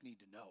 I just need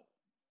to know.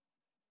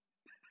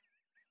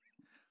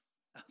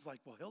 I was like,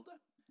 well, Hilda?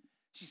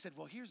 She said,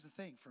 well, here's the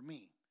thing for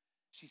me.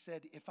 She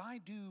said, if I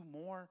do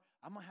more,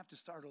 I'm going to have to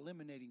start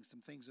eliminating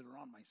some things that are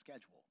on my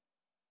schedule.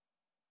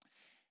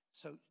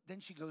 So then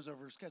she goes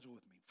over her schedule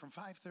with me. From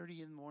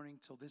 5:30 in the morning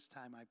till this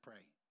time, I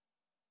pray.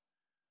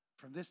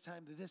 From this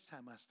time to this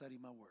time, I study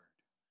my word.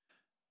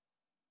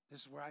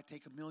 This is where I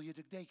take Amelia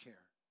to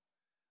daycare.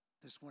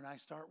 This is when I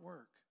start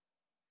work.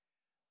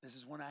 This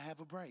is when I have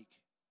a break.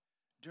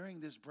 During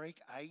this break,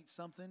 I eat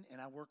something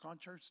and I work on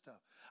church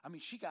stuff. I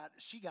mean, she got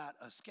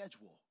a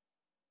schedule.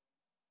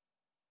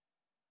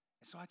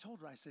 And so I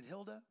told her, I said,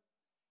 Hilda,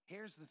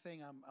 here's the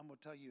thing I'm going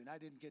to tell you, and I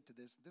didn't get to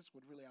this. This is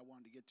what really I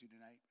wanted to get to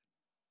tonight.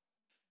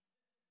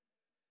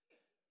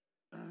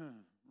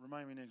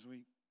 Remind me next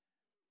week.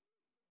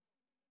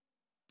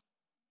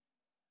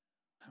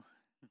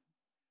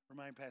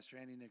 Remind Pastor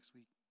Andy next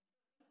week.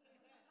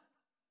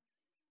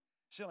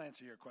 She'll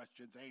answer your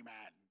questions.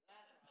 Amen.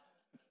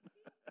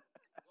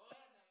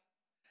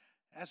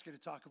 Ask her to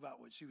talk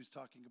about what she was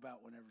talking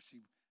about whenever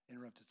she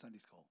interrupted Sunday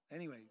school.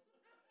 Anyway.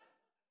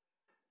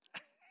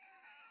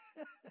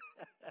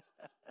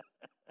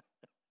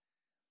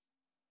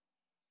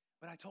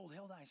 But I told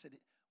Hilda, I said,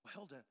 well,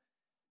 Hilda,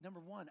 number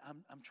one,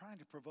 I'm trying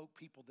to provoke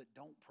people that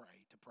don't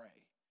pray to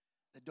pray,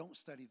 that don't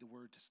study the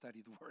word to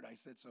study the word. I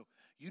said, so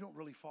you don't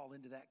really fall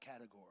into that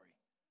category.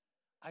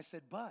 I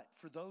said, but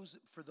for those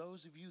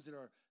of you that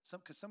are,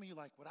 because some of you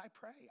like, what I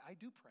pray, I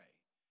do pray,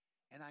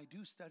 and I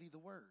do study the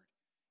word.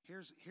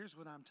 Here's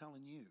what I'm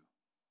telling you.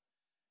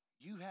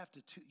 You have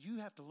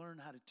to learn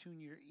how to tune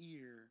your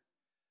ear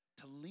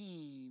to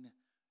lean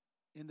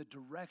in the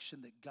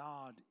direction that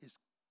God is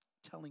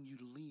telling you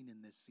to lean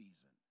in this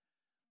season.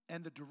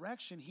 And the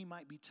direction he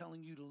might be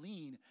telling you to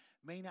lean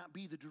may not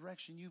be the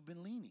direction you've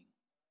been leaning.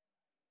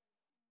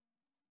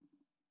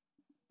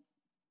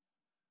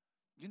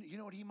 You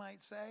know what he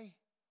might say?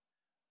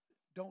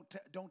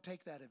 Don't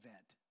take that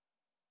event.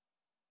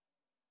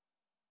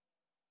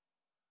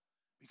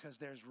 Because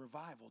there's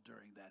revival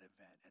during that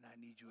event, and I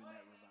need you in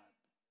that revival.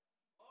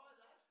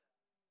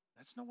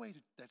 That's no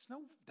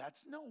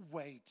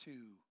way to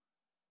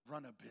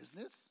run a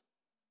business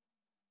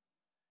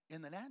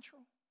in the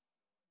natural.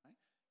 Right?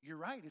 You're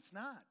right, it's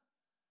not.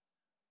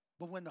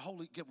 But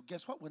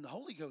guess what? When the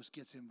Holy Ghost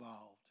gets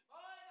involved,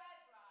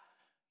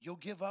 you'll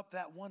give up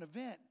that one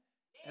event,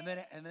 and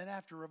then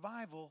after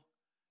revival,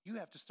 you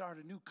have to start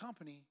a new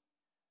company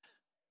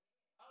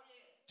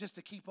just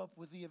to keep up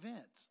with the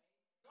events.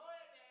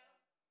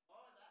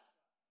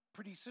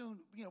 Pretty soon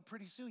you're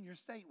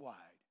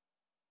statewide.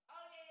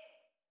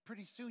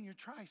 Pretty soon you're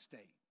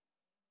tri-state.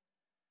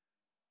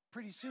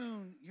 Pretty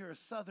soon you're a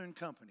southern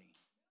company.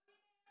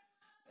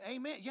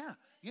 Amen. Yeah.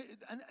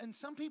 And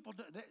some people,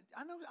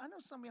 I know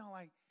some of y'all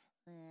like,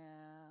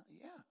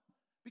 yeah.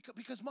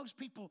 Because most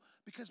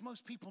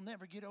people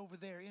never get over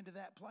there into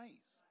that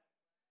place.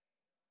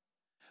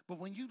 But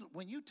when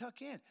you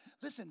tuck in,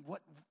 listen,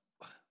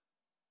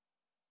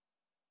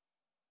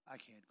 I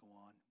can't go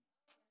on.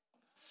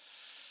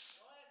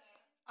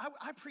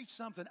 I preach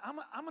something. I'm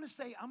going to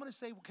say,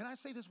 can I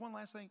say this one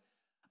last thing?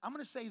 I'm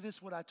going to say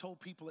this, what I told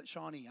people at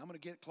Shawnee. I'm going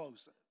to get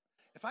close.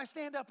 If I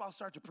stand up, I'll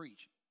start to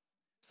preach.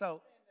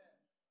 So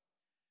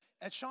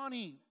at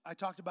Shawnee, I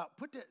talked about,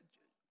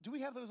 do we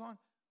have those on?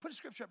 Put a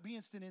scripture up, be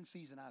instant in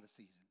season, out of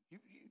season. You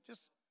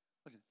just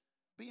look at it.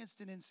 Be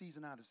instant in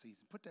season, out of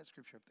season. Put that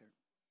scripture up there.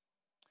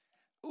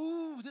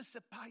 Ooh, this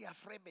is Paya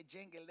Frebe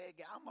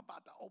Jengelege. I'm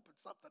about to open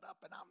something up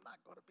and I'm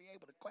not going to be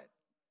able to quit.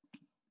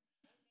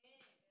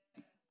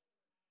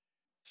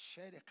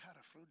 Shede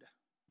cara fruda.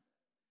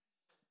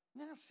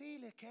 Nasi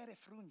le care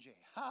frunge.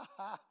 Ha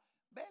ha.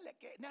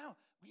 Now,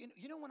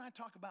 you know when I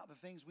talk about the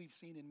things we've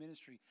seen in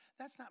ministry,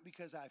 that's not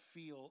because I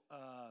feel,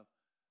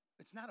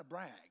 it's not a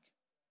brag.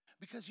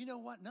 Because you know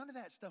what? None of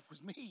that stuff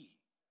was me.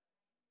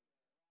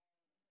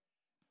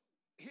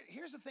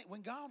 Here's the thing.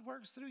 When God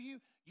works through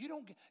you, you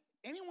don't get,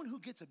 anyone who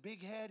gets a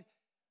big head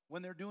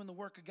when they're doing the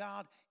work of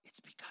God, it's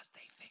because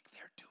they think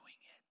they're doing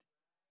it.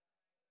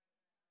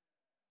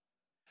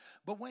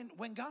 But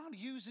when God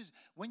uses,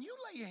 when you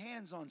lay your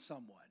hands on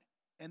someone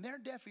and their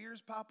deaf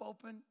ears pop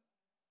open,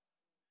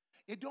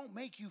 it don't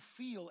make you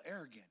feel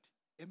arrogant.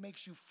 It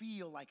makes you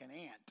feel like an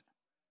ant.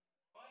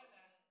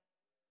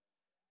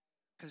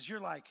 Because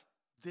you're like,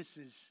 this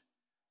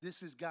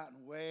has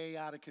gotten way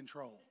out of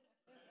control.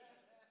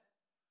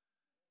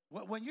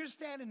 When you're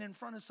standing in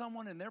front of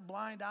someone and their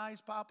blind eyes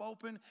pop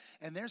open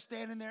and they're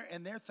standing there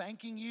and they're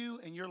thanking you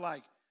and you're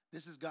like,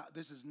 this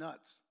is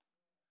nuts.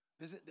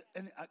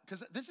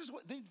 Because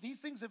these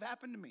things have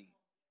happened to me.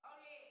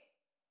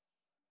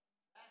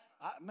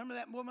 I remember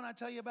that woman I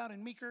tell you about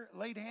in Meeker,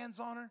 laid hands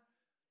on her,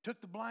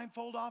 took the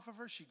blindfold off of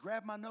her. She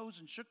grabbed my nose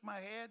and shook my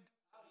head.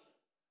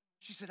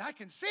 She said, I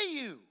can see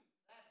you.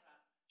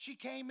 She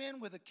came in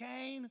with a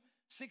cane,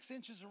 6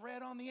 inches of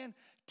red on the end,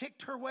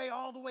 ticked her way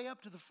all the way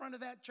up to the front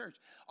of that church.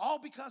 All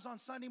because on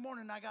Sunday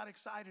morning I got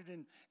excited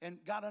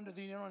and got under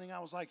the anointing. I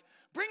was like,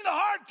 bring the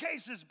hard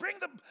cases, bring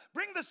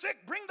the sick,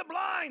 bring the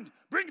blind,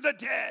 bring the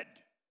dead.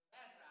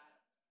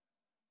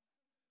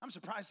 I'm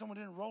surprised someone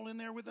didn't roll in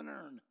there with an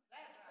urn.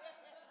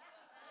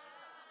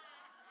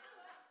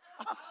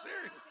 I'm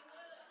serious.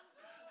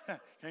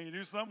 Can you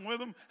do something with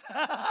them?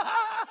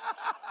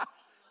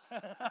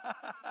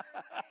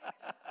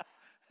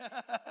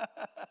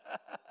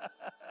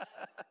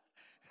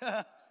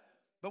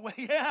 But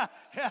yeah.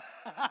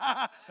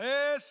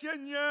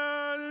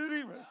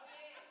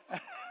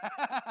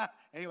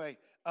 Anyway,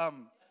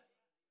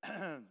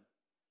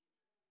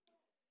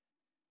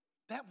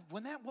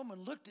 when that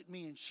woman looked at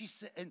me and she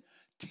said, and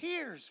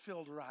tears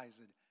filled her eyes,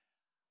 and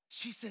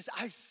she says,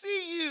 I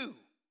see you.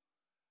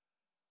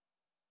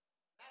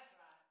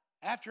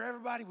 After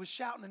everybody was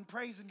shouting and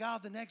praising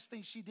God, the next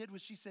thing she did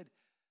was she said,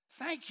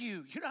 thank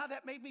you. You know how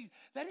that made me?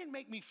 That didn't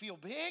make me feel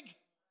big.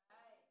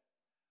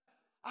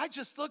 I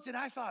just looked and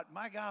I thought,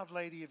 my God,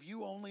 lady, if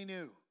you only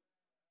knew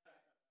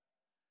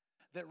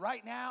that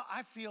right now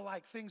I feel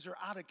like things are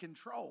out of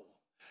control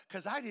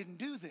because I didn't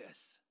do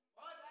this.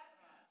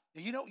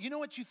 And you know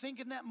what you think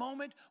in that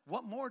moment?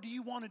 What more do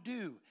you want to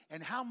do?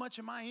 And how much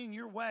am I in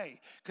your way?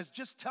 Because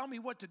just tell me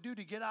what to do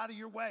to get out of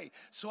your way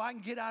so I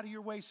can get out of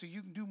your way so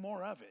you can do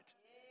more of it.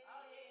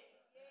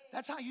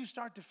 That's how you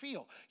start to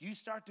feel. You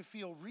start to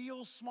feel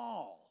real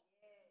small.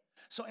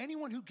 So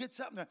anyone who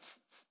gets up and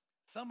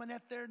thumbing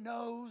at their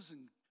nose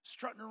and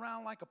strutting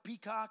around like a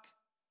peacock,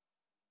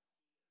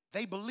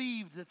 they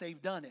believe that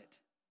they've done it.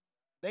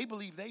 They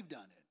believe they've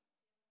done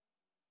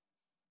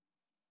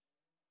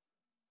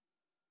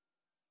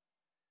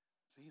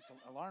it. See,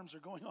 alarms are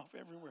going off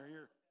everywhere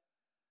here.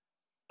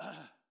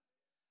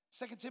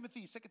 2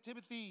 Timothy,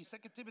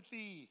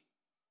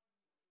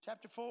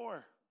 chapter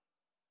 4.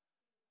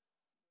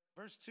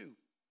 Verse 2,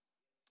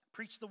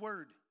 preach the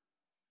word.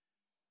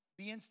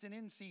 Be instant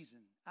in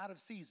season, out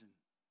of season.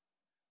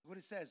 What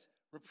it says,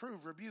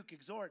 reprove, rebuke,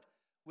 exhort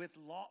with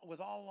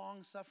all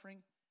long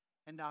suffering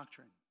and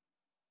doctrine.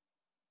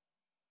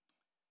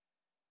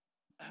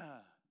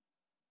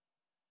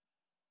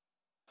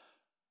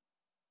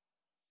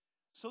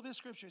 So this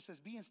scripture says,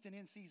 be instant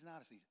in season,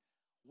 out of season.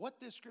 What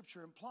this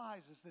scripture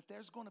implies is that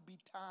there's going to be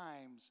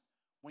times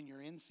when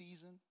you're in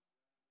season,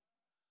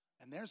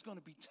 and there's going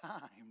to be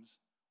times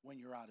when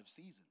you're out of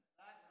season.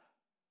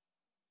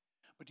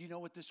 But do you know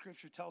what this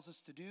scripture tells us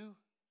to do?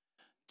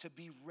 To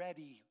be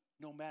ready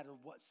no matter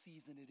what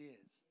season it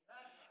is.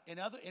 In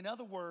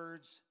other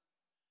words,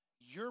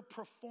 your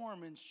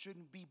performance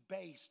shouldn't be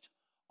based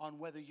on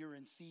whether you're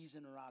in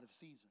season or out of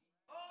season.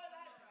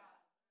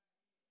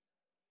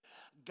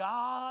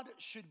 God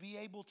should be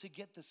able to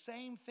get the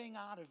same thing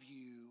out of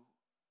you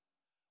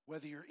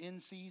whether you're in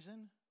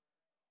season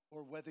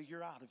or whether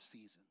you're out of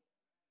season.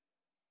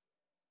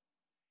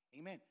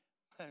 Amen.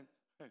 Wait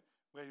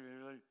a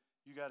minute,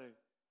 you got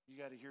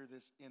to hear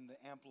this in the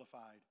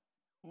Amplified.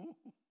 Look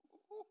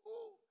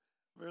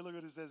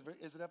what it says.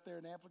 Is it up there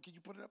in Amplified? Can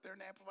you put it up there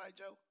in Amplified,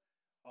 Joe?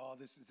 Oh,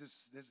 this.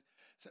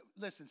 So,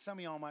 listen, some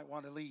of y'all might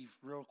want to leave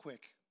real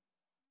quick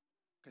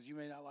because you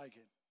may not like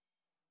it.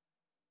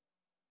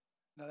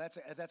 No,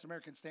 that's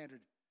American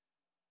Standard.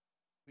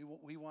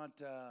 We want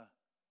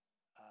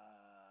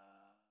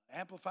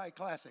Amplified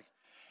Classic.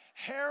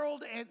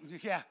 Herald and,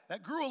 yeah,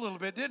 that grew a little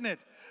bit, didn't it?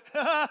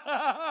 That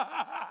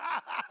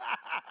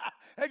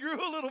grew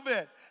a little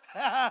bit.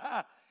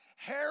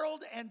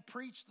 Herald and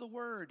preach the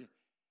word.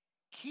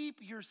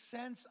 Keep your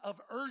sense of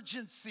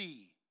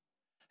urgency.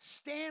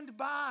 Stand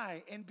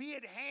by and be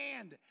at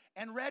hand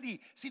and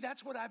ready. See,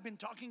 that's what I've been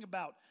talking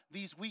about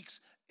these weeks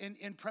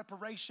in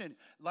preparation.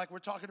 Like we're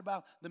talking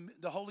about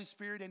the Holy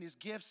Spirit and His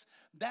gifts.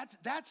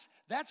 That's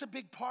a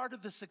big part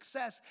of the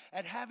success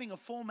at having a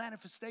full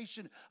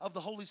manifestation of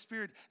the Holy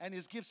Spirit and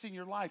His gifts in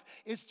your life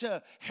is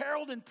to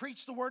herald and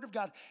preach the Word of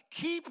God.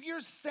 Keep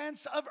your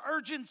sense of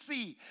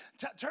urgency.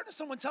 Turn to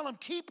someone, tell them,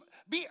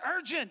 be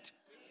urgent.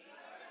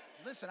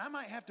 Listen, I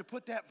might have to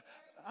put that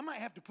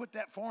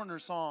Foreigner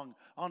song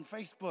on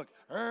Facebook.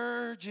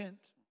 Urgent.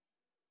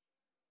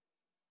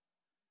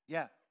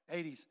 Yeah,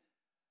 80s.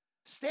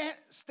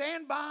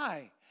 Stand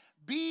by.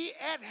 Be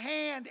at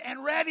hand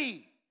and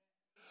ready.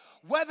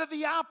 Whether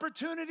the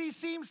opportunity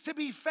seems to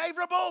be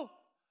favorable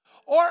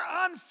or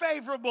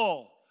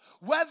unfavorable,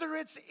 whether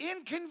it's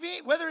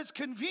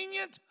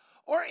convenient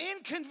or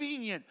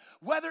inconvenient,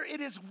 whether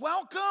it is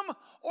welcome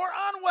or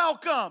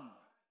unwelcome.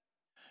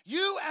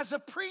 You, as a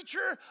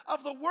preacher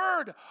of the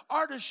word,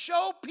 are to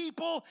show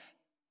people.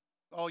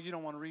 Oh, you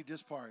don't want to read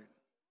this part.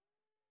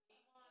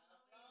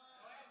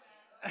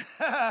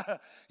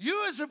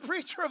 You, as a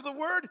preacher of the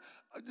word,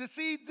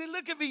 see,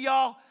 look at me,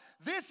 y'all.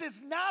 This is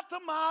not the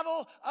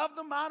model of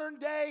the modern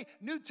day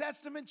New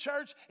Testament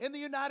church in the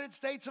United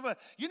States of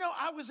America. You know,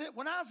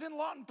 when I was in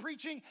Lawton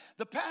preaching,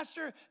 the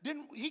pastor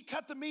he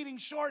cut the meeting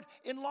short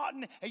in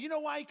Lawton. And you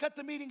know why he cut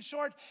the meeting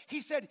short? He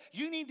said,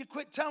 you need to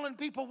quit telling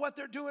people what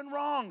they're doing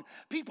wrong.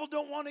 People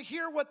don't want to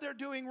hear what they're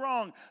doing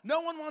wrong. No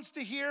one wants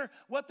to hear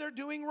what they're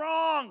doing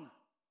wrong.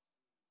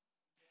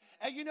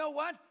 And you know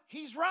what?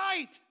 He's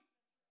right.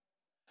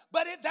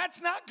 But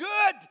that's not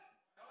good.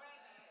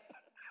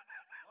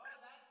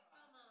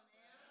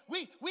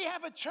 We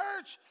have a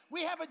church,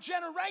 we have a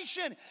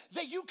generation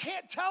that you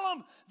can't tell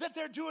them that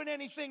they're doing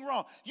anything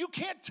wrong. You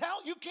can't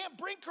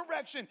bring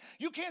correction.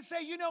 You can't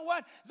say, you know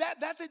what,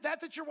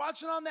 that you're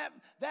watching on that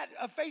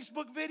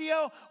Facebook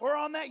video or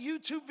on that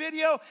YouTube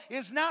video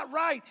is not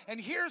right.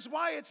 And here's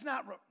why it's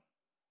not right.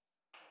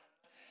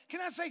 Can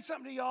I say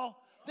something to y'all?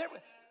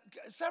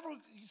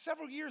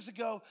 Several years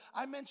ago,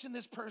 I mentioned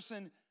this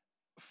person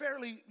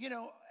fairly,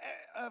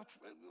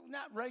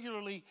 not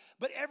regularly,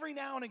 but every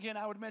now and again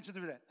I would mention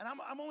that. And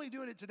I'm only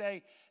doing it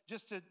today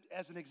just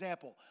as an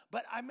example.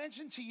 But I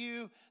mentioned to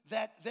you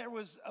that there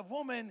was a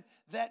woman,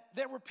 that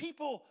there were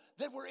people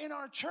that were in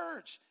our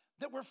church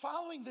that were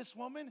following this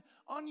woman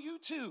on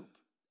YouTube.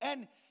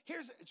 And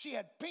she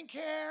had pink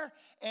hair,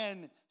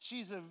 and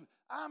she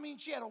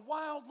had a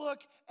wild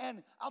look.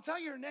 And I'll tell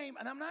you her name,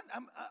 and I'm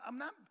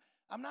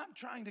not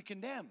trying to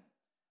condemn,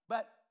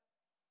 but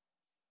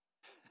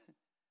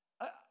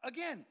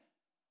again,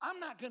 I'm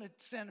not going to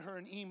send her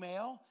an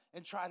email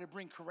and try to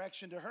bring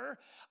correction to her.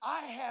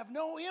 I have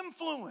no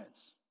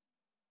influence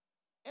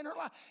in her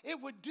life. It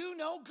would do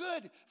no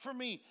good for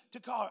me to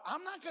call her.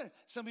 I'm not going to.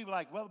 Some people are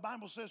like, well, the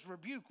Bible says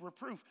rebuke,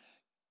 reproof.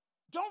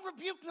 Don't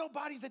rebuke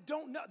nobody that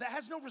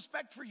has no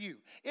respect for you.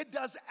 It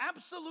does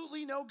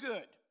absolutely no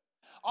good.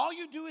 All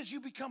you do is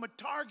you become a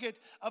target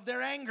of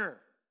their anger.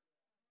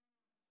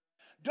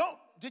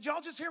 Did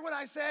y'all just hear what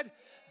I said?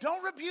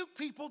 Don't rebuke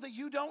people that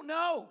you don't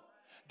know.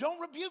 Don't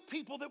rebuke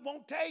people that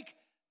won't take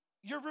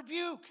your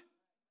rebuke.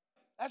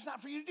 That's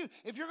not for you to do.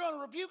 If you're going to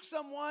rebuke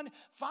someone,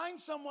 find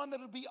someone that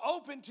will be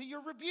open to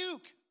your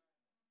rebuke.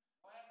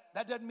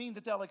 That doesn't mean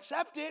that they'll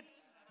accept it,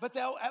 but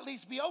they'll at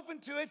least be open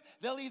to it.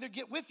 They'll either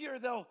get with you or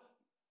they'll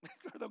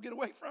get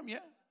away from you.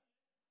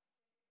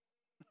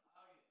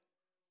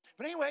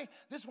 But anyway,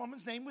 this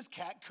woman's name was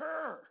Kat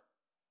Kerr.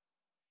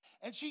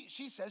 And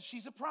she says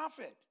she's a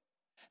prophet.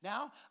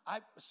 Now,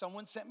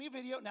 someone sent me a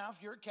video. Now,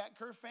 if you're a Kat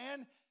Kerr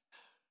fan,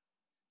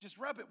 just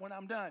rub it when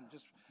I'm done.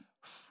 Just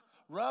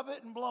rub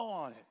it and blow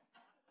on it.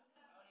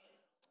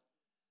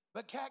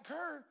 But Kat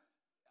Kerr,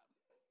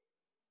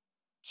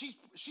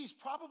 she's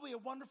probably a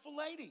wonderful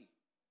lady.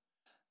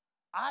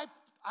 I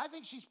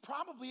think she's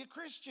probably a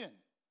Christian.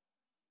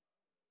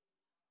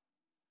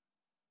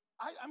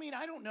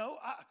 I don't know.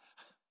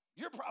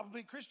 You're probably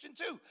a Christian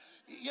too.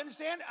 You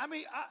understand?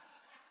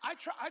 I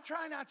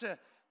try not to.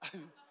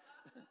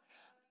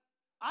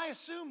 I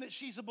assume that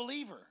she's a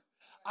believer.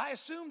 I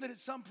assume that at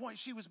some point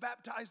she was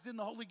baptized in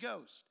the Holy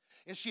Ghost.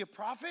 Is she a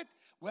prophet?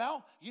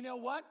 Well, you know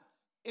what?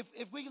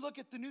 If we look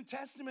at the New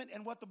Testament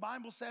and what the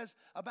Bible says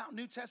about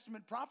New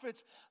Testament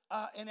prophets,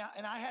 and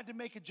I had to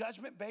make a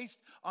judgment based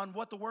on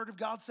what the Word of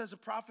God says a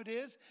prophet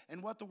is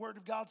and what the Word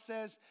of God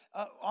says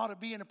ought to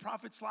be in a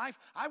prophet's life,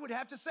 I would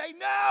have to say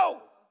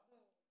no.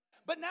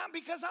 But not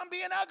because I'm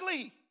being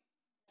ugly,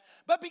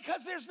 but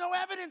because there's no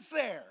evidence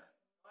there.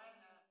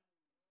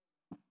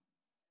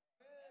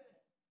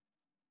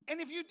 And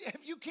if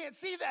you can't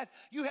see that,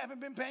 you haven't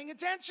been paying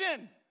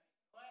attention.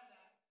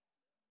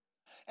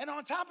 And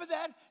on top of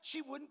that,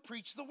 she wouldn't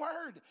preach the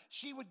word.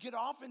 She would get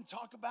off and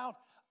talk about,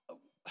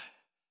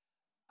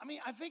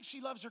 I think she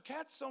loves her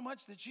cats so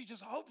much that she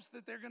just hopes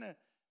that they're going to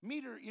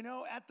meet her,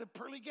 at the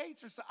pearly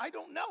gates or so. I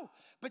don't know.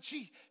 But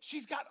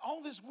she's got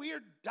all this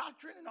weird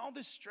doctrine and all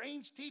this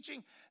strange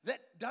teaching that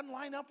doesn't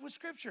line up with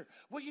Scripture.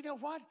 Well, you know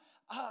what?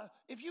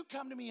 If you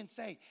come to me and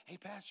say, hey,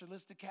 Pastor,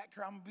 listen to Kat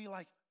Kerr, I'm going to be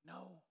like,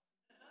 no.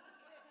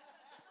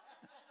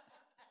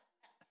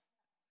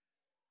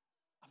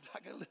 I'm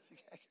not going to listen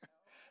to Kat Kerr.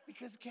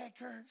 Because Kat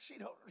Kerr,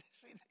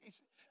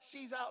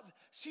 she's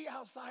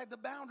outside the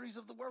boundaries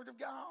of the Word of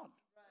God.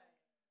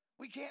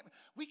 Right.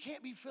 We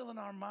can't be filling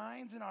our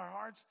minds and our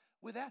hearts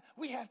with that.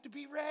 We have to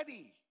be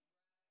ready.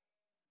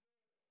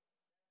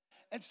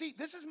 And see,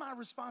 this is my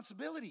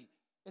responsibility.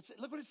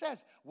 Look what it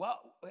says. Well,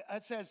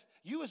 it says,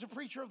 you as a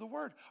preacher of the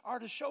Word are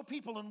to show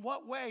people in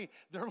what way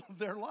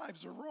their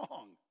lives are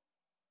wrong.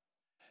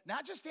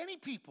 Not just any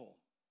people,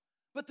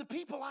 but the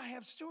people I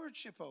have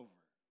stewardship over.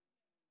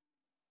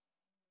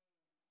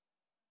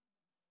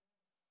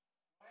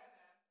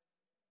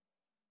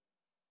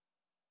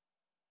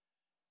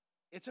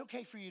 It's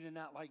okay for you to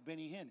not like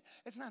Benny Hinn.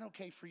 It's not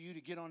okay for you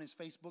to get on his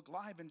Facebook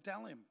Live and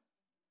tell him.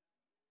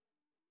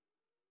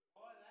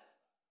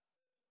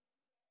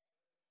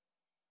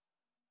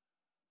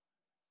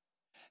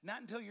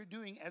 Not until you're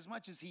doing as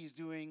much as he's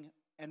doing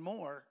and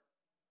more,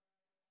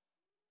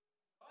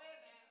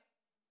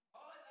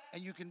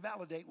 and you can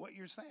validate what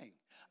you're saying.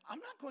 I'm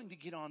not going to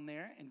get on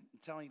there and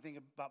tell anything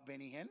about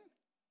Benny Hinn.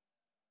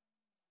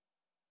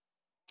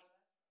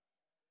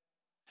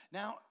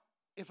 Now,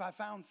 if I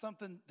found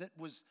something that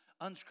was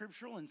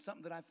unscriptural and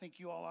something that I think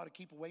you all ought to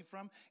keep away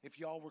from, if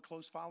y'all were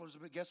close followers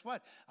of it, guess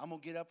what? I'm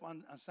going to get up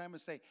on Sam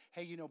and say,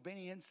 hey, you know,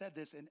 Benny Hinn said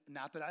this, and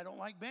not that I don't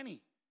like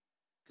Benny.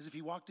 Because if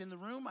he walked in the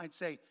room, I'd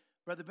say,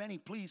 Brother Benny,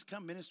 please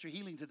come minister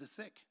healing to the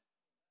sick.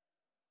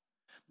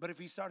 But if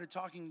he started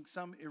talking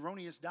some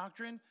erroneous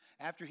doctrine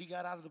after he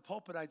got out of the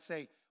pulpit, I'd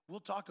say, we'll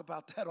talk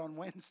about that on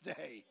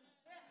Wednesday.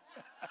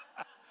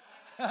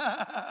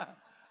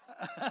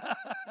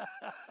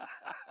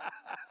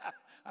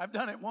 I've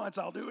done it once,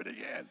 I'll do it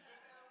again.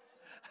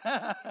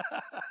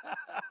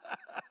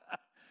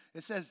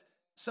 It says,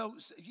 so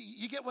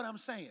you get what I'm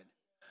saying.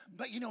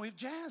 But you know, if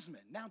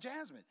Jasmine,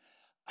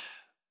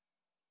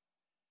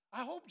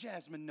 I hope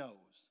Jasmine knows.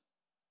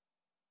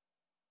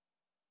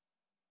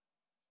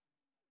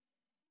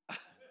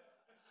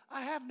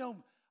 I have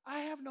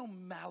no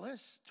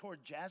malice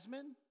toward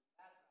Jasmine.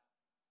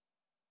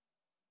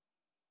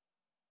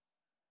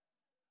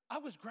 I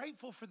was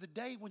grateful for the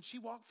day when she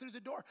walked through the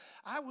door.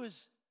 I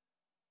was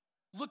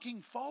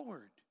looking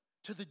forward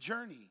to the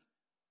journey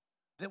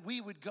that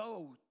we would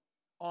go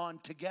on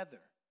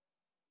together.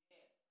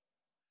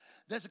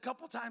 There's a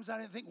couple times I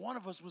didn't think one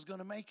of us was going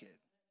to make it.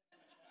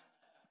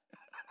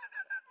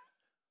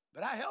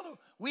 But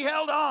we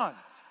held on.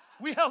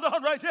 We held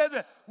on, right,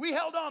 Jasmine? We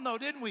held on, though,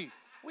 didn't we?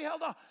 We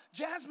held on.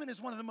 Jasmine is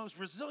one of the most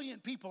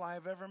resilient people I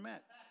have ever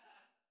met.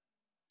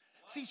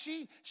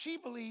 See, she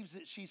believes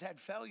that she's had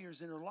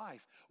failures in her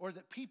life or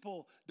that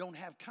people don't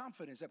have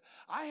confidence.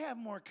 I have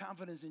more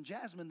confidence in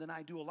Jasmine than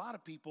I do a lot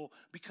of people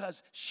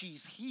because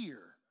she's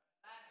here.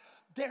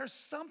 There's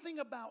something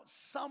about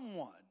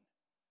someone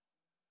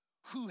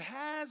who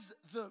has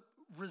the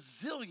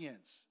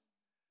resilience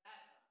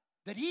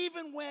that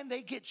even when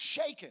they get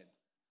shaken,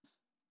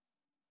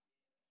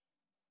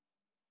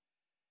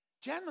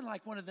 Jasmine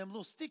like one of them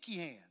little sticky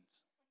hands.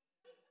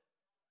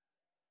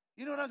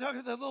 You know what I'm talking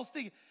about? The little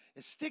sticky.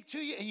 It stick to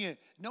you, and you,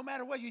 no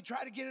matter what, you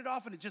try to get it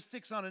off, and it just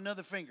sticks on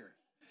another finger.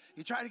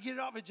 You try to get it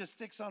off, it just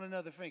sticks on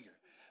another finger.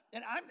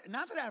 And I'm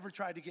not that I ever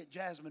tried to get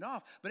Jasmine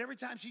off, but every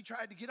time she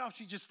tried to get off,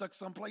 she just stuck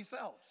someplace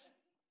else.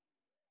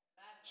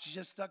 She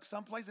just stuck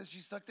someplace, and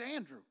she stuck to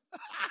Andrew.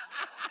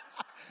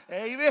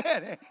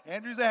 Amen.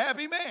 Andrew's a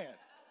happy man.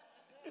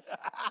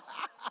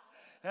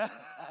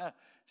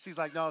 She's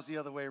like, no, it's the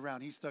other way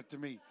around. He stuck to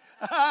me.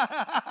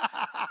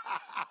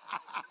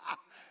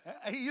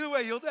 Either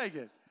way, you'll take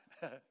it.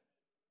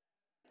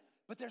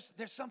 But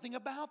there's something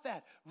about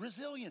that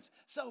resilience.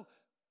 So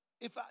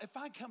if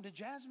I come to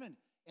Jasmine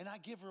and I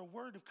give her a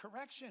word of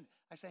correction,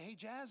 I say, hey,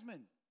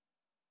 Jasmine,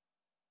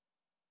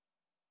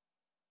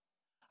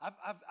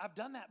 I've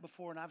done that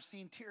before, and I've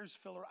seen tears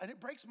fill her, and it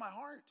breaks my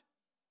heart.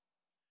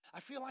 I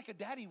feel like a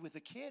daddy with a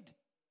kid,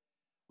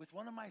 with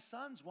one of my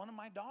sons, one of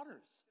my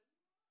daughters.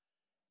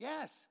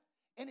 Yes,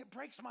 and it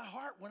breaks my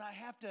heart when I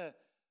have to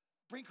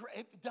bring her.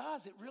 It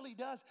does, it really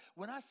does.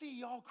 When I see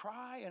y'all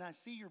cry and I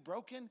see you're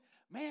broken,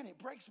 man, it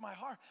breaks my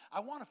heart. I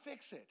want to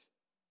fix it.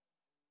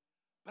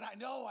 But I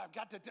know I've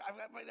got to,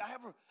 I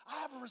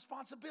have a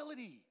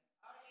responsibility.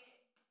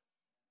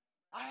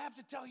 I have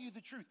to tell you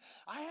the truth.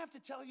 I have to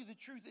tell you the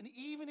truth. And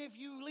even if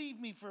you leave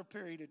me for a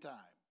period of time,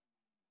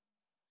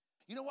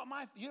 you know what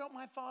my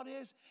thought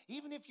is?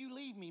 Even if you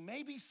leave me,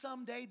 maybe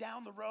someday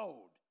down the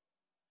road,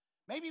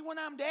 maybe when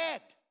I'm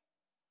dead,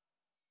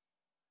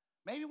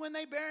 maybe when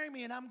they bury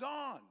me and I'm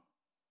gone,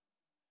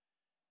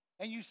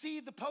 and you see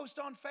the post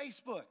on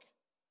Facebook,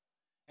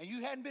 and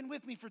you hadn't been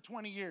with me for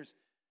 20 years,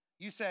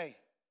 you say,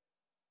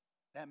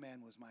 that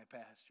man was my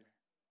pastor.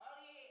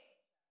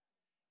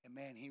 And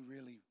man, he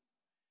really,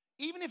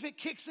 even if it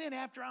kicks in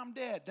after I'm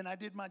dead, then I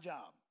did my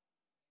job.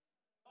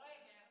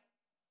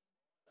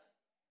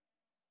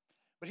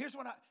 But here's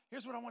what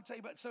I want to tell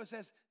you about. So it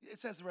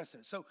says the rest of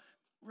it. So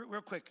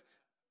real quick.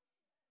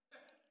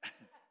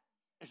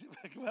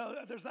 Well,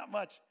 there's not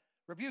much.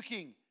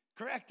 Rebuking,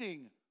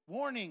 correcting,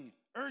 warning,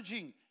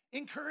 urging,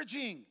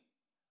 encouraging.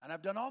 And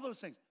I've done all those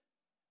things.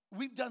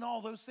 We've done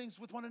all those things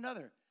with one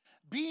another.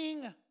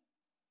 Being,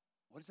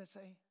 what does that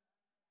say?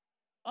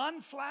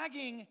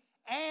 Unflagging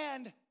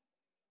and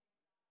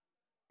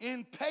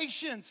in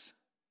patience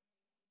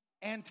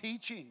and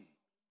teaching.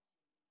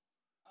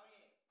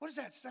 What is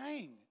that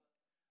saying?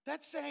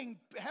 That's saying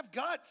have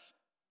guts.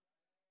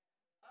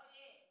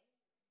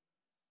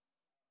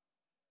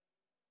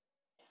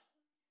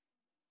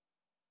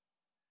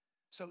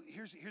 So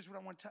here's what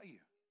I want to tell you.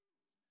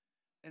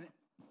 And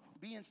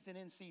be instant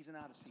in season,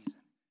 out of season.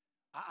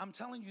 I'm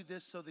telling you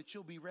this so that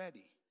you'll be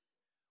ready.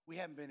 We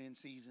haven't been in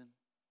season.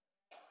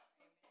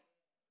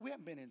 We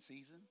haven't been in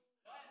season.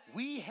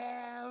 We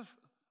have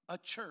a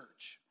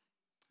church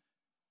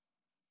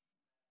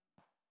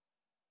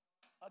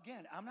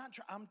again, I'm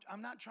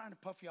not trying to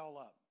puff y'all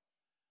up.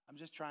 I'm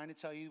just trying to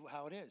tell you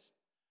how it is.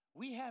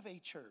 We have a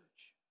church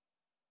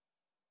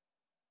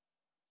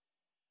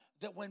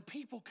that when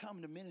people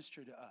come to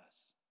minister to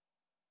us,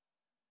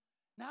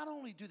 not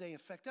only do they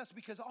affect us,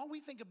 because all we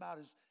think about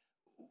is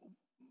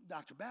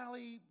Dr.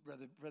 Bally,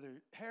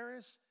 Brother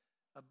Harris,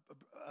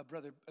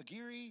 Brother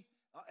Aguirre,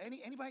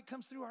 anybody that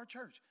comes through our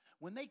church.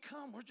 When they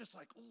come, we're just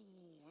like,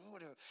 ooh,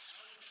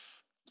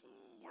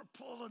 we're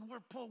pulling.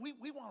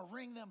 We want to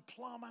wring them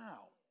plumb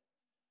out.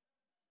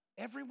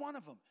 Every one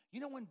of them. You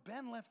know, when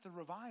Ben left the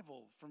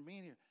revival from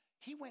being here,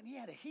 he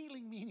had a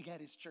healing meeting at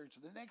his church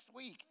the next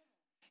week.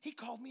 He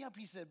called me up.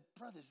 He said,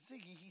 Brother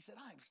Ziggy, he said,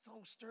 I'm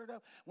so stirred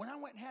up. When I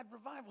went and had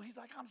revival, he's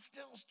like, I'm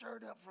still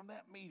stirred up from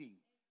that meeting.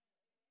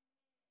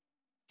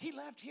 He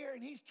left here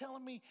and he was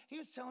telling me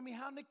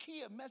how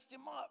Nakia messed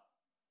him up.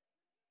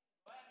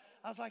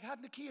 I was like, how'd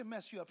Nakia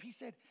mess you up? He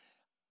said,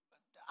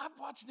 I've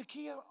watched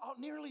Nakia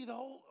nearly the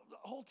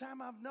whole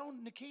time I've known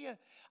Nakia.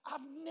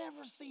 I've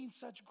never seen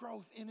such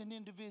growth in an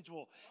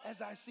individual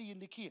as I see in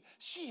Nakia.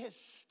 She has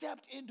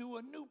stepped into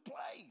a new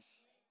place.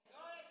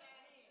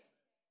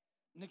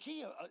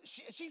 Nakia,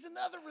 she's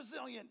another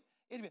resilient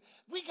individual.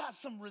 We got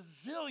some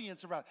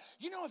resilience around.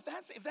 You know, if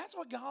that's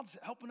what God's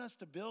helping us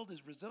to build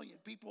is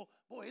resilient people,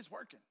 boy, it's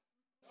working.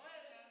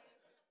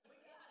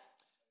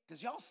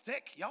 Because y'all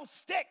stick.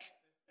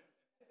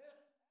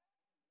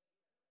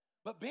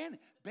 But Ben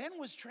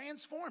was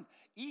transformed.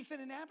 Ethan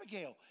and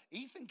Abigail.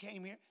 Ethan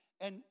came here,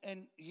 and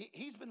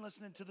he's been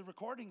listening to the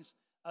recordings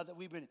that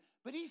we've been.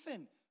 But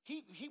Ethan,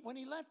 he when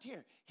he left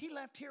here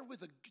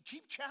with a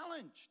deep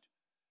challenged.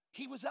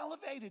 He was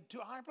elevated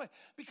to a higher place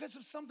because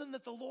of something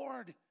that the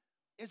Lord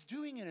is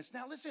doing in us.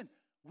 Now listen,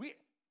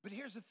 but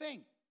here's the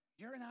thing.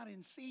 You're not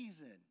in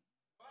season.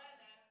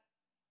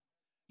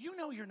 You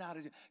know you're not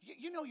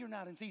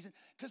in season.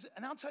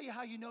 And I'll tell you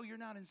how you know you're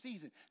not in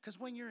season. Because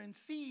when you're in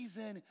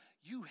season,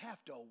 you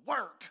have to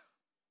work.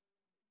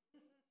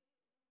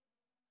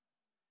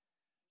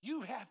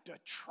 You have to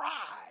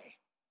try.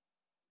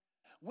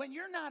 When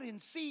you're not in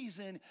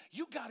season,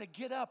 you got to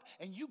get up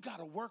and you got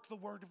to work the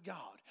word of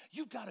God.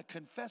 You got to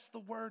confess the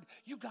word.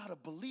 You got to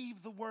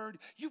believe the word.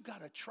 You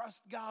got to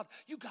trust God.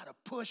 You got to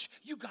push.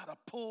 You got to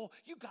pull.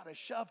 You got to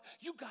shove.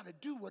 You got to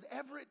do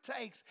whatever it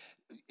takes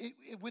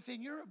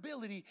within your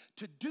ability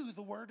to do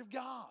the word of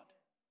God.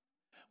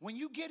 When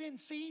you get in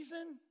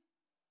season,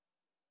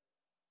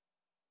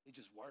 it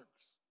just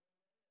works.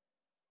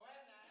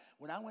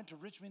 When I went to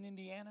Richmond,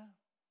 Indiana,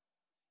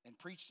 and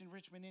preached in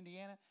Richmond,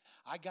 Indiana,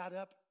 I got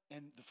up.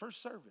 And the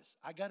first service,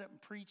 I got up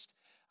and preached.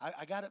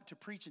 I got up to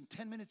preach, and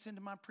 10 minutes into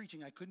my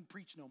preaching, I couldn't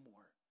preach no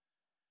more.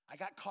 I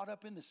got caught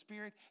up in the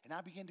spirit, and I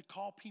began to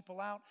call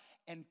people out.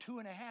 And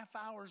 2.5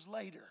 hours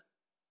later,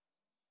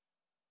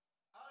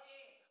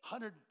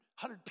 100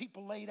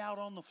 people laid out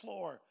on the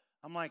floor.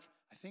 I'm like,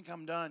 I think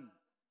I'm done.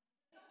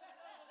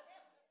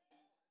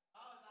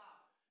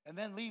 And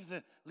then leave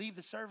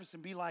the service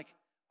and be like,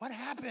 what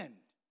happened?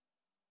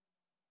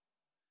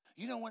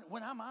 You know,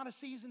 when I'm out of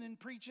season in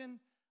preaching,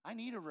 I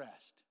need a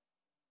rest.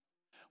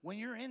 When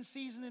you're in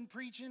season in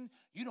preaching,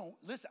 you don't,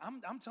 listen,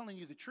 I'm telling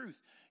you the truth.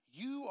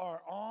 You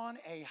are on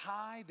a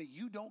high that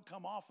you don't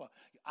come off of.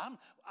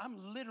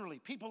 I'm literally,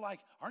 people like,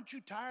 aren't you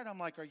tired? I'm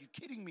like, are you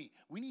kidding me?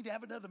 We need to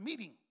have another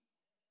meeting.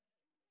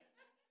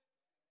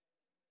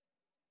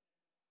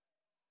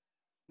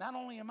 Not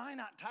only am I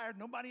not tired,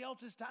 nobody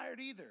else is tired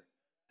either.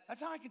 That's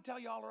how I can tell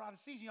y'all are out of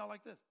season. Y'all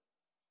like this.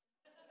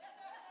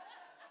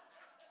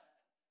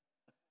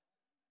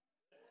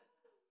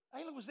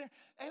 Ayla was there.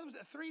 Ayla was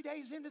 3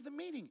 days into the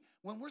meeting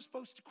when we're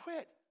supposed to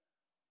quit.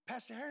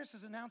 Pastor Harris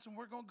is announcing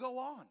we're going to go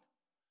on.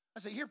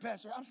 I said, here,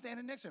 Pastor. I'm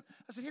standing next to him.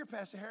 I said, here,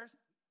 Pastor Harris.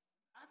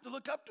 I have to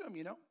look up to him,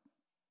 you know.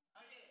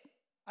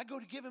 I go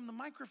to give him the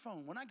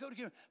microphone. When I go to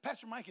give him,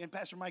 Pastor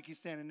Mikey's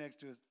standing next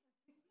to us.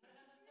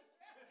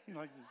 You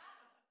know, like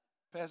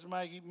Pastor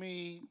Mikey,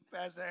 me,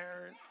 Pastor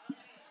Harris.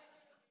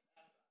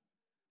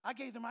 I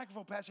gave the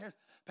microphone, Pastor Harris.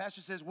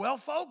 Pastor says, well,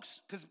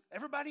 folks, because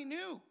everybody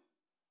knew.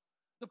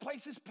 The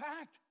place is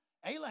packed.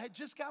 Ayla had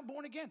just got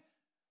born again.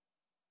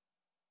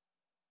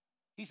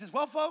 He says,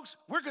 well, folks,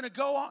 we're going to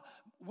go on.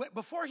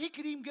 Before he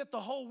could even get the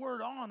whole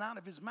word on out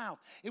of his mouth,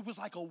 it was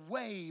like a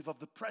wave of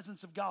the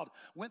presence of God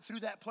went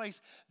through that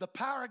place. The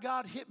power of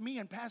God hit me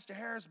and Pastor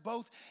Harris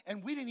both,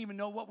 and we didn't even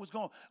know what was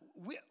going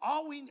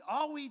on.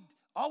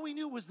 All we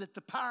knew was that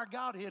the power of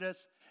God hit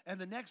us, and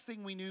the next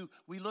thing we knew,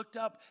 we looked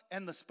up,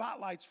 and the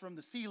spotlights from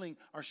the ceiling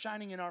are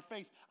shining in our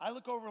face. I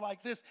look over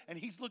like this, and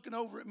he's looking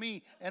over at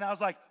me, and I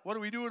was like, what are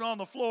we doing on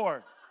the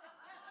floor?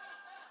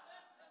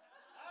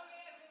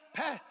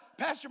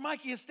 Pastor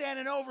Mikey is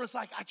standing over us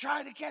like, I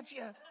tried to catch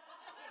you. I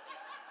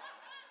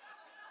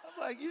was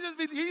like, you'd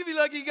be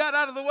lucky you got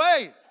out of the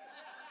way.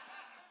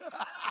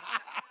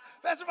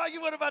 Pastor Mikey,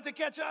 what about to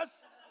catch us?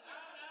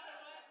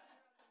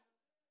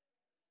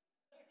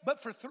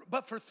 But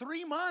for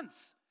 3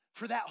 months,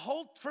 for that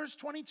whole first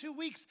 22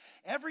 weeks,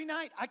 every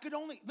night I could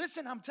only,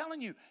 listen, I'm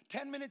telling you,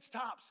 10 minutes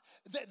tops.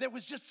 There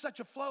was just such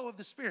a flow of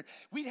the Spirit.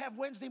 We'd have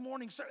Wednesday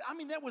morning service. I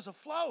mean, there was a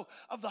flow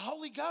of the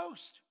Holy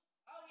Ghost.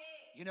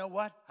 You know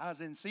what? I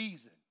was in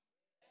season.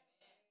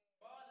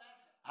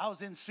 I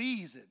was in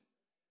season.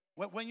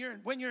 When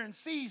you're in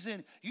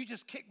season, you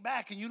just kick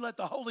back and you let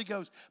the Holy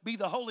Ghost be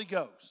the Holy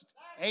Ghost.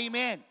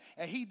 Amen.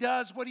 And He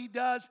does what He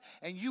does,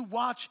 and you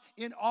watch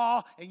in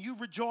awe, and you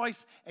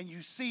rejoice, and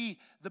you see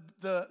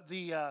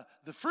the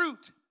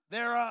fruit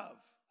thereof.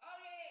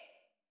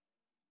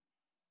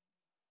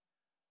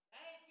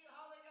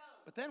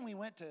 But then we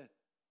went to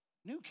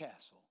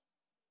Newcastle,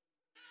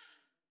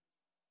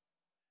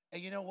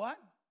 and you know what?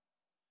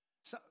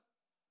 So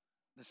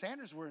the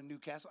Sanders were in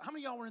Newcastle. How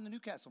many of y'all were in the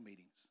Newcastle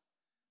meetings?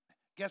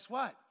 Guess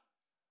what?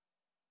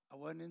 I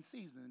wasn't in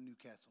season in the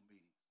Newcastle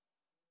meeting.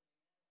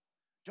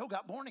 Joe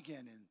got born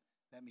again in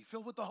that meeting,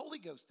 filled with the Holy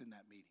Ghost in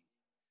that meeting.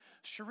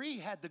 Cherie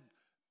had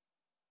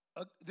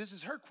this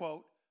is her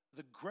quote,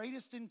 the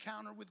greatest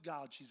encounter with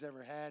God she's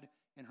ever had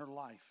in her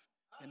life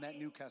in that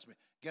Newcastle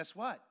meeting. Guess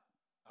what?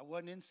 I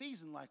wasn't in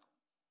season like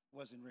I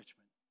was in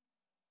Richmond.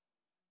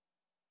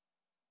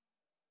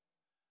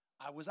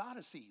 I was out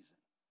of season.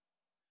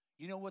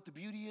 You know what the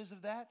beauty is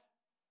of that?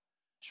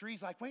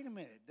 Cherie's like, wait a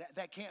minute,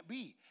 that can't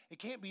be. It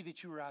can't be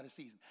that you were out of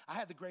season. I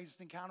had the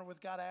greatest encounter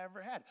with God I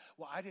ever had.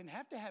 Well, I didn't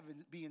have to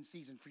be in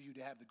season for you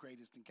to have the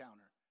greatest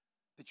encounter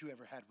that you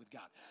ever had with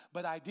God.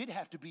 But I did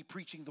have to be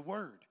preaching the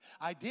word.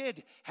 I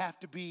did have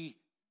to be.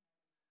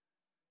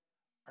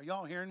 Are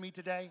y'all hearing me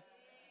today?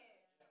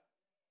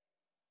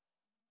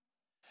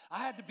 I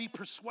had to be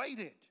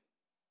persuaded.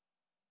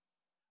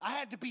 I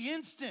had to be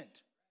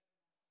instant.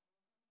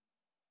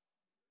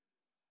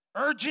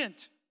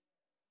 Urgent.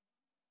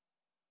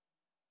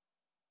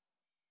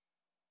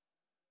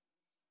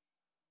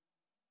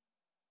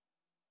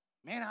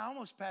 Man, I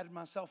almost patted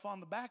myself on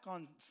the back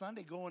on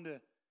Sunday going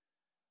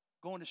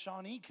to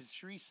Shawnee because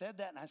Cherie said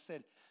that, and I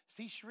said,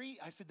 "See, Cherie,"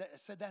 I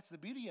said that's the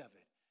beauty of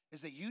it,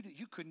 is that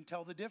you couldn't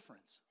tell the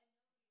difference.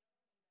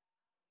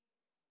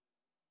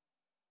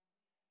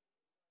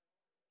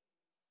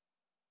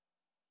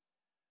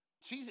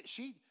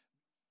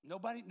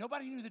 Nobody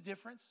knew the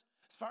difference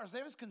as far as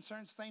they was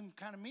concerned. Same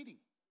kind of meeting.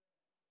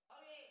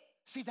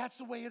 See, that's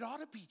the way it ought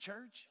to be,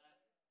 church.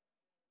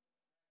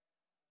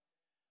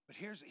 But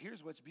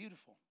here's what's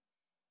beautiful.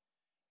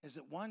 Is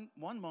that one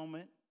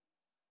moment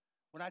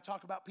when I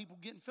talk about people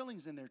getting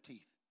fillings in their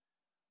teeth,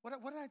 what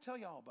did I tell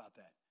y'all about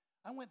that?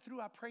 I went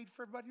through, I prayed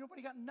for everybody,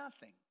 nobody got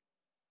nothing.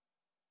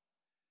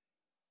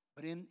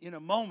 But in a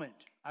moment,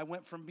 I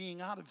went from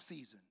being out of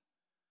season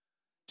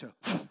to,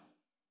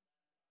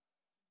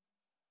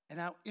 and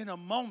now in a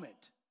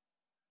moment,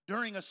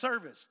 during a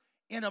service,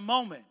 in a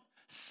moment,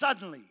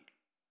 suddenly,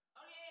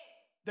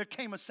 there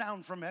came a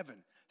sound from heaven.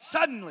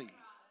 Suddenly.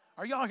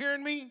 Are y'all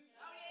hearing me?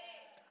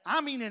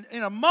 I mean,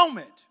 in a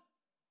moment.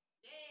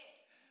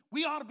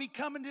 We ought to be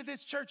coming to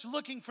this church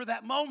looking for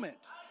that moment.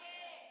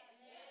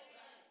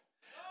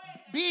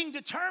 Being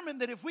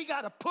determined that if we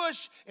got to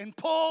push and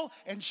pull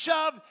and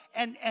shove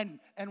and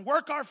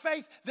work our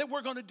faith, that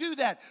we're going to do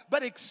that.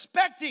 But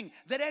expecting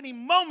that any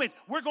moment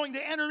we're going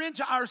to enter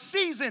into our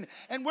season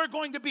and we're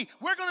going to be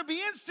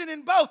instant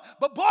in both.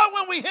 But boy,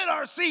 when we hit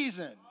our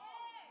season.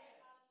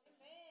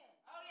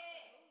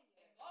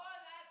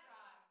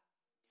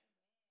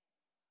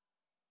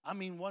 I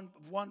mean,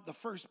 the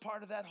first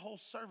part of that whole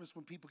service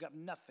when people got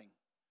nothing.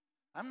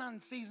 I'm not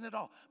in season at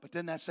all. But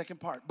then that second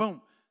part,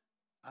 boom.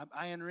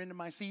 I enter into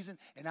my season,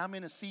 and I'm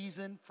in a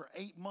season for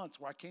 8 months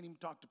where I can't even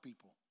talk to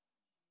people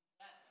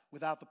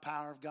without the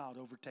power of God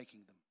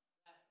overtaking them.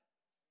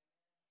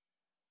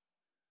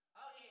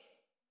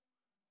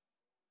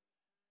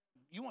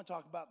 You want to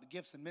talk about the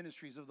gifts and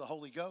ministries of the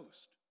Holy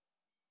Ghost.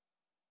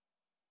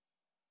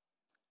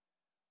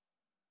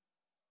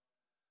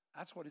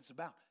 That's what it's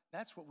about.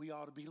 That's what we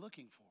ought to be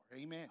looking for.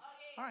 Amen.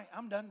 All right,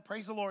 I'm done.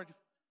 Praise the Lord.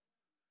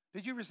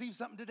 Did you receive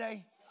something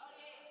today?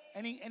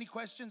 Any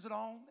questions at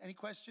all? Any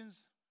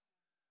questions?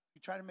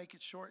 You try to make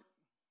it short.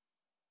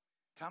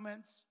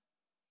 Comments?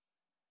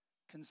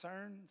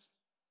 Concerns?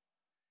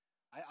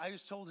 I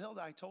just told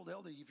Hilda,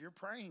 if you're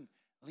praying,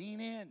 lean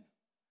in.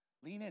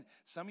 Lean in.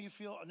 Some of you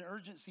feel an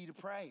urgency to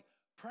pray.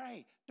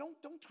 Pray. Don't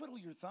twiddle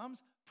your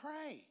thumbs.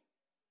 Pray.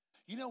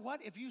 You know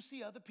what? If you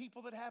see other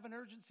people that have an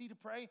urgency to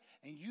pray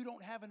and you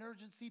don't have an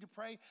urgency to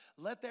pray,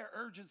 let their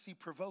urgency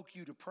provoke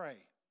you to pray.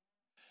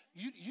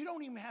 You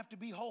don't even have to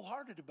be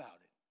wholehearted about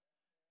it.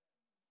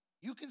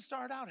 You can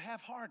start out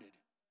half-hearted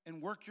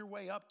and work your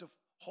way up to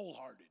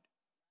wholehearted.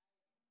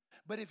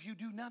 But if you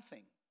do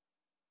nothing,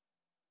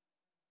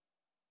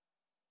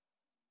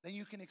 then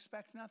you can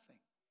expect nothing.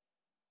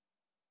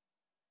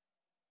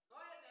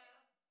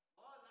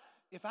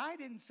 If I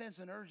didn't sense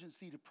an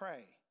urgency to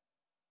pray,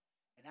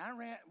 and I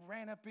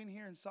ran up in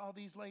here and saw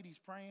these ladies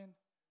praying,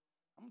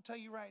 I'm going to tell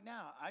you right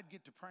now, I'd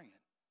get to praying.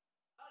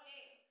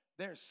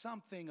 There's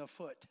something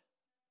afoot.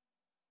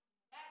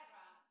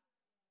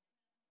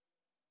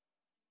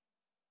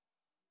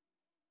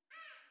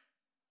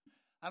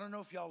 I don't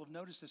know if y'all have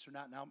noticed this or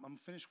not. Now, I'm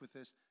finished with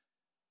this.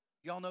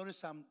 Y'all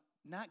notice I'm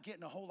not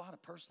getting a whole lot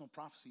of personal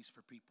prophecies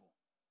for people.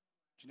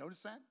 Did you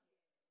notice that?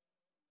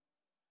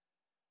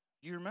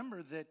 You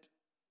remember that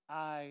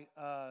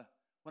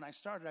when I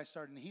started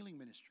in the healing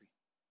ministry.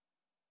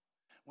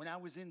 when I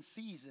was in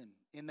season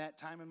in that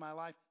time in my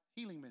life,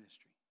 healing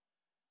ministry.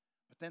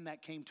 But then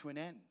that came to an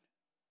end.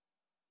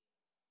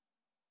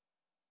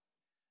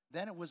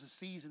 Then it was a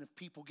season of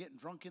people getting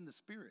drunk in the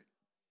Spirit.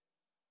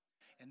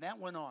 And that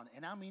went on.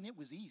 And I mean, it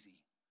was easy.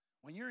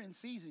 When you're in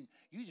season,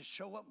 you just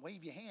show up and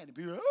wave your hand and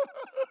be like,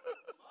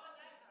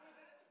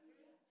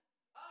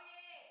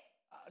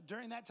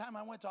 during that time,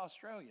 I went to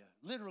Australia.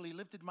 Literally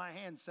lifted my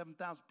hand,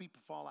 7,000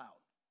 people fall out.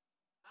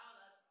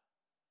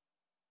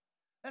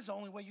 That's the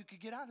only way you could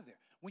get out of there.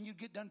 When you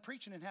get done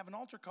preaching and have an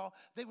altar call,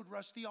 they would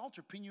rush the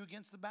altar, pin you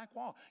against the back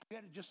wall. You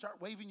had to just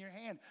start waving your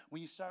hand.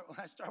 When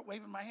I start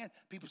waving my hand,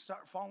 people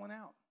start falling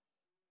out.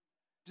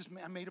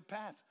 I made a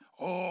path.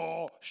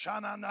 Oh,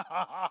 shana na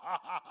ha ha ha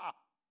ha.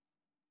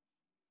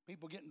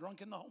 People getting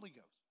drunk in the Holy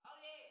Ghost.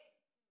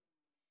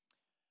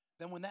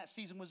 Then when that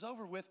season was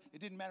over with,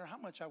 it didn't matter how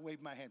much I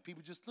waved my hand.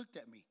 People just looked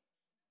at me.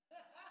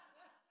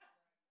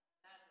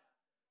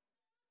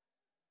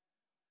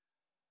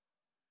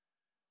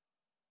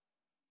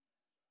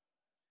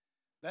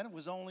 Then it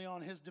was only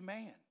on his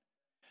demand.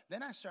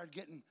 Then I started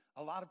getting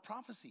a lot of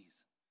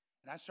prophecies.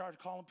 And I started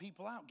calling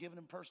people out, giving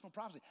them personal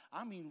prophecy.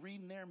 I mean,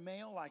 reading their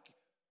mail like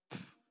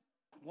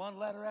one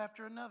letter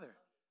after another.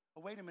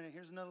 Oh, wait a minute.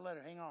 Here's another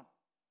letter. Hang on.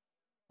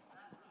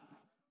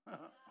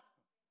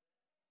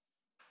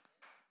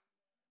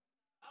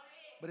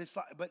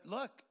 But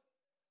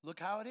look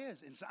how it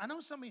is. And so I know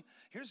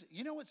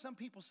you know what some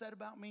people said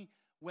about me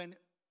when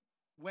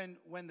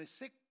the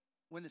sick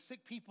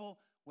people,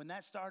 when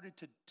that started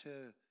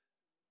to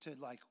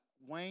like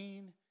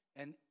wane.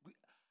 And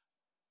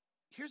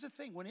here's the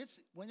thing, when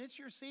it's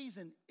your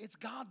season, it's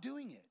God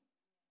doing it.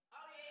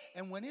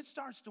 And when it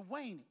starts to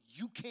wane,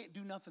 you can't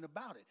do nothing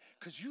about it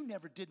because you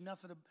never did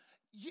nothing.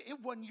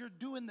 It wasn't your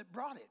doing that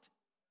brought it.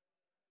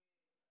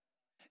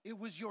 It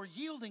was your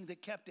yielding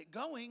that kept it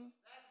going,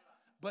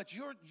 but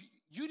you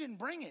didn't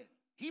bring it.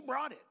 He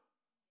brought it.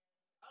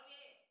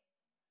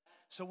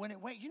 So when it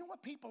went, you know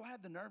what people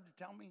had the nerve to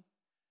tell me?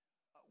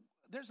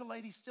 There's a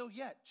lady still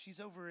yet.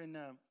 She's over in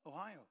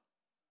Ohio.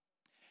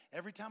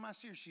 Every time I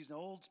see her, she's an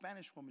old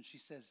Spanish woman. She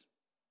says,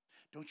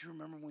 "Don't you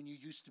remember when you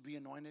used to be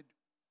anointed?"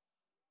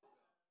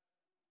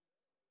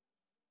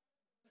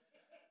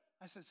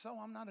 I said, "So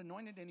I'm not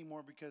anointed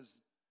anymore because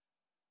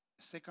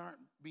sick aren't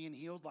being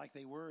healed like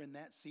they were in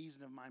that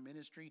season of my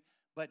ministry.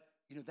 But,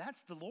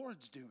 that's the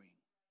Lord's doing."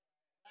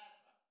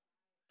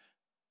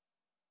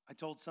 I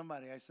told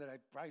somebody, I said, I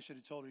probably should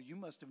have told her, "You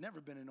must have never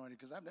been anointed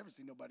because I've never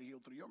seen nobody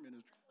healed through your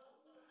ministry."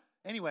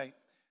 Anyway,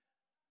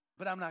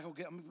 but I'm not going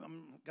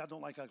to God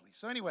don't like ugly.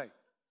 So anyway,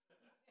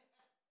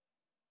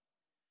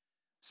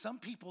 some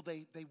people,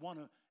 they want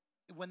to,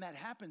 when that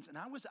happens, and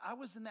I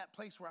was in that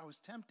place where I was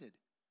tempted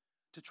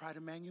to try to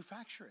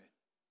manufacture it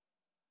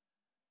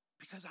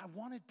because I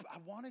wanted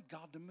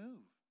God to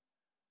move.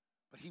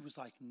 But he was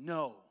like,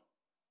 "No,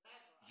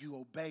 you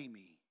obey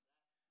me."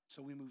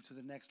 So we moved to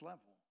the next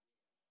level.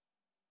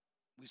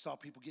 We saw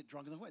people get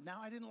drunk in the way.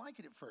 Now, I didn't like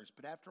it at first,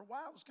 but after a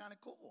while, it was kind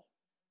of cool.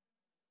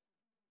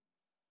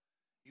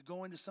 You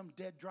go into some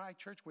dead, dry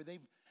church where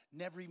they've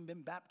never even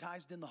been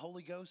baptized in the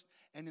Holy Ghost,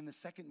 and in the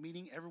second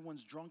meeting,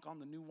 everyone's drunk on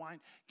the new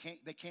wine.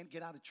 They can't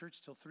get out of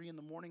church till 3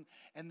 a.m,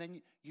 and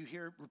then you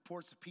hear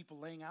reports of people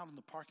laying out in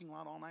the parking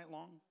lot all night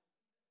long.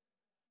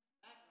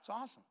 It's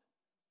awesome.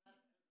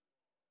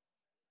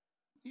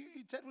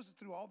 Ted was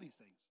through all these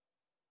things.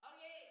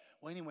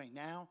 Well, anyway,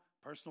 now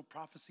personal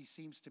prophecy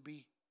seems to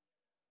be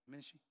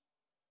ministry.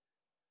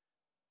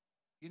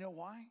 You know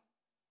why?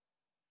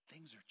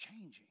 Things are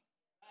changing.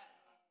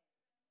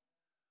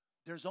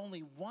 There's only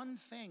one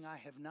thing I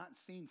have not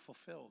seen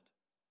fulfilled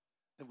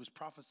that was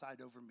prophesied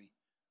over me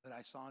that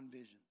I saw in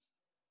visions.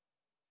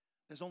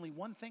 There's only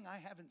one thing I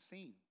haven't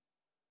seen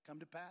come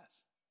to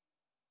pass.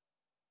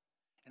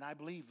 And I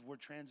believe we're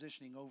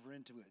transitioning over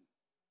into it.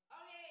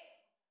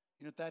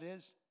 You know what that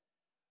is?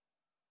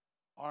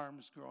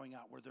 Arms growing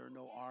out where there are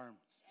no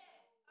arms.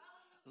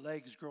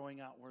 Legs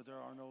growing out where there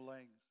are no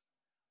legs.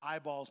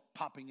 Eyeballs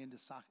popping into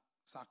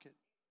socket.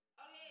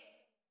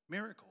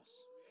 Miracles.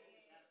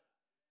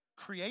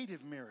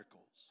 Creative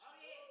miracles.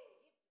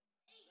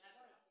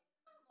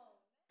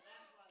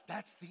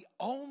 That's the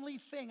only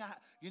thing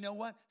you know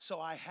what?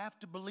 So I have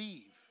to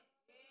believe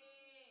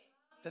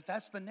that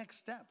that's the next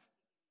step.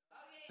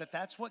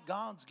 That's what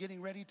God's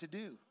getting ready to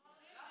do.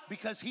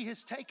 Because he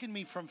has taken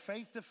me from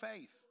faith to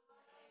faith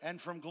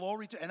and from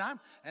glory to, and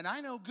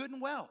I know good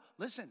and well.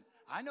 Listen,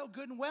 I know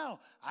good and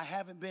well.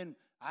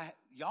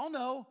 Y'all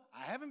know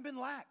I haven't been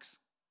lax.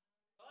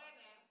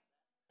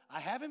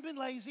 I haven't been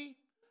lazy.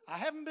 I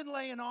haven't been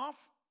laying off.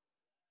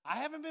 I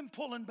haven't been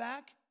pulling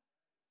back.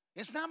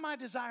 It's not my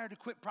desire to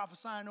quit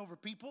prophesying over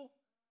people.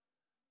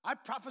 I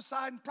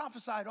prophesied and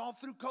prophesied all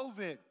through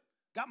COVID.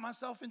 Got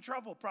myself in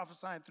trouble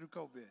prophesying through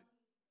COVID.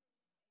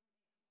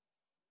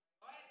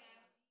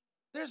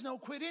 There's no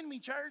quit in me,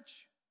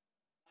 church.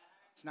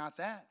 It's not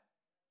that.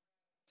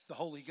 It's the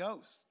Holy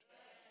Ghost.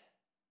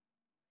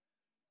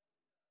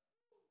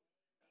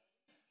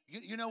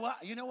 You know what?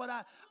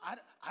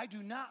 I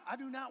do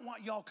not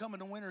want y'all coming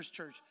to Winners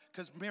Church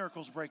because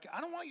miracles break out.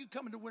 I don't want you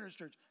coming to Winners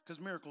Church because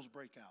miracles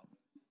break out.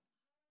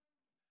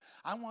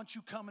 I want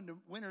you coming to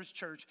Winners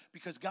Church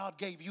because God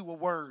gave you a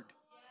word.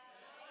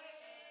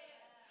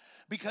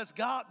 Because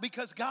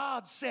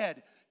God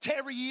said,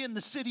 tarry ye in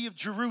the city of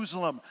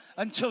Jerusalem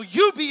until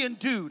you be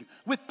endued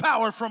with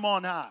power from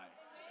on high.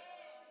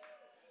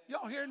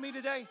 Y'all hearing me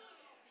today?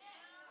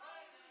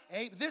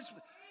 Hey, listen,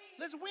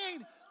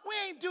 we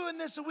ain't doing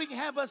this so we can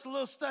have us a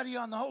little study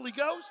on the Holy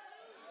Ghost.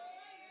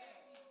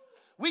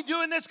 We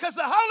doing this because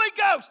the Holy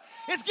Ghost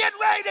is getting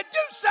ready to do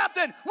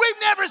something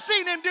we've never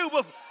seen him do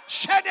before.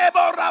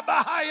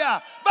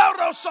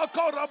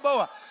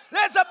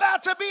 There's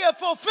about to be a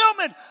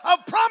fulfillment of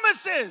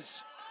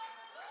promises.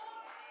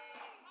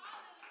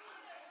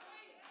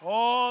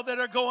 Oh, that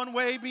are going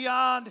way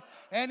beyond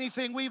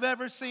anything we've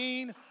ever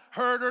seen,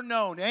 heard, or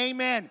known.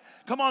 Amen.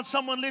 Come on,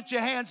 someone lift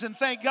your hands and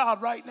thank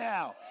God right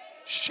now.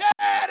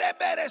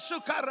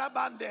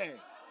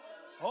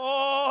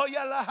 Oh,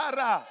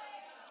 yalahara.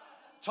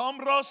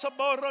 Tombrosa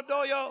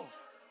borodoyo.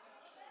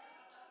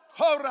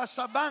 Hora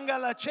sabanga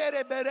la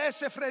chere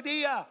berese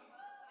fredia.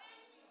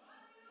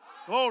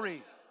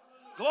 Glory.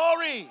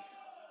 Glory.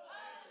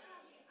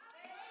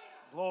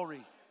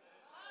 Glory.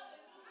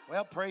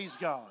 Well, praise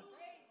God.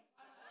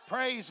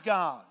 Praise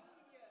God.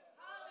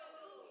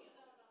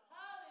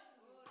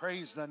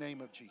 Praise the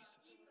name of Jesus.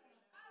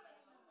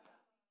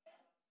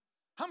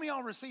 How many of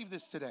y'all received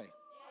this today?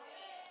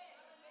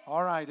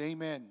 All right,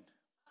 amen.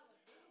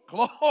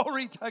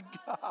 Glory to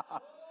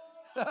God.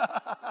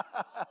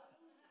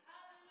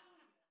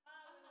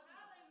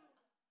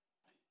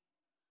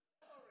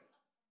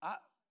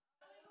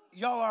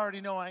 Y'all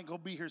already know I ain't going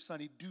to be here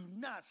Sunday. Do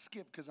not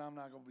skip because I'm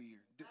not going to be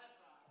here.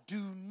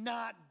 Do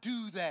not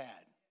do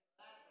that.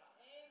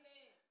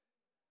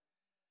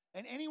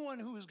 And anyone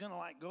who is going to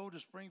go to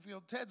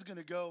Springfield, Ted's going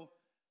to go,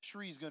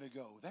 Shree's going to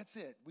go. That's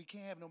it. We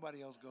can't have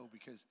nobody else go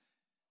because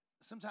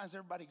sometimes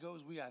everybody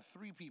goes. We got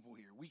 3 people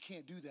here. We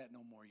can't do that no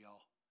more,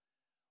 y'all.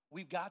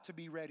 We've got to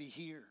be ready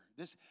here.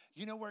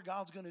 You know where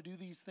God's going to do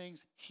these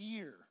things?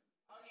 Here.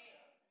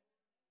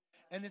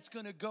 And it's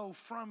going to go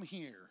from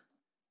here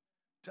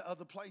to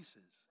other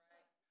places.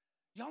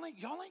 Y'all ain't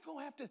going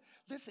to have to,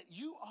 listen,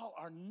 you all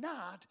are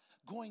not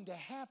going to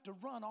have to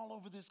run all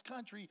over this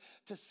country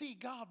to see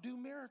God do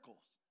miracles.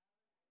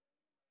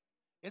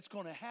 It's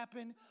going to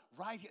happen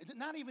right here,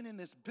 not even in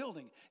this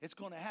building. It's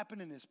going to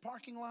happen in this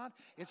parking lot.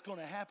 It's going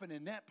to happen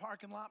in that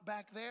parking lot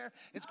back there.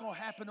 It's going to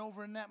happen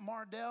over in that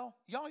Mardell.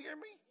 Y'all hear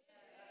me?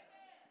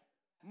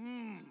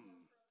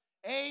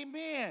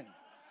 Amen.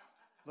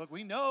 Look,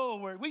 we know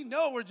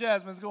where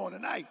Jasmine's going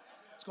tonight.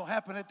 It's going to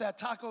happen at that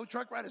taco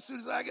truck right as soon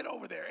as I get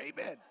over there.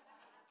 Amen.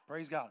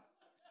 Praise God.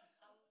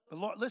 But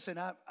Lord, listen,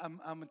 I'm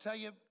going to tell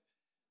you,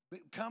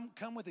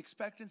 come with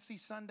expectancy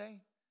Sunday.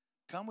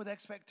 Come with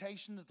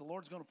expectation that the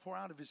Lord's going to pour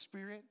out of His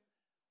Spirit.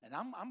 And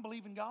I'm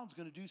believing God's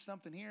going to do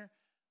something here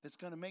that's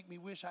going to make me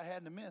wish I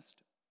hadn't missed.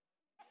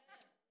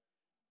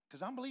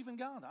 Because I'm believing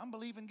God. I'm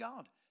believing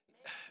God.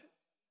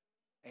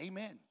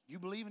 Amen. You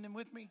believing Him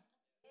with me?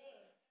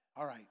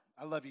 All right.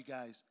 I love you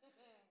guys.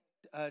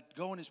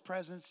 Go in His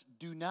presence.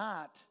 Do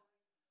not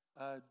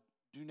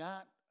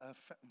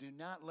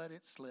let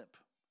it slip.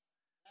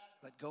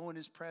 But go in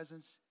His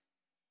presence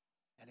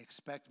and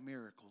expect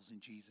miracles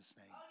in Jesus'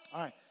 name.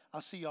 All right. I'll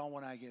see y'all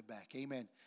when I get back. Amen.